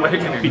rude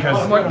awakening.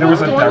 Because there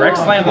was a direct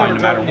slam line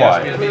no matter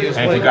what, and if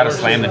you got a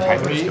slam, then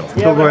Typhon was killed.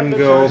 He'll go ahead and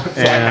go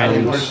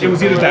and It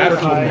was either that or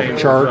he wouldn't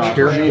charge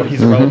here. but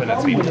he's irrelevant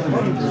at speed.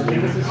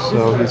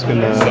 So he's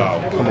going to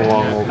come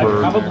along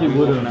over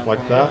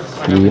like that.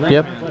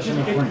 Yep.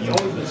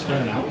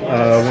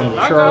 When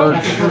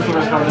charge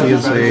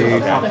is a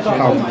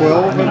POW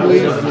 12, I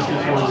believe.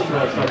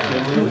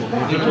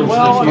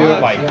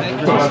 Like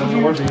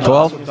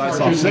 12.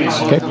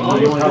 Okay.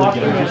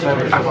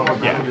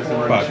 yeah,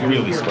 but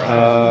really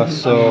spread.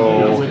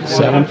 So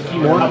 7.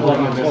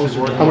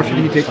 how much did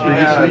he take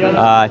previously?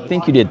 I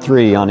think you did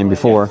 3 on him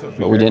before,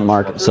 but we didn't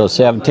mark it. So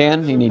 7,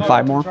 10. You need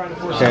 5 more.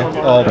 Okay,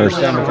 I'll boost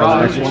damage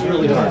on the next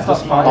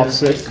one. Off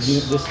 6.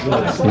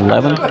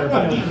 11.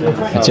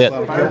 That's it.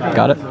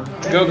 Got it.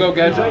 Go,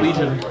 Gadget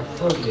Legion.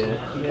 Well,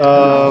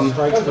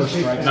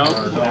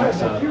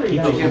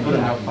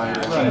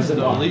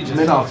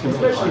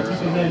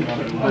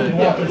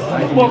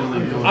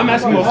 I'm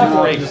asking mostly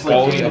for a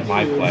quality of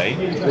my play.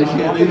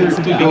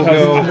 He'll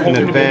go in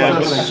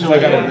advance. I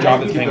got a job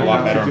that's paying a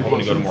lot better. I'm hoping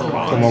to go to more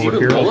cons. Come over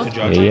here. To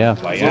judge Yeah.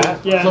 play at.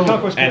 Yeah, the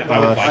conquest. And I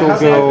would She'll like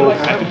go.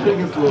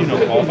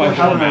 to, qualify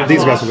for match.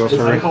 These guys will go,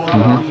 sorry.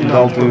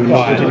 They'll do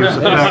continuous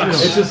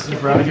attacks.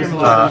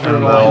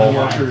 And they'll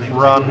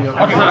run.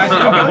 Okay, when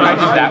I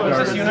did that with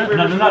this unit.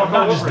 Not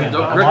just then.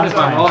 Correct me if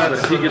I'm wrong, but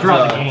he gets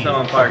set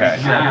on fire. Okay.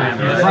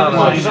 Front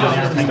lines and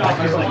everything like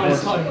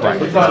this.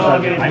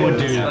 I would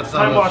do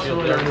Time watch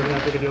really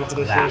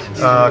that.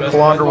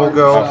 Calandra will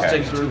go.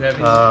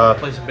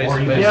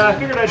 Yeah, I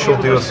figured I'd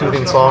She'll do a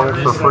soothing song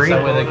for free.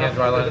 they can't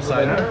dry line of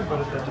sight.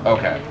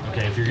 Okay.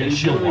 Okay, if you're getting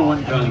shield wall, I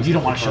mean, if you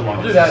don't want to shield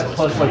wall,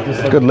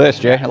 Good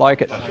list, Jay. I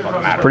like it.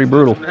 It's pretty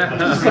brutal.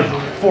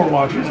 4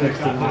 watchers next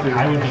to me.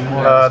 I would be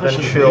more. Then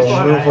she'll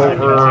move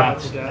over.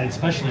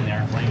 Especially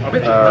there.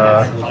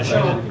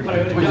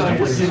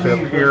 Step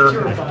here,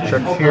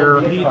 check here.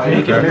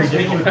 Okay.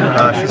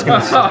 She's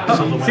going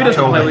to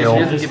toe the hill.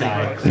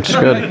 It's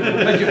good.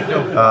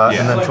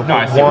 And then she'll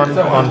put 1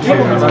 onto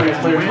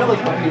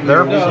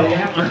there.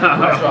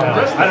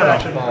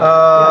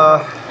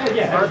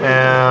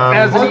 And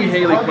As an E.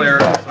 Haley player,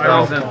 I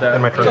resent that.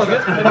 in my turn.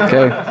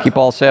 Okay. Keep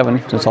all 7.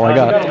 That's all I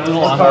got.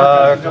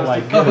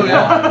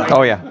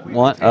 Oh, yeah.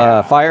 One,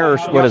 fire or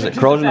what is it?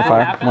 Corrosion or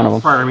fire? One of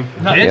them. Fire me.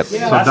 Yep. So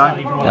die.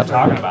 Yep.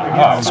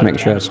 Just make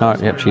sure it's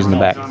not. Yep, she's in the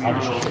back.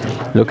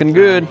 Looking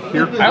good.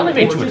 I only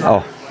made 2 attacks.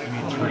 Oh,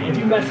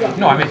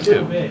 No, I made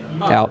 2.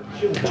 out.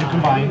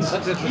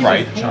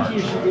 Right.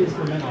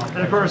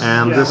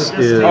 And this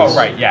is. Oh,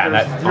 right. Yeah.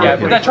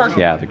 But that charge.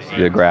 Yeah,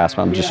 the grasp.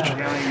 I'm just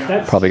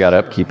probably got to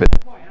upkeep it.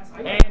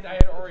 And I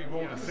had already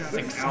rolled a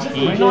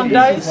 16 on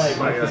dice.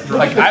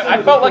 Like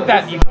I felt like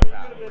that.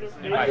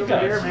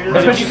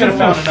 Especially since it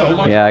feels so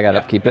long. Yeah, I got to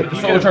upkeep it.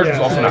 Solar charge is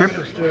also not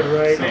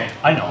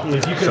I know.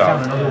 If you could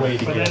have found another way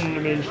to get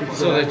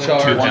So they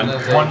charge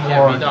one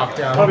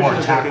more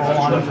tackle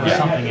on it for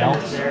something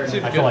else,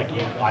 I feel like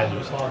I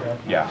lose.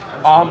 Yeah.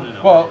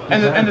 Well,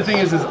 and the thing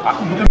is I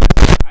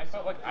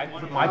felt like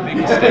my big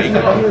mistake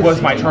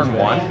was my turn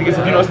 1 because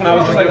if you notice when I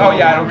was just like, oh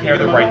yeah, I don't care,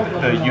 the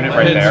unit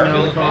right there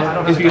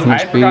is because I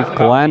had forgotten about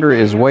Calandra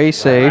is way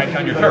safe. I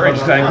found your threat range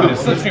because I included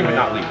slipstream but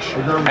not leash.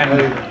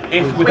 And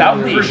if without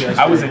leash,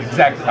 I was going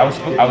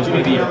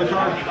to be,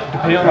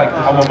 depending on like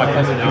how well my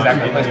placement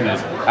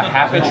is, a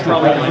half-inch to a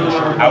full inch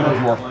out of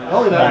your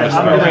longest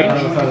throw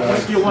range.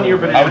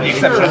 With the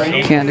exception of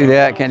Can't do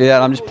that. Can't do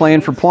that. I'm just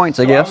playing for points,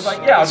 I guess.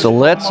 So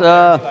let's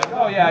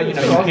yeah, you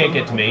know, you can't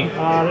get to me.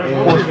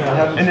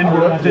 And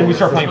then we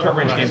start playing short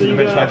range games, and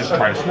eventually I just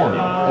try to swarm you.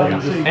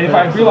 And if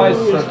I realized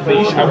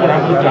leash, what I would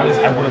have done is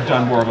I would have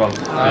done more of a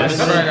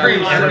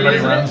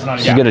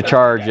She's going to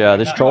charge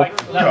this troll.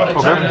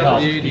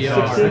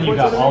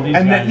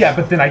 And then, yeah,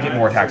 but then I get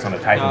more attacks on the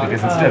Titan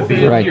because instead of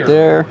being right here,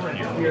 there.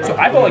 So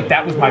I felt like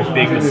that was my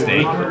big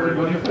mistake.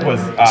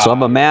 So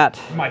I'm a mat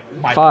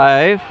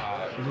 5.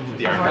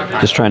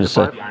 Just trying to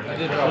say.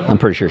 I'm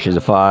pretty sure she's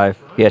a 5.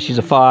 Yeah, she's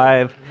a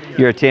 5.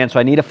 You're a 10, so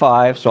I need a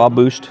 5, so I'll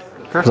boost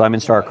because I'm in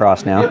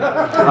Starcross now.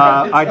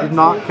 I did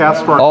not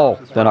cast Starcross. Oh,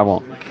 then I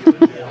won't.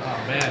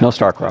 No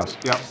Starcross.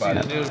 Yep.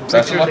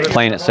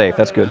 Playing it safe.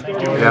 That's good.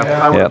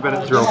 Yeah, I would have been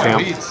at 0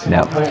 camp.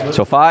 Yep.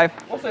 So 5.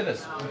 I'll say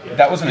this.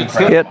 That was an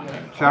incredible Hit.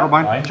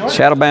 Shadowbind.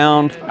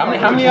 Shadowbound.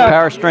 How many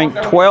Power strength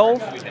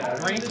 12.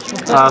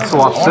 So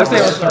off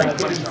 6.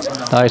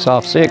 Dice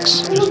off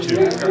 6. No,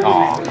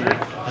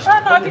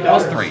 I think that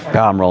was 3.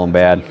 God, I'm rolling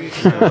bad.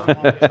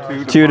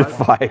 2 to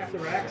 5.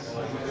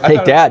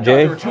 Take that,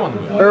 Jay.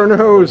 Who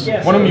knows?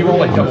 One of them you roll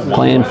like double.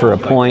 Playing for a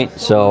point,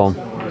 so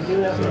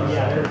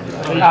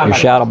you're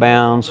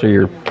shadowbound, so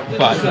you're.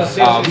 But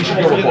we should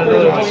go to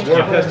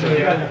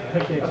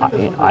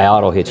I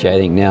auto hit you, I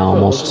think now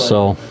almost.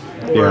 So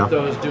Yeah.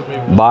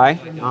 buy,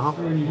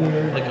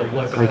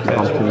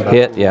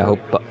 hit, yeah, hope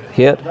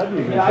hit,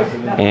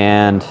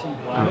 and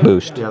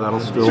boost. Yeah, that'll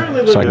still.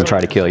 So I can try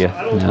to kill you.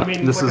 Yeah.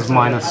 This is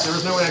minus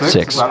 6.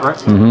 6. Is that right?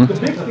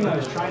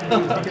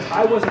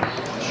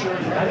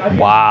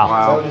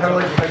 Wow.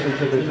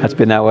 That's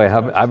been that way.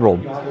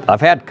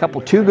 I've had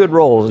 2 good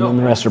rolls, and then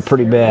the rest are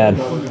pretty bad.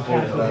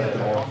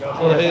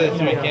 Well, Haley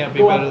 3 can't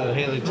be better than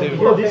Haley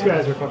 2. These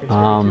guys are fucking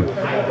I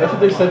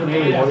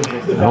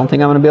don't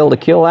think I'm going to be able to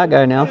kill that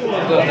guy now.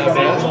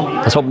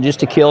 I was hoping just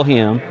to kill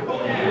him,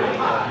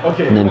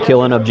 and then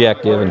kill an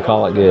objective and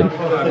call it good.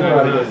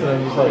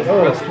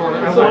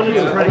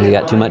 He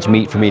got too much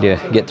meat for me to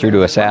get through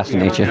to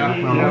assassinate you.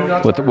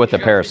 With the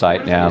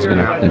parasite, yeah, I was going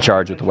to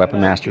charge with the weapon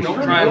masters.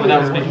 try it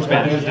without speaking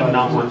Spanish. It did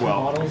not work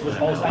well.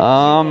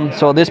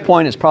 So at this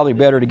point, it's probably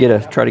better to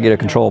try to get a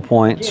control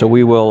point. So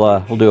we'll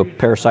do a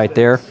parasite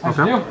there.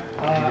 Okay.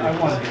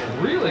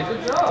 Really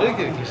good job.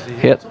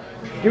 Hit.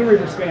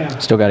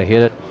 Still got to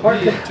hit it.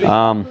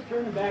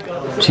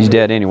 She's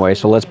dead anyway.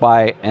 So let's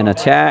buy an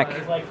attack.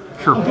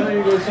 Sure.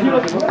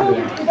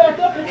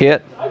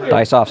 Hit.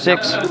 Dice off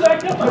 6. Yep.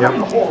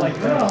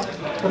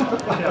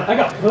 I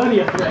got plenty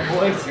of threat,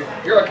 boys.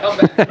 You're a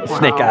comeback.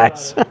 Snake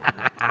eyes.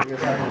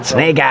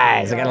 Snake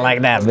eyes. I gotta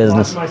like that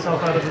business.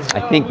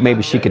 I think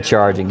maybe she could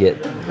charge and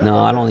get. No,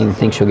 I don't even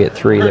think she'll get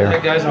 3 there.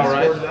 Guys, all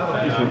right.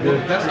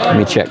 Let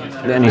me check.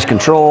 Danny's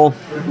control.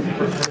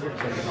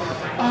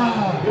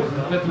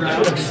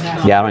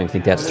 Yeah, I don't even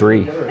think that's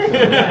 3.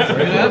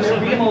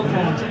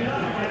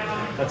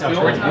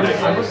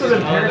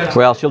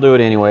 Well, she'll do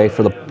it anyway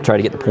try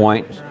to get the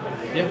point.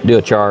 Do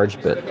a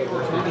charge, but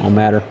won't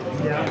matter.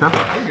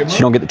 Okay. She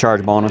don't get the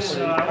charge bonus.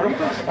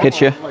 Hit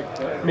you.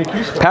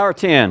 Power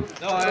 10.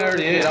 No, I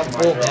already ate. I'm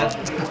full, man.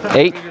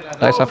 8.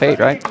 Dice off 8,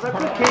 right?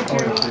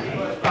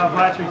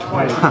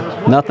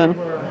 Nothing?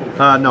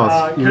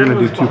 No, you're going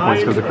to do 2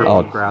 points because of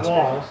critical grasp.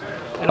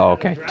 Oh,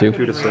 okay. 2.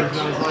 2 to 6.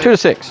 2 to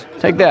 6.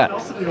 Take that.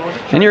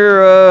 And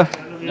you're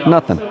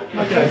nothing.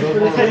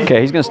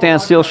 Okay, he's gonna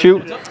stand still,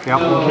 shoot. Yep.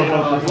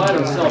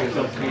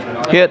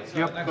 Hit.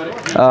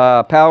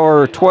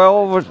 Power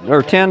 12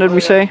 or 10, did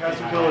we say?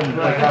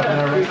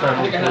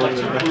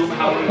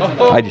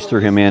 I just threw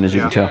him in, as you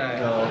can tell.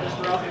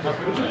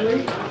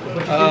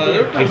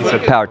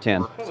 Power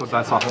 10. So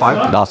dice off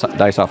 5.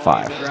 Dice off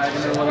 5.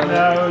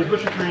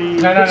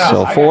 No.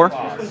 So 4.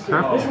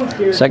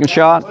 Okay. Second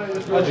shot.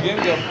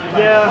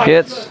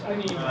 Hits.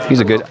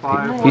 He's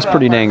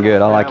pretty dang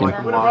good. I like him.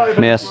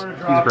 Miss.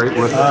 He's great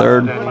with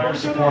Third.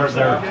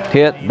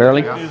 Hit.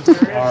 Barely.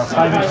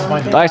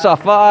 Dice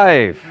off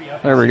 5.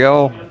 There we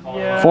go.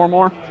 4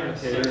 more.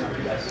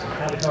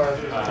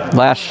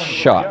 Last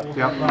shot.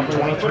 Yep.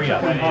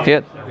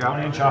 Hit.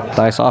 Yep.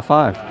 Dice off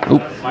 5.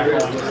 Oop.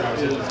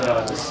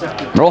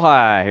 Roll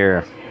high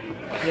here.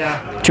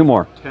 Yeah. 2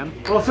 more. 10.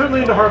 Well,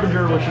 certainly into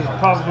Harbinger, which is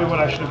probably what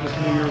I should have just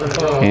knew you were going to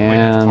throw.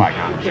 And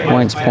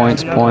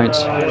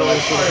points.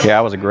 Yeah,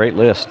 that was a great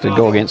list to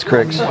go against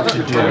Cricks.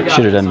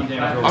 Should have done.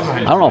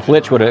 I don't know if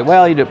Lich would have.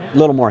 Well, you did a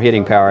little more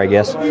hitting power, I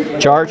guess.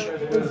 Charge.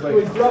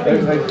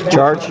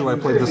 Who I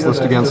played this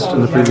list against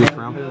in the previous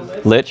round.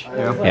 Lich.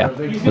 Yeah.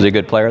 Was he a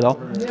good player though?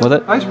 With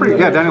it? He's pretty.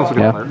 Yeah, Daniel's a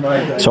good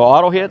player. So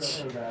auto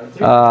hits.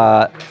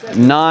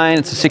 9.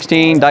 It's a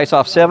 16. Dice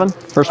off 7.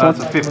 First one.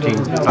 It's a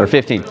 15. Or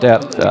 15.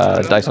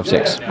 Dice off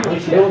 6.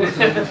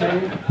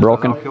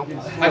 Broken.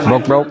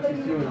 Broke.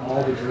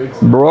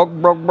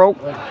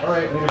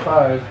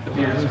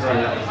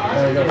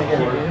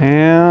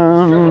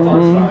 And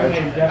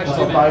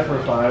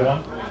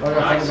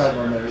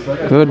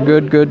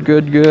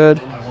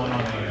good.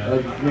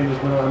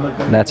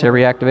 That's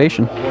every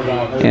activation.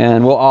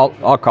 And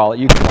I'll call it.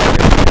 You can call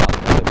it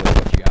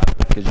what you got.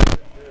 Because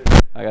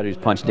I got to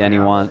just punch Denny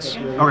once.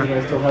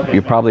 Okay.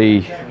 You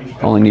probably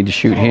only need to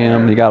shoot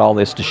him. You got all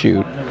this to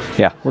shoot.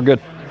 Yeah, we're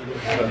good.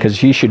 because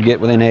he should get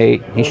within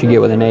 8. He should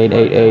get within 8,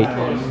 8, 8.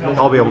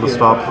 I'll be able to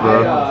stop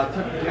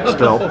the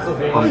stealth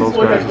on those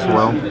guys as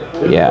well.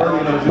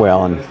 Yeah,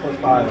 well, and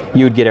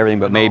you would get everything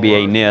but maybe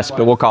a NIS,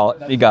 but we'll call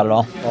it. You got it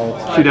all.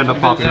 She'd end up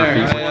popping her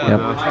feet.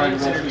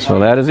 Yep. So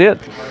that is it.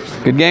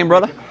 Good game,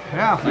 brother.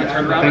 Yeah,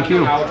 thank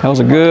you. That was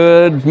a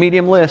good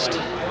medium list.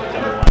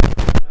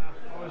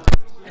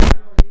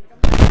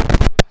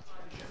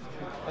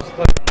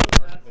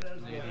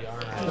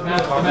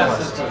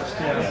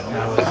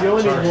 You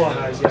only need one.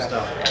 I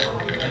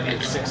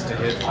need 6 to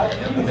hit. I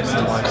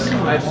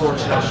had 4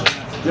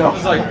 shots. I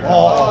was like,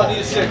 oh, I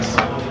need a 6.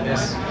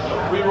 Miss.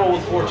 Reroll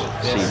with fortune.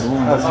 Miss.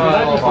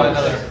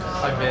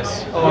 I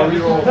miss. Oh,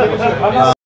 reroll with fortune.